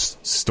of the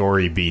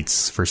story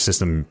beats for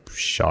System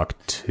Shock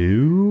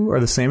 2 are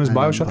the same as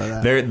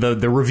BioShock.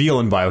 The reveal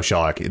in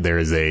BioShock, there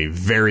is a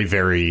very,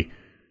 very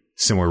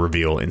similar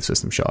reveal in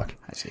System Shock.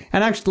 I see.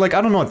 And actually, like,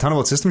 I don't know a ton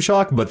about System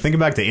Shock, but thinking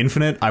back to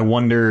Infinite, I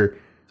wonder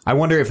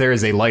if there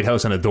is a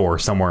lighthouse and a door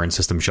somewhere in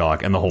System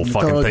Shock, and the whole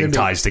fucking totally thing could be.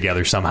 ties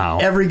together somehow.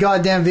 Every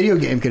goddamn video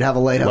game could have a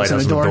lighthouse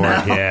and a door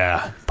now.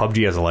 Yeah.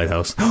 PUBG has a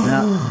lighthouse.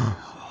 Yeah.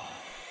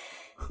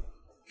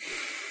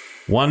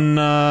 One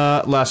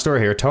last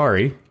story here.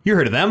 Atari. You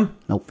heard of them?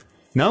 Nope.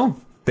 No?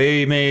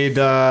 They made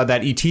that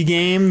ET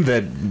game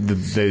that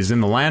is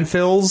in the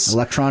landfills.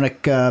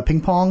 Electronic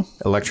ping pong.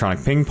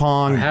 Electronic ping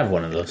pong. I have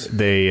one of those.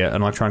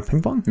 An electronic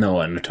ping pong?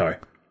 No, an Atari.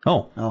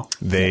 Oh.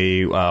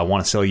 They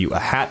want to sell you a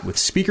hat with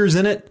speakers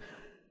in it.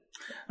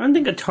 I don't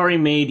think Atari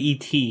made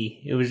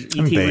E.T. It was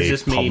E.T. was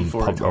just made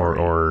for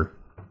Atari.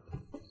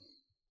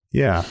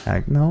 Yeah. I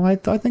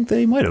think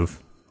they might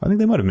have. I think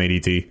they might have made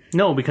E.T.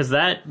 No, because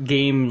that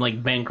game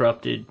like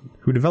bankrupted.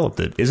 Who developed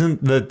it?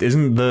 Isn't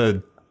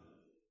the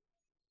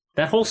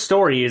That whole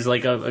story is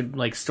like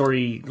a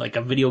story, like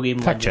a video game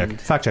fact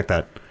legend. check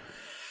that.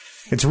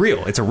 It's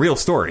real. It's a real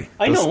story.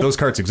 I know those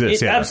carts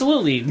exist. Yeah,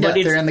 absolutely. But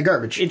they're in the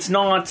garbage. It's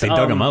not. They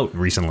dug them out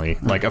recently,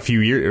 like a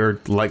few years,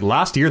 or like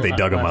last year. They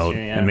dug them out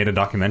and made a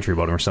documentary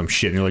about them or some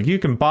shit. And you're like, you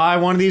can buy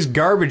one of these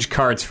garbage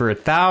carts for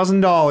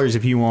 $1,000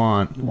 if you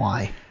want.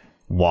 Why?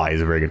 Why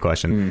is a very good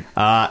question.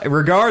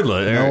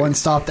 Regardless, No one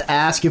stopped to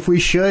ask if we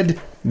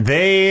should.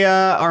 they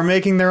are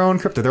making their own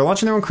crypto. They're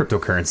launching their own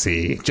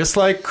cryptocurrency, just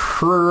like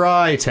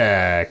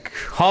Crytek.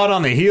 Hot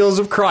on the heels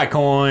of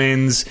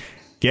Crycoins.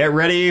 Get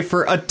ready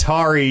for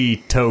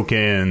Atari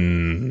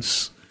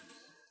tokens.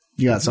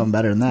 You got something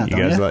better than that, You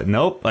don't guys you? like,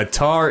 nope.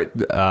 Atari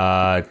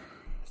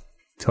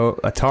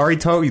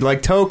you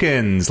like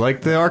tokens,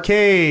 like the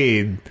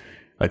arcade.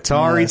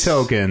 Atari Yes.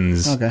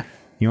 tokens. Okay.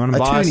 You want to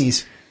buy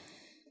Toonies.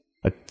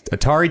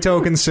 Atari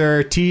tokens,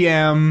 sir.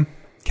 TM,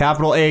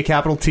 capital A,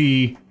 capital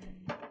T.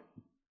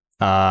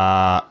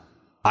 I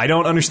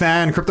don't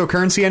understand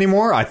cryptocurrency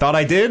anymore. I thought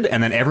I did,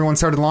 and then everyone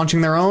started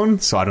launching their own,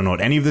 so I don't know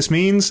what any of this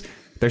means.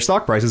 Their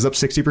stock price is up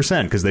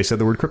 60% because they said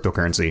the word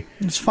cryptocurrency.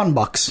 It's fun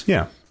bucks.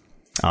 Yeah.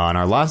 On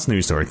our last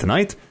news story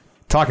tonight,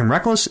 Talking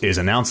Reckless is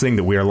announcing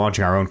that we are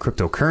launching our own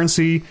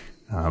cryptocurrency.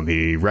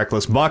 The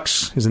Reckless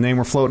Bucks is the name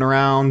we're floating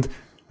around.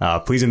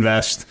 Please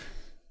invest.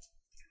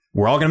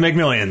 We're all gonna make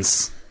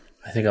millions.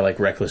 I think I like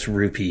Reckless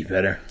Rupee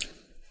better.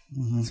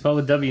 Spelled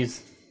with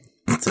W's.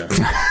 It's a,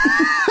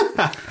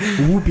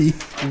 Whoopee.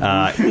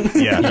 Yeah,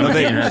 you know no, what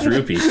they- game has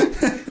rupees?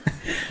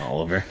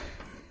 Oliver.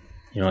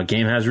 You know what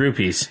game has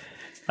rupees?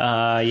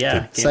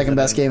 Yeah. Second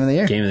best game of the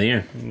year. Game of the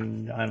year.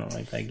 I don't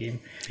like that game.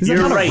 is that You're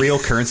not right. a real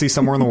currency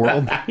somewhere in the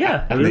world?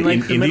 Yeah. I In mean,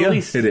 like the India? Middle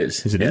East. It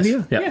is. Is it Yes.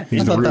 India? Yeah.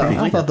 Yeah. I thought,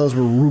 I thought those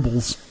were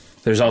rubles.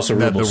 There's also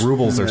The rubles.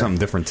 rubles are something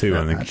different too.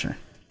 I think. Not sure.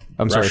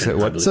 I'm sorry. Russian, say I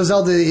what? believe. So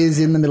Zelda is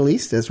in the Middle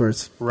East. That's where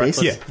it's based.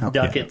 Reckless Yeah.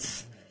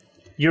 Ducats.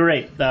 You're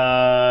right.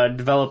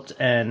 Developed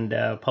and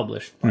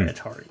published by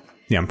Atari.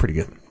 Yeah, I'm pretty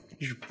good.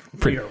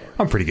 Pretty.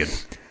 I'm pretty good.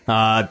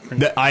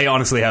 I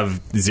honestly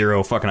have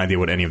zero fucking idea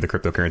what any of the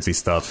cryptocurrency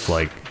stuff.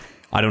 Like,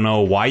 I don't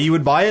know why you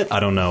would buy it. I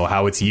don't know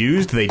how it's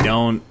used. They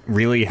don't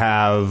really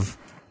have.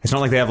 It's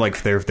not like they have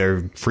like their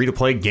free to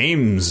play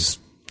games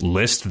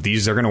list.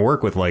 These are going to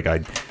work with. Like, I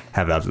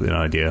have absolutely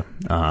no idea.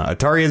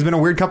 Atari has been a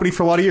weird company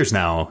for a lot of years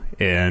now,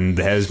 and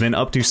has been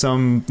up to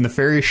some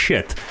nefarious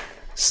shit.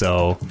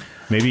 So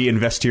maybe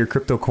invest your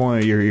crypto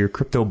coin, your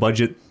crypto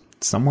budget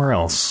somewhere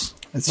else.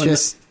 It's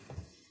just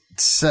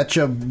such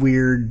a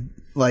weird,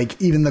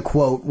 like, even the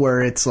quote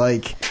where it's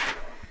like,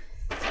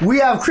 we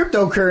have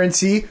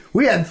cryptocurrency,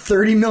 we had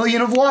 30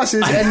 million of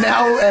losses and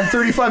now and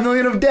 35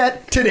 million of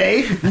debt.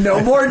 Today,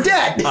 no more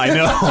debt. I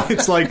know.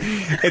 It's like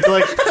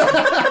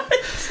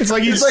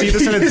you see like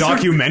this in a he's-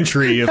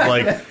 documentary of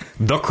like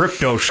the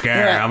crypto scam,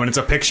 Yeah. and it's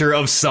a picture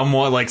of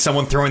someone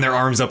throwing their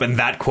arms up and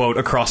that quote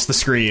across the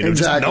screen. It's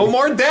just, Exactly. no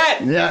more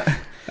debt.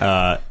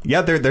 Yeah.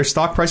 Yeah, their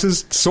stock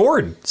prices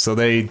soared, so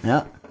they,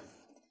 Yeah.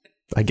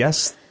 I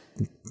guess,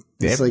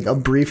 It's like a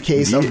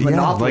briefcase of Yeah,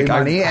 Monopoly like,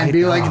 money I- and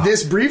be like,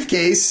 this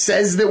briefcase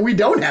says that we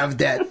don't have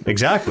debt.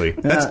 exactly.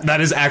 That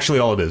is actually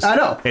all it is. I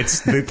know. It's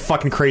the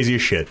fucking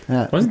craziest shit.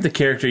 Wasn't the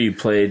character you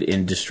played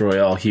in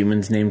Destroy All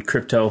Humans named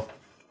Crypto?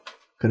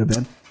 Could have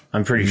been.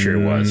 I'm pretty sure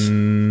it was.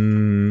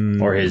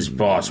 Or his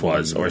boss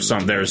was. Or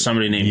there was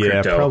somebody named Yeah,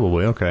 Crypto.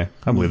 probably. Okay,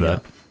 I believe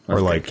that. That was Or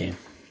a like great game.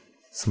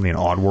 somebody in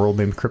Oddworld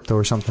named Crypto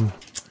or something.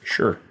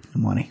 Sure.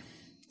 Money.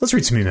 Let's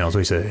read some emails, what do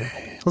you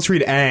say? Let's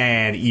read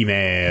an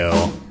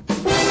email.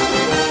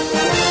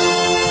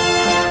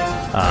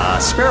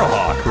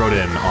 Sparrowhawk wrote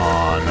in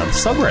on the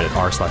subreddit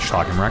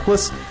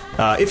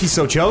r/TalkingReckless. If he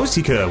so chose,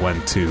 he could have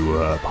went to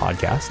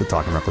podcast at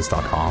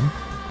talkingreckless.com.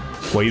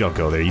 Well, you don't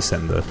go there. You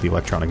send the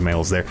electronic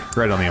mails there.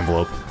 Right on the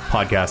envelope.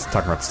 Podcast at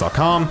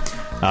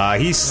talkingreckless.com.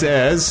 He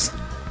says,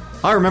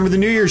 I remember the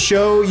New Year's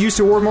show used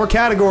to award more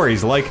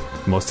categories, like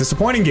most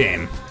disappointing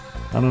game.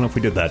 I don't know if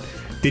we did that.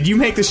 Did you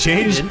make this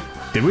change?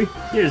 Did we?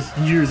 Years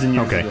and years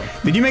Okay. ago.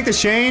 Did you make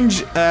this change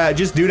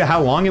just due to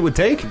how long it would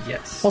take?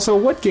 Yes. Also,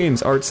 what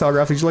games, art, style,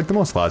 graphics did you like the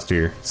most last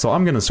year? So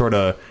I'm going to sort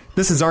of...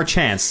 This is our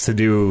chance to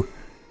do...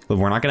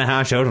 We're not going to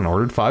hash out an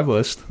ordered 5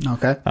 list.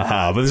 Okay.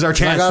 But this is our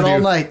chance got to do... all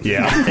night.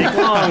 Yeah. Take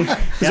long.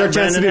 This is our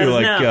chance to do,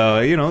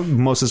 like,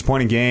 most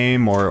disappointing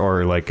game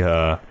or like,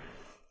 kind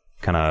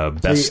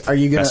of best... are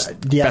you gonna-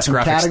 best, do you have best some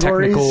graphics,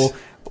 categories? technical...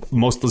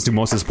 Let's do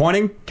most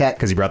disappointing. Okay.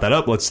 Because you brought that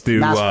up. Let's do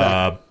Mass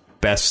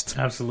Effect. best...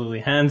 Absolutely.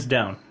 Hands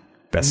down.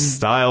 Best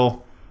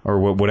style, or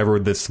whatever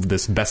this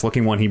best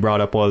looking one he brought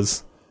up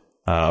was.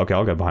 Okay,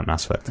 I'll go behind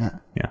Mass Effect.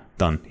 Yeah,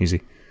 done. Easy.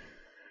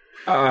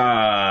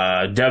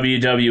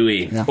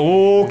 WWE.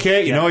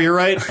 Okay, you know, you're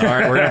right. All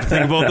right, we're going to have to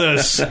think about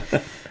this.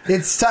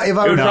 It's tough. If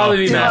I It would were- probably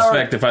be if Mass I were-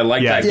 Effect if I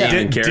liked Yeah, that game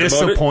and cared about it.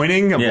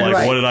 disappointing. Of Yeah. like,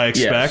 Right. what did I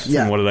expect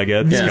Yeah. and what did I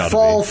get? It's The gotta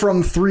fall be.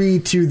 from 3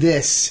 to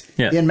this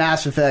Yeah. in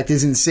Mass Effect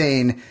is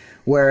insane.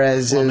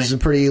 Whereas it was a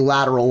pretty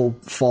lateral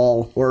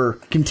fall or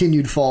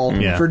continued fall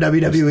Yeah. for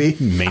WWE.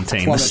 Maintain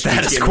the Plummet.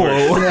 status Getting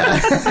quo.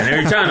 worse. And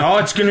every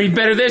time, it's going to be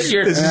better this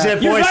year. This is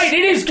it, You're boys. right, it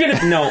is going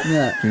to... No,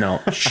 Yeah.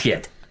 no,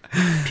 shit.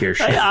 Pure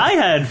shit. I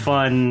had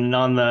fun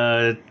on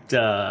the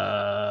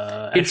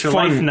It's Extra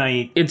fun. Life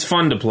night. It's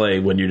fun to play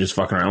when you're just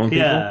fucking around with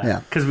people. Yeah. Yeah.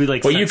 Because we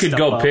like Well, set you could stuff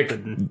go up pick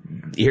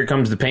and Here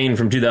Comes the Pain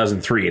from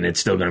 2003, and it's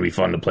still going to be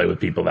fun to play with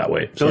people that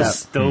way. So,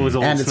 those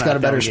old And it's got a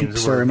better SmackDown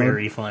games story were mode.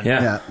 very fun.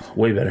 yeah, Yeah.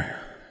 way better.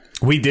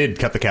 We did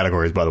cut the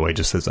categories, by the way,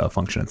 just as a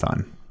function of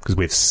time. Because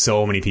we have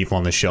so many people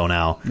on this show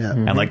now. Yeah.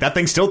 And like that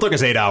thing still took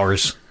us 8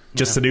 hours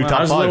just to do I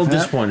top was a 5. little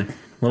disappointed. A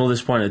little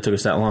disappointed it took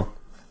us that long.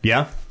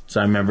 Yeah? So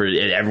I remember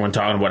everyone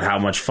talking about how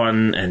much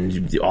fun,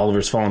 and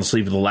Oliver's falling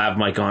asleep with the lav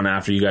mic on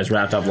after you guys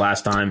wrapped up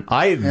last time.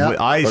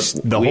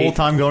 The we- whole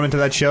time going into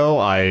that show,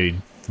 I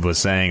was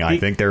saying I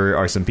think there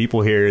are some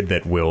people here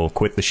that will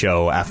quit the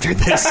show after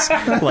this.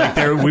 Like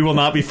we will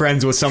not be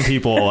friends with some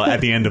people at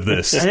the end of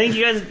this. I think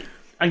you guys,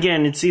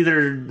 again, it's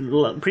either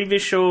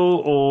previous show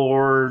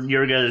or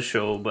your guys'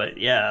 show, but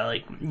yeah,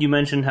 like you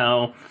mentioned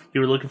how you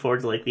were looking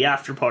forward to like the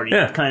after party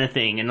kind of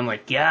thing, and I'm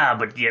like,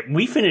 but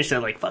we finished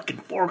at like fucking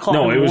 4 o'clock.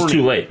 No, in it the was morning.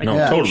 too late. Like, No,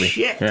 holy totally.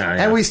 Shit. Yeah,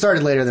 And we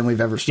started later than we've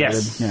ever started.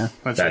 Yes, Yeah.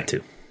 that's that right.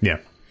 too. Yeah.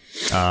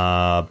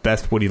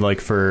 Best, what do you like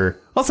for...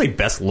 I'll say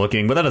best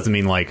looking, but that doesn't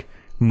mean like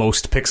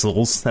most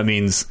pixels. That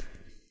means,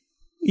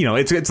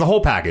 it's the whole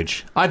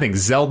package. I think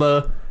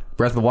Zelda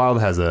Breath of the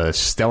Wild has a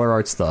stellar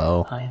art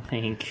style. I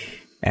think.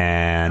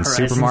 And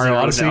Horizon Super Mario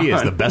Zero Odyssey Dawn.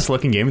 is the best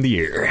looking game of the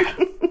year.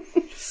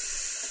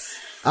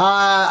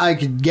 I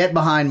could get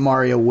behind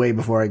Mario way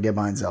before I get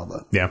behind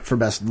Zelda. Yeah. For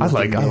best. I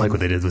like game. what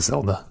they did with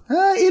Zelda.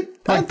 I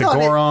Like the thought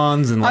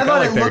Gorons and like, I thought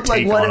like it their looked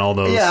take what on all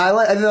those. Yeah,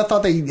 I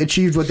thought they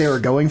achieved what they were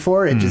going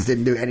for. It just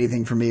didn't do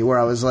anything for me. Where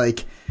I was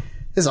like,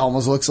 this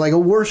almost looks like a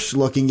worse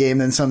looking game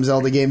than some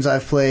Zelda games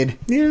I've played.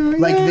 Yeah,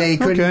 like yeah, they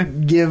couldn't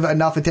okay. give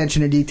enough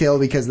attention to detail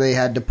because they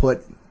had to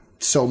put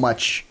so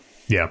much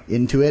Yeah.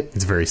 into it.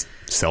 It's very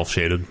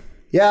self-shaded.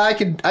 Yeah, I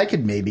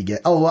could maybe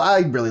get. Oh, well, I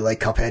really like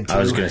Cuphead too. I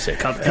was going to say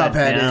Cuphead.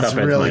 Cuphead Yeah. is a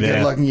Cuphead's really my good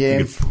jam. looking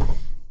game.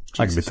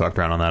 I could be talked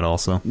around on that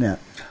also. Yeah.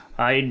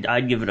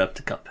 I'd give it up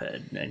to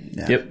Cuphead.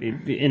 And Yep.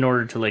 In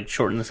order to like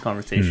shorten this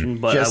conversation,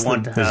 but Just I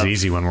want to This is have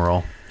easy when we're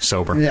all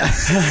sober. Yeah.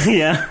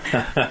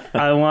 yeah.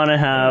 I want to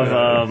have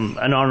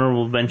an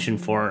honorable mention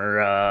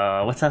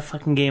for what's that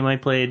fucking game I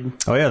played?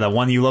 Oh yeah, that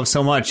one you love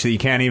so much that you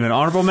can't even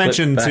honorable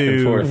mention back and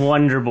to. forth.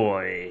 Wonder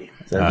Boy.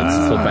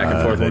 That's flip back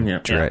and forth one.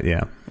 Yeah. Right,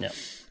 yeah. Yeah.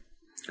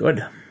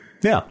 Good.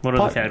 Yeah. What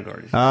are the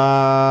categories?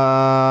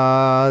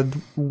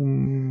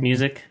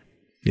 Music.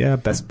 Yeah,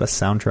 best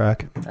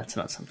soundtrack. That's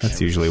not something.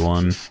 That's usually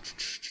one.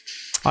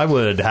 I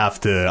would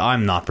have to.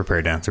 I'm not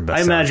prepared to answer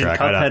best I imagine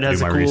soundtrack. I'd Cuphead have to has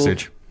do a my cool-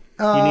 research.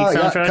 Unique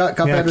soundtrack?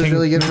 Cuphead Yeah, was King-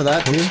 really good for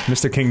that too.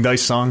 Mr. King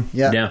Dice song.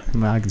 Yeah. Yeah.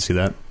 I can see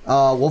that.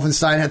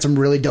 Wolfenstein had some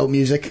really dope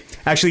music.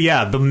 Actually,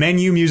 yeah, the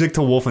menu music to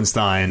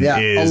Wolfenstein Yeah,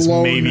 is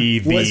Alone maybe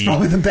was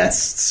probably the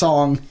best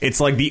song. It's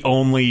like the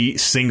only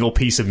single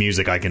piece of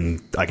music I can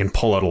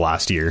pull out of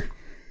last year.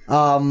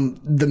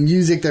 The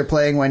music they're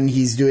playing when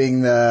he's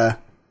doing the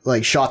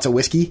like shots of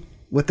whiskey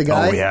with the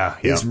guy Oh, yeah,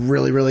 yeah. is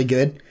really, really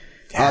good.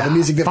 The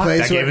music that Fuck,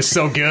 plays that game is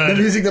so good.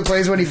 The music that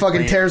plays when he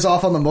fucking tears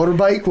off on the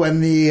motorbike when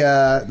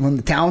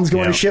the town's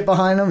going to Yeah. shit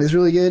behind him is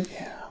really good.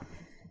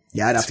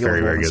 Yeah, I'd have to go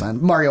very, with very good.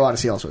 Wolfenstein. Mario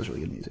Odyssey also has really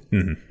good music.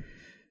 Mm-hmm.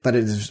 But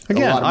it is a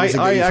Again, lot of music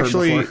that I you've heard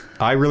actually before.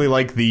 I really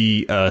like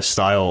the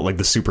style, like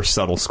the super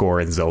subtle score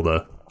in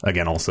Zelda.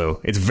 Again, also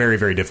it's very,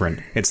 very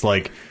different. It's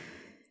like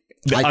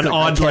I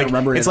can't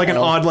remember it it's at like an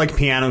all. odd like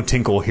piano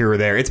tinkle here or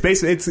there. It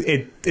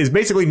is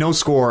basically no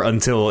score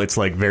until it's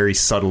like very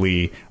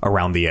subtly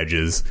around the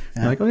edges.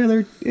 I'm like, oh yeah,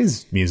 there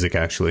is music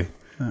actually.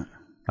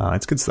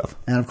 It's good stuff.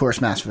 And of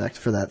course Mass Effect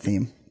for that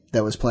theme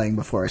that was playing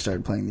before I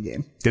started playing the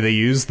game. Did they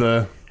use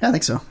the? Yeah, I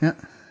think so, yeah.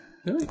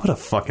 What a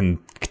fucking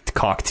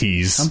cock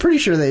tease! I'm pretty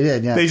sure they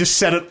did, yeah. They just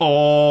set it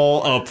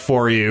all up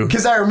for you.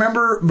 Because I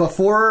remember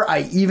before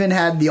I even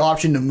had the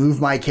option to move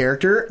my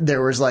character,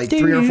 there was like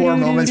 3 or 4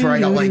 moments where I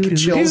got like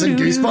chills and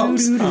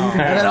goosebumps. And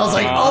then I was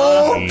like,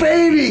 oh,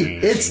 baby,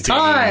 it's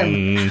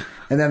time.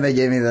 And then they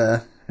gave me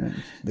the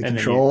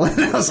control. And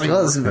I was like,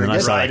 oh, this is very And I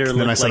good. saw, Rider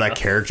then I looked saw like that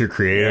a- character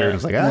creator, and I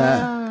was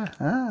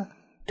like,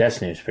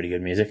 Destiny was pretty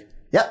good music.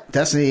 Yep,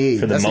 Destiny,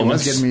 For the Destiny was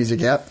moments. good music,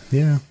 yep.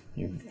 yeah.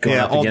 Going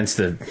Yeah, up all- against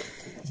the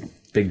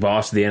big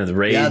boss at the end of the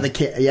raid.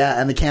 Yeah,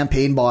 and the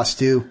campaign boss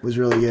too was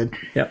really good.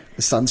 Yep.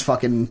 The sun's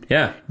fucking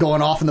Yeah.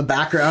 going off in the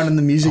background and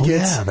the music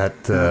hits. Yeah,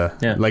 that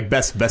Yeah. like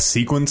best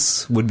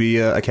sequence would be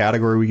a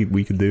category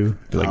we could do.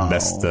 Like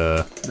best.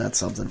 That's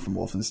something from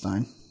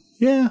Wolfenstein.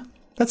 Yeah,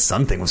 that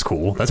sun thing was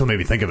cool. That's what made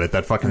me think of it.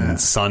 That fucking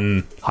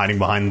sun hiding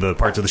behind the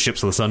parts of the ship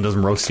so the sun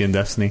doesn't roast you in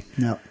Destiny.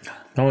 Yep.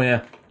 Oh,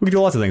 yeah. We could do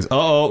lots of things.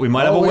 We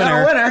might have a we got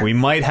a winner. winner. We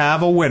might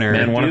have a winner.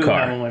 Man won a do car.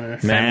 have a winner.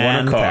 Man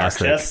won a car.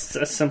 Fantastic. Just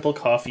a simple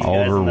coffee, guys,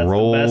 Oliver and that's the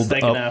rolled best I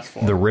can ask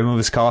up for. the rim of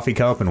his coffee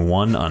cup and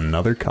won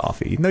another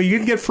coffee. No, you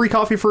can get free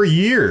coffee for a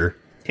year.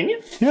 Can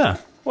you? Yeah.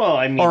 Well,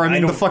 I mean, Or I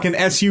mean, the don't, fucking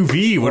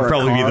SUV would Or a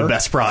probably be car. the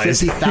best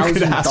prize. you could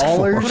ask for.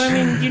 $50,000. But I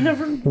mean, you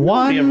never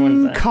One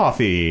everyone's that.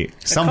 coffee.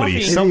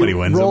 Somebody coffee.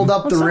 wins Rolled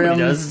them. up the Somebody rim.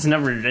 does. It's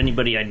never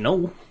anybody I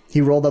know. He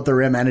rolled up the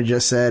rim and it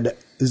just said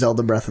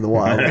Zelda Breath of the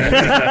Wild.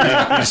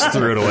 Just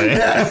threw it away.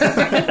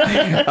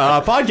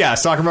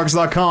 Podcast,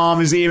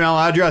 TalkingReckless.com is the email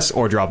address,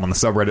 or drop on the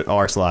subreddit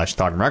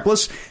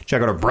r/TalkingReckless.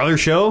 Check out our brother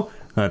show.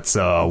 That's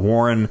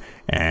Warren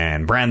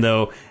and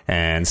Brando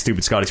and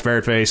Stupid Scotty's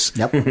Ferret Face.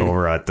 Yep.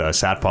 Over at But Big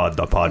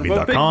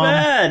satpod.podbean.com.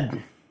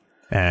 Bad.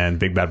 And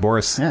Big Bad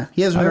Boris. Yeah,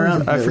 he hasn't been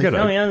around. I lately. forget.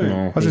 Oh, yeah. I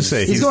was going to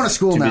say, He's going to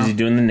school Too now. busy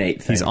doing the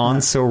Nate thing. he's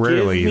on so Give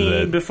rarely me,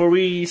 that... before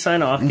we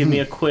sign off, give me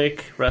a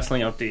quick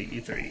wrestling update,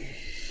 E3.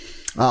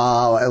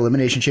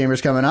 Elimination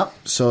Chamber's coming up,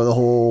 so the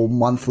whole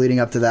month leading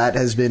up to that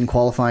has been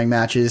qualifying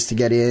matches to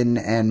get in,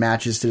 and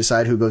matches to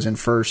decide who goes in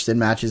first, and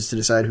matches to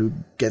decide who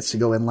gets to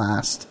go in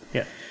last.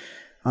 Yeah.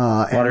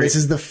 And this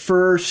is the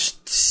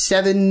first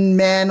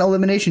 7-man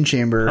Elimination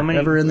Chamber How many-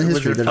 ever in the was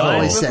history. there There's five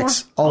always before?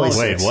 6. Always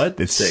Wait, 6. what?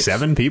 It's 6.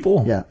 7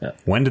 people? Yeah.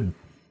 When did...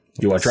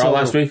 You watch Raw So-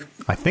 last week?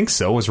 I think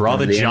so. Was Raw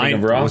the The ending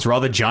giant? of Raw? Was Raw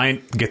the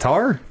giant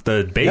guitar?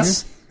 The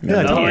bass? Yeah,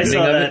 I the think Oh, I it is. saw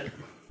of that. it.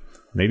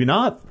 Maybe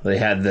not. They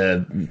had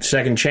the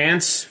second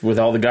chance with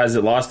all the guys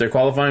that lost their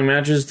qualifying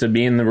matches to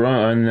be in the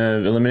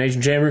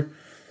Elimination Chamber.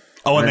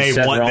 Oh, and And they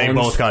Seth won. They Rollins.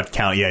 both got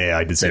count. Yeah,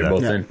 I did say They're that.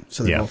 both Yeah, in.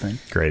 so they're Yeah, both in.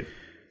 great.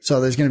 So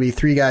there's going to be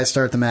 3 guys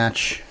start the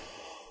match,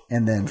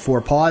 and then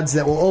 4 pods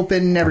that will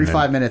open every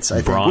 5 minutes, I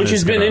think. Braun Which is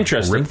has been gonna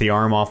interesting. Rip the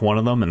arm off one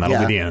of them, and that'll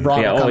be the end.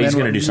 Braun Yeah, will come he's in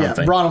gonna when- do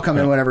something. Braun will come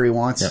in whenever he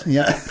wants.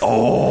 Yeah.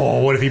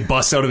 Oh, what if he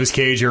busts out of his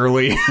cage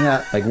early?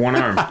 Yeah. Like one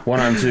arm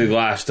to the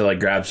glass to like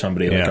grab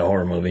somebody like Yeah. a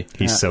horror movie.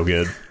 He's so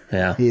good.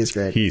 Yeah. He is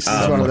great. He's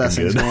He's one of the best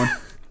fucking things good. going.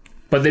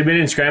 But they've been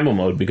in scramble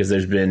mode because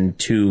there's been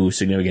 2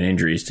 significant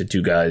injuries to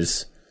 2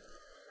 guys,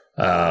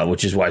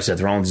 which is why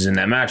Seth Rollins is in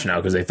that match now,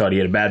 because they thought he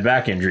had a bad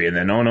back injury, and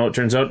then, oh no, it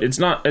turns out it's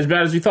not as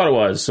bad as we thought it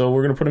was, so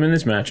we're going to put him in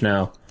this match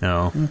now.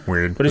 Oh,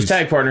 weird. But his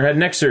tag partner had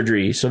neck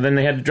surgery, so then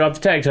they had to drop the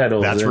tag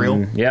titles. That's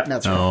real? Yeah.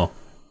 That's right. Oh,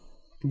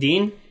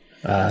 Dean?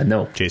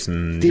 No.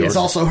 Jason. Dean's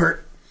also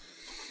hurt.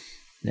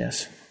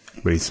 Yes.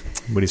 But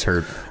he's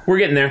hurt. We're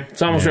getting there.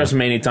 It's almost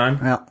WrestleMania time.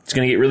 Yeah. It's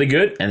going to get really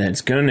good, and then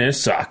it's going to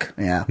suck.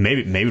 Yeah.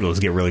 Maybe it'll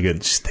get really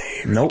good.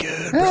 Stay really Nope.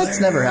 good. It's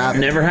never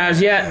happened. Never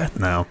has yet.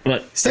 No.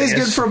 But Stays I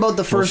good guess for about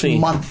the we'll first see.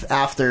 month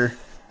after.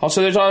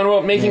 Also, they're talking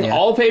about making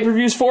all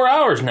pay-per-views 4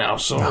 hours now,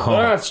 so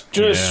that's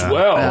just, Yeah.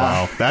 well,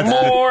 Wow. That's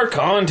more I was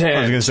content.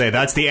 going to say,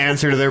 that's the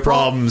answer to their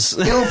problems.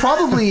 It'll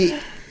probably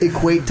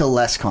equate to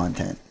less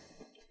content.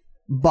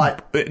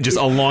 But Just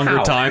a longer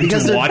How? time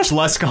Because to they're- watch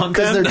less because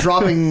they're content.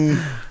 dropping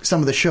some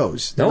of the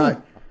shows. They're No,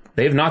 not-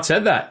 they have not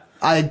said that.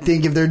 I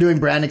think if they're doing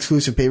brand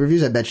exclusive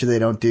pay-per-views, I bet you they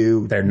don't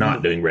do. They're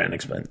not doing brand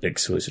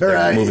exclusive. Or,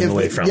 They're moving if,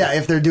 away from yeah, it.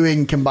 if they're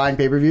doing combined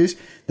pay-per-views,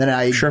 then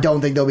I Sure. don't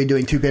think they'll be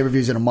doing 2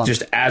 pay-per-views in a month.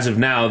 Just as of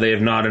now, they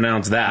have not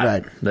announced that.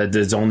 Right. That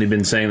has only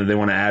been saying that they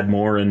want to add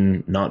more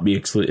and not be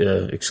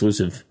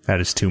exclusive That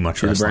is too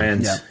much to the wrestling.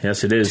 brands. Yeah.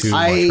 Yes, it is. Too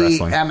much I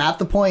wrestling. am at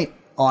the point,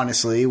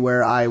 honestly,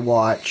 where I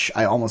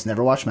almost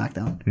never watch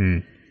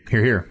SmackDown.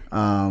 Here, here.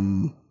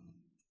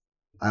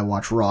 I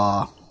watch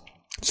Raw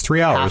It's 3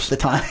 half hours. the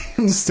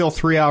time. Still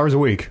 3 hours a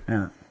week.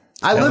 Yeah.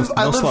 I live for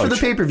slouch. the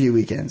pay-per-view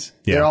weekends.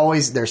 Yeah.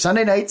 They're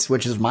Sunday nights,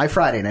 which is my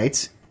Friday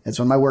nights. It's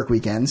one of my work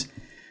weekends.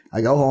 I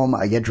go home,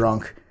 I get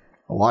drunk,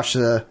 I watch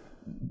the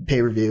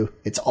pay-per-view.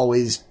 It's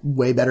always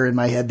way better in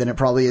my head than it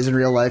probably is in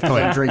real life because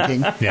I'm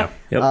drinking. Yeah.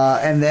 Yep.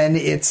 And then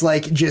it's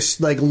like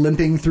just like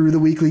limping through the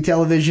weekly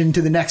television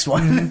to the next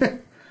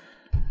one.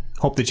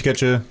 Hope that you get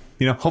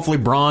hopefully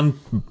Braun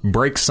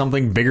breaks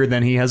something bigger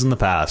than he has in the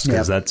past,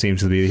 because Yep. that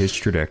seems to be his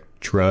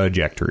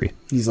trajectory.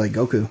 He's like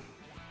Goku.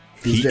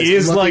 He just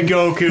is looking- like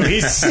Goku.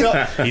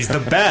 He's the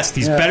best.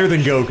 He's better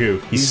than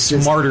Goku. He's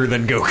just- smarter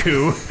than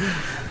Goku.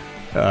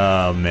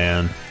 Oh,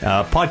 man.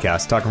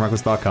 Podcast,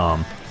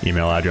 talkingreckless.com.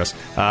 Email address.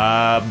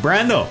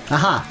 Brando.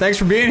 Aha. Thanks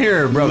for being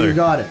here, brother. You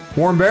got it.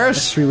 Warren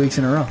Barris. 3 weeks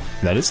in a row.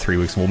 That is 3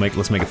 weeks.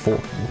 Let's make it 4.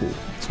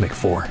 Let's make it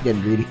 4.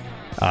 Getting greedy.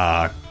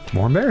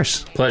 Warren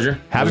Barris. Pleasure.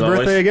 Happy as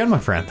birthday always. again, my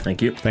friend.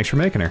 Thank you. Thanks for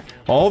making her.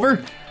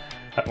 Oliver,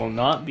 I will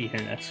not be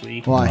here next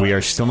week. Why? we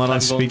are still not on I'm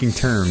going speaking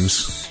terms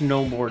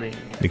Snowboarding.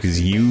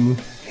 because you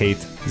hate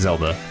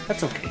Zelda.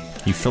 That's okay.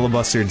 You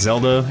filibustered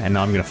Zelda, and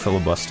now I'm going to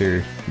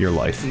filibuster your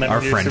life, Metal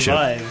our Gear friendship.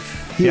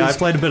 Survive. Yeah, I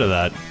played a bit of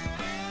that.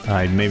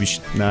 I maybe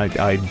I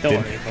Don't did.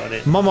 worry about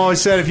it. Mom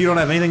always said if you don't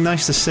have anything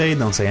nice to say,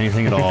 don't say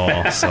anything at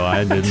all. So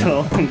I didn't.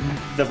 So,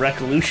 the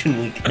Revolution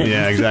weekend.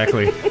 Yeah,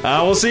 exactly.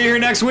 We'll see you here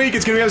next week.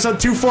 It's going to be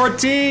episode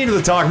 214 of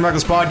the Talking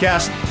Reckless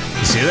podcast.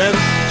 See you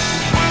then.